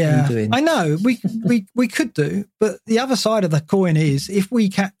are you doing? I know, we could do, but the other side of the coin is, if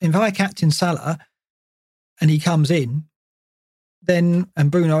I captain Salah and he comes in, then,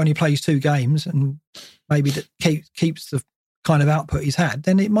 and Bruno only plays 2 games and maybe that keeps the kind of output he's had,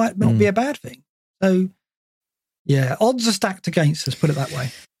 then it might not be a bad thing. So, yeah, odds are stacked against us, put it that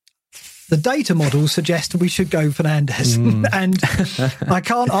way. The data models suggest we should go Fernandes, and I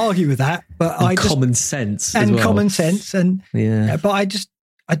can't argue with that. But common sense, but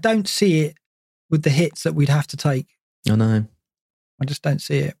I don't see it with the hits that we'd have to take. I know, I just don't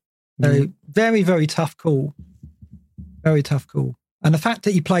see it. So very, very tough call. Very tough call. And the fact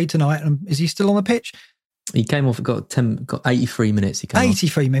that he played tonight, is he still on the pitch? He came off. Got 83 minutes. He came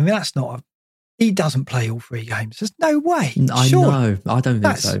 83 minutes. That's not. He doesn't play all 3 games. There's no way. I know. I don't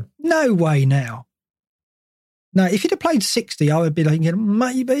think so. No way now. No, if he'd have played 60, I would be like,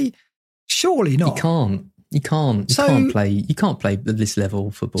 maybe. Surely not. You can't play at this level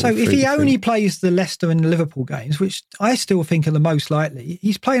of football. So if he only plays the Leicester and Liverpool games, which I still think are the most likely,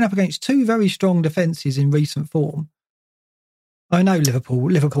 he's playing up against 2 very strong defences in recent form. I know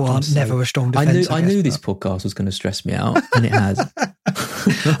Liverpool aren't never a strong defence. I knew this podcast was going to stress me out, and it has.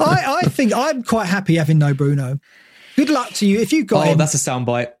 I think I'm quite happy having no Bruno. Good luck to you if you got him. That's a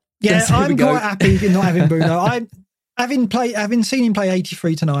soundbite. Yeah, I'm quite happy not having Bruno. Having seen him play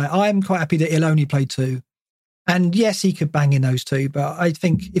 83 tonight, I'm quite happy that he'll only play 2. And yes, he could bang in those 2, but I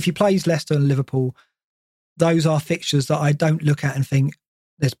think if he plays Leicester and Liverpool, those are fixtures that I don't look at and think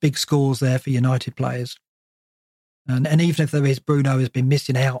there's big scores there for United players. And even if there is, Bruno has been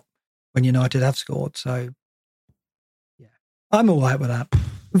missing out when United have scored. So, yeah, I'm all right with that.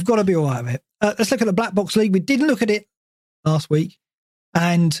 We've got to be all right with it. Let's look at the Black Box League. We didn't look at it last week.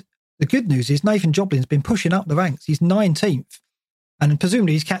 And the good news is Nathan Joblin's been pushing up the ranks. He's 19th. And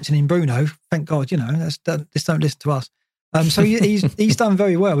presumably he's captaining Bruno. Thank God, this don't listen to us. So he's done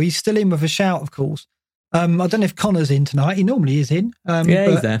very well. He's still in with a shout, of course. I don't know if Connor's in tonight. He normally is in.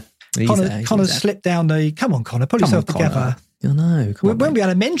 He's there. Connor's slipped down the... Come on, Connor, pull yourself together. I know. We won't be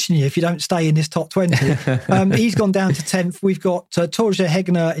able to mention you if you don't stay in this top 20. He's gone down to 10th. We've got Torge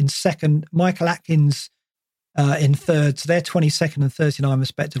Hegner in 2nd, Michael Atkins in 3rd. So they're 22nd and 39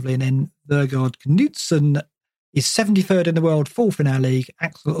 respectively. And then Vergaard Knudsen is 73rd in the world, 4th in our league.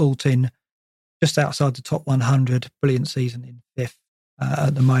 Axel Altin just outside the top 100. Brilliant season in 5th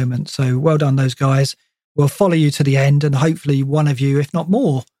at the moment. So well done, those guys. We'll follow you to the end, and hopefully one of you, if not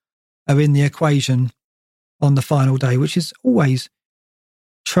more, are in the equation on the final day, which is always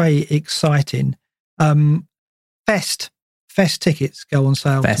très exciting. Fest tickets go on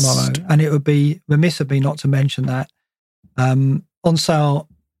sale tomorrow, and it would be remiss of me not to mention that. On sale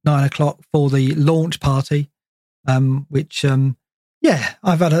 9:00 for the launch party, which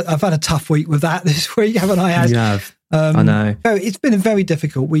I've had a tough week with that this week, haven't I? You have. I know. It's been very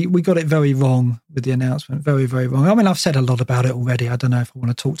difficult. We got it very wrong with the announcement. Very, very wrong. I mean, I've said a lot about it already. I don't know if I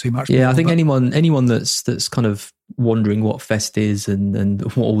want to talk too much. Yeah, I think anyone that's kind of wondering what Fest is and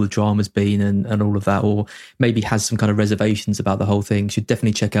what all the drama's been and all of that, or maybe has some kind of reservations about the whole thing, should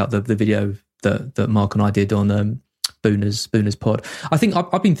definitely check out the video that Mark and I did on Booner's pod. I think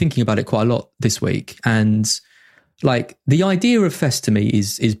I've been thinking about it quite a lot this week, and like the idea of Fest to me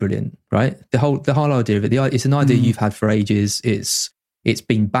is brilliant, right? The whole idea of it, it's an idea you've had for ages. It's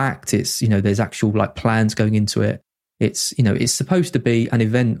been backed. It's, there's actual like plans going into it. It's, it's supposed to be an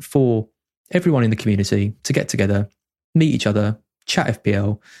event for everyone in the community to get together, meet each other, chat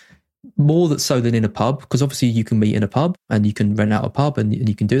FPL, more so than in a pub, because obviously you can meet in a pub and you can rent out a pub and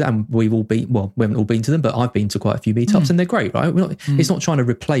you can do that. And we haven't all been to them, but I've been to quite a few meetups and they're great, right? It's not trying to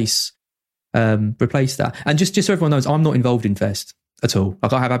replace that. And just so everyone knows, I'm not involved in Fest at all.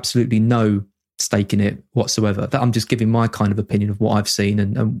 Like, I have absolutely no stake in it whatsoever. That I'm just giving my kind of opinion of what I've seen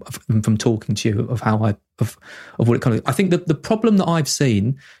and from talking to you of how of what it kind of. I think the problem that I've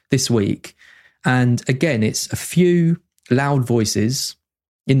seen this week, and again, it's a few loud voices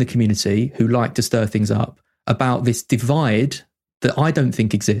in the community who like to stir things up about this divide that I don't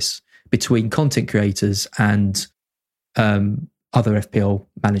think exists between content creators and other FPL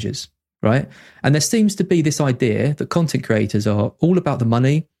managers. Right. And there seems to be this idea that content creators are all about the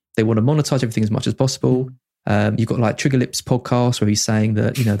money. They want to monetize everything as much as possible. You've got like Trigger Lips podcast where he's saying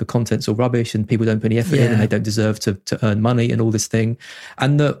that, the content's all rubbish and people don't put any effort in and they don't deserve to earn money and all this thing.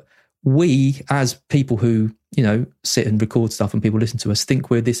 And that we, as people who, sit and record stuff and people listen to us, think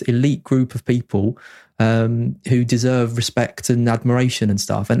we're this elite group of people who deserve respect and admiration and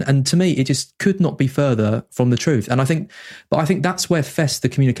stuff. And to me, it just could not be further from the truth. And I think that's where Fest, the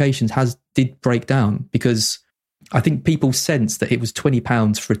communications did break down, because I think people sensed that it was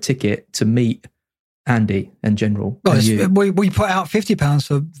 £20 for a ticket to meet Andy and General. Well, and we put out £50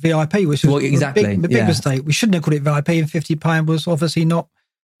 for VIP, which was exactly a big mistake. We shouldn't have called it VIP, and £50 was obviously not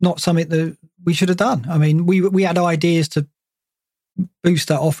something that we should have done. I mean, we had ideas to boost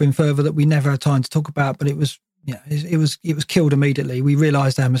that offering further that we never had time to talk about, but it was killed immediately. We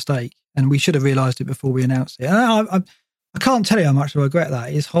realised our mistake, and we should have realised it before we announced it. And I can't tell you how much I regret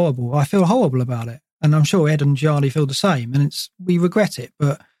that. It's horrible. I feel horrible about it, and I'm sure Ed and Charlie feel the same. And we regret it,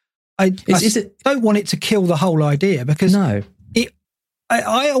 but I don't want it to kill the whole idea, because no.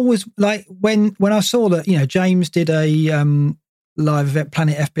 I always like when I saw that James did a live event,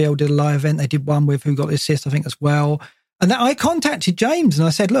 Planet FPL did a live event. They did one with Who Got the Assist, I think, as well. And I contacted James and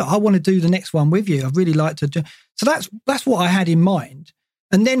I said, look, I want to do the next one with you. I'd really like to do. So that's what I had in mind.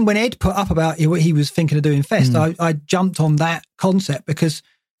 And then when Ed put up about what he was thinking of doing Fest, I jumped on that concept because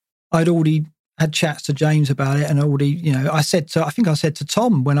I'd already had chats to James about it, and already, I said to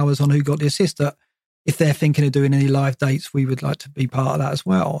Tom when I was on Who Got the Assist that if they're thinking of doing any live dates, we would like to be part of that as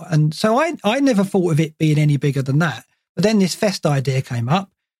well. And so I never thought of it being any bigger than that. But then this Fest idea came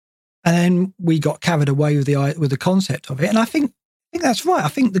up, and then we got carried away with the concept of it. And I think that's right. I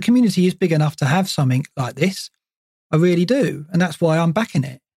think the community is big enough to have something like this. I really do. And that's why I'm backing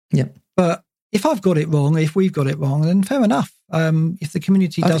it. Yeah. But if I've got it wrong, if we've got it wrong, then fair enough. If the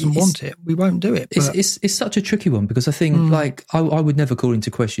community doesn't want it, we won't do it. But it's such a tricky one, because I think I would never call into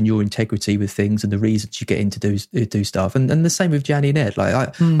question your integrity with things and the reasons you get in to do stuff. And the same with Gianni and Ed.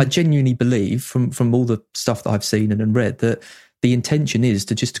 Like I genuinely believe from all the stuff that I've seen and read that the intention is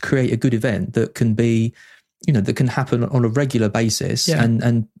to just create a good event that can be, that can happen on a regular basis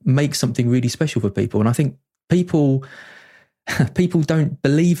and make something really special for people. And I think people don't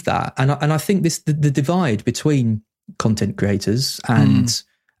believe that. And I think the divide between content creators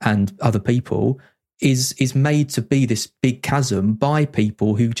and other people is made to be this big chasm by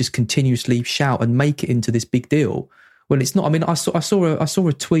people who just continuously shout and make it into this big deal when it's not. I mean, I saw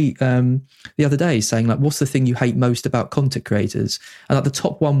a tweet the other day saying, like, what's the thing you hate most about content creators? And like the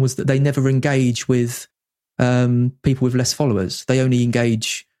top one was that they never engage with people with less followers. They only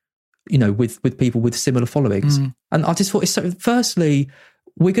engage, with people with similar followings. And I just thought, firstly,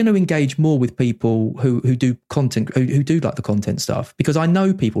 we're going to engage more with people who do content, who do like the content stuff, because I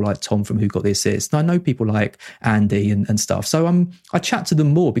know people like Tom from Who Got the Assist, and I know people like Andy and stuff. So I chat to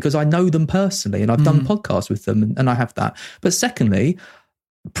them more because I know them personally, and I've done podcasts with them, and I have that. But secondly,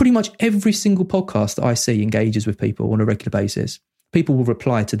 pretty much every single podcast that I see engages with people on a regular basis. People will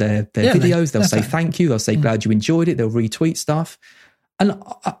reply to their videos. They'll say thank you. They'll say glad you enjoyed it. They'll retweet stuff. And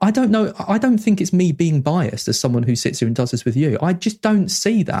I don't know, I don't think it's me being biased as someone who sits here and does this with you. I just don't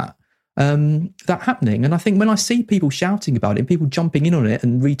see that. that happening. And I think when I see people shouting about it and people jumping in on it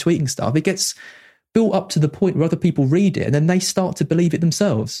and retweeting stuff, it gets built up to the point where other people read it and then they start to believe it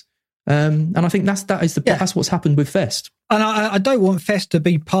themselves. And I think that's what's happened with Fest. And I don't want Fest to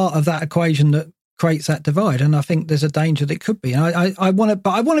be part of that equation that creates that divide. And I think there's a danger that it could be. And I want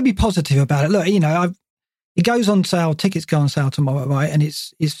to be positive about it. Look, it goes on sale. Tickets go on sale tomorrow, right? And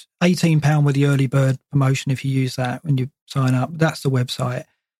it's £18 with the early bird promotion if you use that when you sign up. That's the website.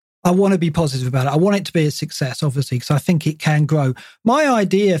 I want to be positive about it. I want it to be a success, obviously, because I think it can grow. My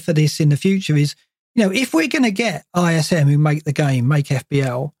idea for this in the future is, if we're going to get ISM who make the game, make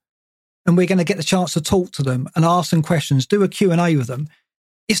FPL, and we're going to get the chance to talk to them and ask them questions, do a Q&A with them,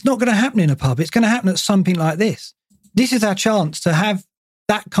 it's not going to happen in a pub. It's going to happen at something like this. This is our chance to have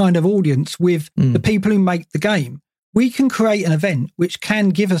that kind of audience with the people who make the game. We can create an event which can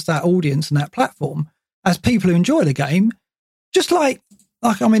give us that audience and that platform as people who enjoy the game. Just like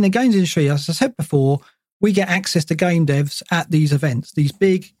I'm in the games industry, as I said before, we get access to game devs at these events, these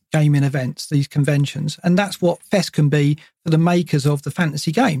big gaming events, these conventions. And that's what Fest can be for the makers of the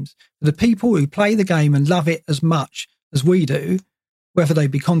fantasy games, for the people who play the game and love it as much as we do, whether they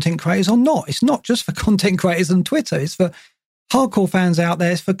be content creators or not. It's not just for content creators on Twitter. It's for hardcore fans out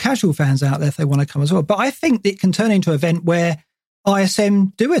there. It's for casual fans out there if they want to come as well. But I think it can turn into an event where ISM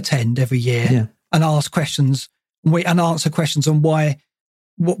do attend every year and ask questions and answer questions on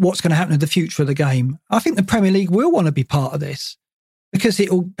what's going to happen in the future of the game. I think the Premier League will want to be part of this because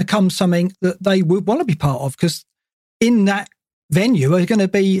it will become something that they would want to be part of, because in that venue are going to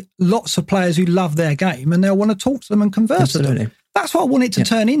be lots of players who love their game and they'll want to talk to them and converse with them. That's what I want it to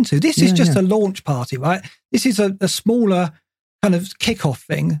turn into. This is just a launch party, right? This is a smaller kind of kickoff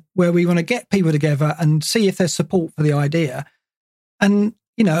thing where we want to get people together and see if there's support for the idea. And,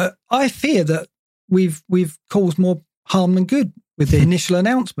 I fear that we've caused more harm than good with the initial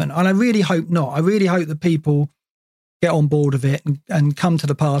announcement. And I really hope not. I really hope that people get on board with it and come to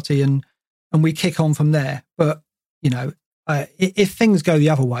the party and we kick on from there. But, if things go the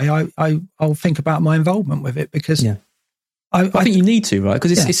other way, I'll think about my involvement with it, because I think you need to, right?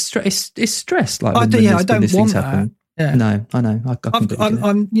 Because it's stress. Like, I don't want that. Happen. Yeah. No, I know.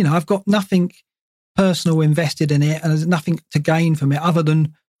 I've got nothing personal invested in it, and there's nothing to gain from it other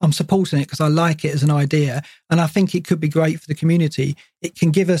than I'm supporting it because I like it as an idea, and I think it could be great for the community. It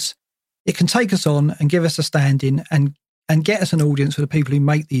can take us on and give us a stand-in and get us an audience for the people who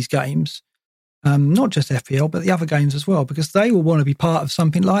make these games, not just FPL, but the other games as well, because they will want to be part of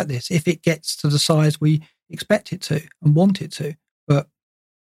something like this if it gets to the size we expect it to and want it to. But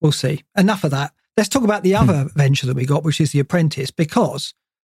we'll see. Enough of that. Let's talk about the other venture that we got, which is The Apprentice, because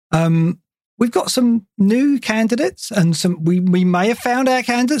we've got some new candidates, and we may have found our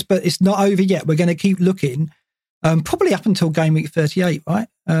candidates, but it's not over yet. We're going to keep looking, probably up until Game Week 38, right?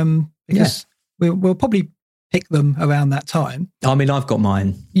 Because we'll probably pick them around that time. I mean, I've got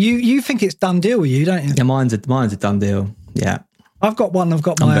mine. You think it's done deal with you, don't you? Yeah, mine's a done deal. Yeah. I've got one. I've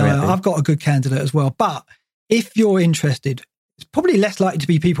got a good candidate as well. But if you're interested, it's probably less likely to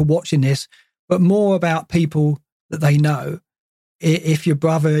be people watching this, but more about people that they know. If your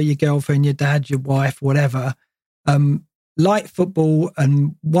brother, your girlfriend, your dad, your wife, whatever, like football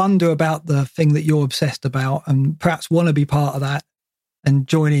and wonder about the thing that you're obsessed about and perhaps want to be part of that and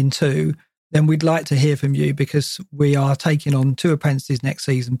join in too, then we'd like to hear from you, because we are taking on 2 apprentices next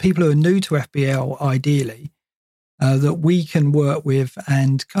season, people who are new to FPL ideally, that we can work with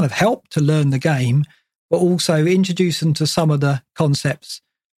and kind of help to learn the game, but also introduce them to some of the concepts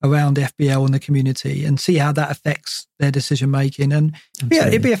around FPL and the community and see how that affects their decision making. And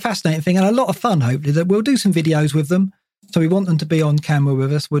it'd be a fascinating thing and a lot of fun, hopefully, that we'll do some videos with them. So we want them to be on camera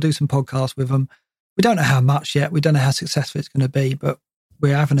with us. We'll do some podcasts with them. We don't know how much yet. We don't know how successful it's going to be, but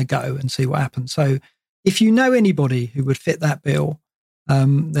we're having a go and see what happens. So if you know anybody who would fit that bill,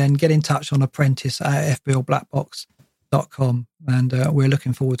 then get in touch on apprentice@fblblackbox.com, and we're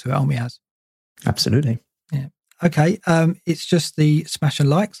looking forward to it, aren't we, Az? Absolutely. Yeah. Okay. It's just the smash and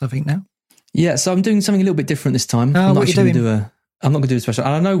likes, I think, now. Yeah. So I'm doing something a little bit different this time. I'm not going to do a special.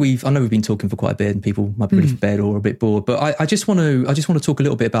 And I know we've been talking for quite a bit, and people might be ready for bed or a bit bored. But I just want to talk a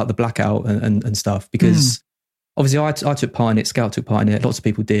little bit about the blackout and stuff, because obviously I took part in it. Scout took part in it. Lots of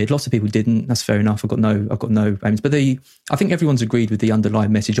people did. Lots of people didn't. That's fair enough. I've got no aims. But I think everyone's agreed with the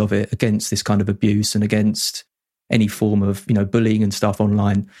underlying message of it against this kind of abuse and against any form of bullying and stuff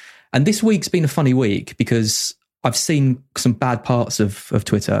online. And this week's been a funny week because I've seen some bad parts of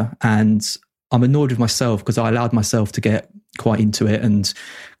Twitter, and I'm annoyed with myself because I allowed myself to get quite into it and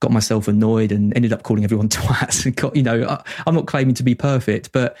got myself annoyed and ended up calling everyone twats. I'm not claiming to be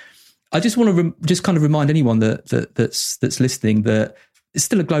perfect, but I just want to kind of remind anyone that's listening that it's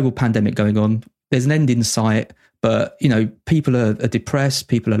still a global pandemic going on. There's an end in sight, but, you know, people are depressed,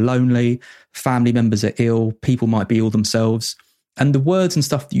 people are lonely, family members are ill, people might be ill themselves. And the words and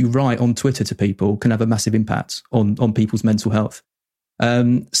stuff that you write on Twitter to people can have a massive impact on people's mental health.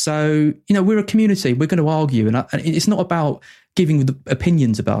 So, you know, we're a community, we're going to argue. And it's not about giving the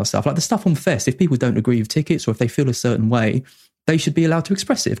opinions about stuff. Like the stuff on Fest, if people don't agree with tickets or if they feel a certain way, they should be allowed to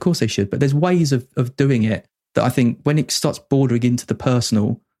express it. Of course they should. But there's ways of doing it that I think when it starts bordering into the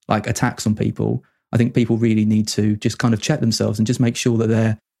personal, like attacks on people, I think people really need to just kind of check themselves and just make sure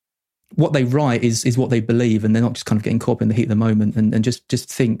that what they write is what they believe, and they're not just kind of getting caught up in the heat of the moment, and just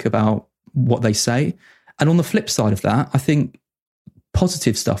think about what they say. And on the flip side of that, I think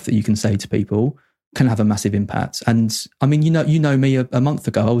positive stuff that you can say to people can have a massive impact. And I mean, you know me, a month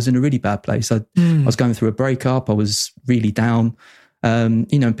ago, I was in a really bad place. I was going through a breakup. I was really down.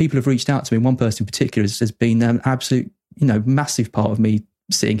 You know, people have reached out to me. One person in particular has been an absolute, you know, massive part of me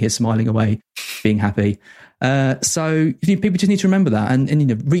sitting here smiling away, being happy. So people just need to remember that and you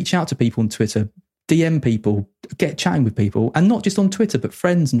know, reach out to people on Twitter, DM people, get chatting with people, and not just on Twitter, but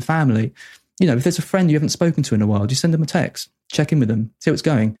friends and family. You know, if there's a friend you haven't spoken to in a while, just send them a text, check in with them, see how it's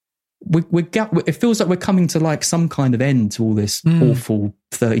going. It feels like we're coming to like some kind of end to all this awful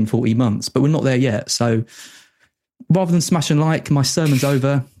 13, 14 months, but we're not there yet. So rather than smash and like, my sermon's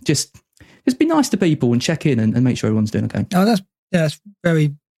over, just be nice to people and check in and make sure everyone's doing okay. Oh, that's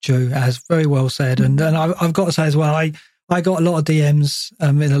very true, as very well said. And I've got to say as well, I got a lot of DMs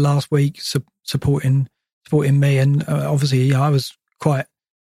in the last week supporting me, and obviously I was quite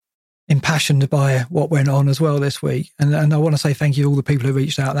impassioned by what went on as well this week. And I want to say thank you to all the people who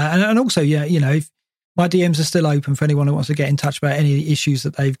reached out there. And also, yeah, you know, if my DMs are still open for anyone who wants to get in touch about any issues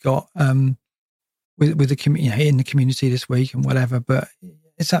that they've got with the community, in the community this week and whatever. But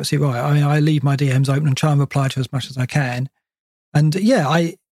it's absolutely right. I mean, I leave my DMs open and try and reply to as much as I can. And yeah,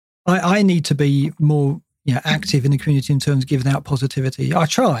 I need to be more, you know, active in the community in terms of giving out positivity. I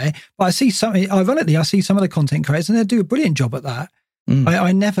try, but I see ironically, I see some of the content creators and they do a brilliant job at that.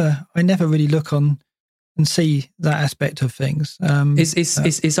 I never really look on and see that aspect of things.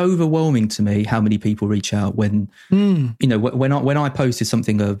 It's overwhelming to me how many people reach out when, you know, when I posted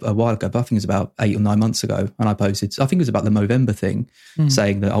something a while ago, but I think it was about 8 or 9 months ago, and I posted, I think it was about the Movember thing,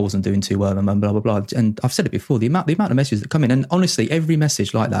 saying that I wasn't doing too well and blah, blah, blah. And I've said it before, the amount of messages that come in, and honestly, every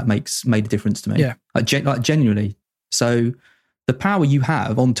message like that made a difference to me. Yeah. Like genuinely. So the power you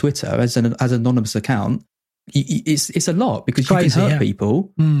have on Twitter as an anonymous account, it's a lot, because you can hurt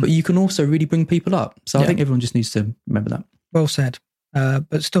people, but you can also really bring people up. So I think everyone just needs to remember that. Well said.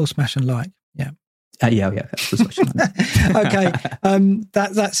 But still smash and like. Yeah. Yeah. That's the smash and like. Okay.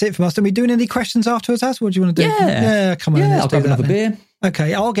 That's it from us. Are we doing any questions afterwards, Az? What do you want to do? Yeah. Come on. I'll grab another beer.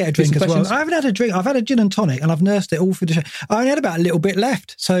 Okay. I'll get a drink as well. I haven't had a drink. I've had a gin and tonic and I've nursed it all through the show. I only had about a little bit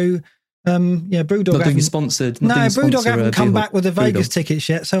left. So, Brewdog not being sponsored. Brewdog haven't come back with the Vegas tickets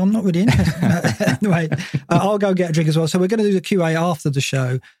yet, so I'm not really interested. Anyway, I'll go get a drink as well. So we're going to do the QA after the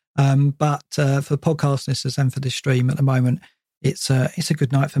show, but for podcast listeners and for this stream at the moment, it's a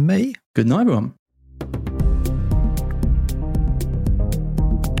good night for me. Good night, everyone.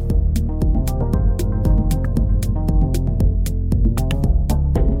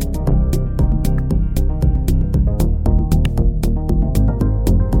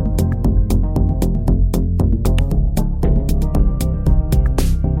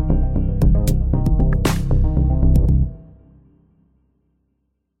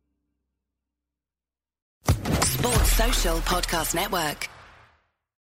 Podcast Network.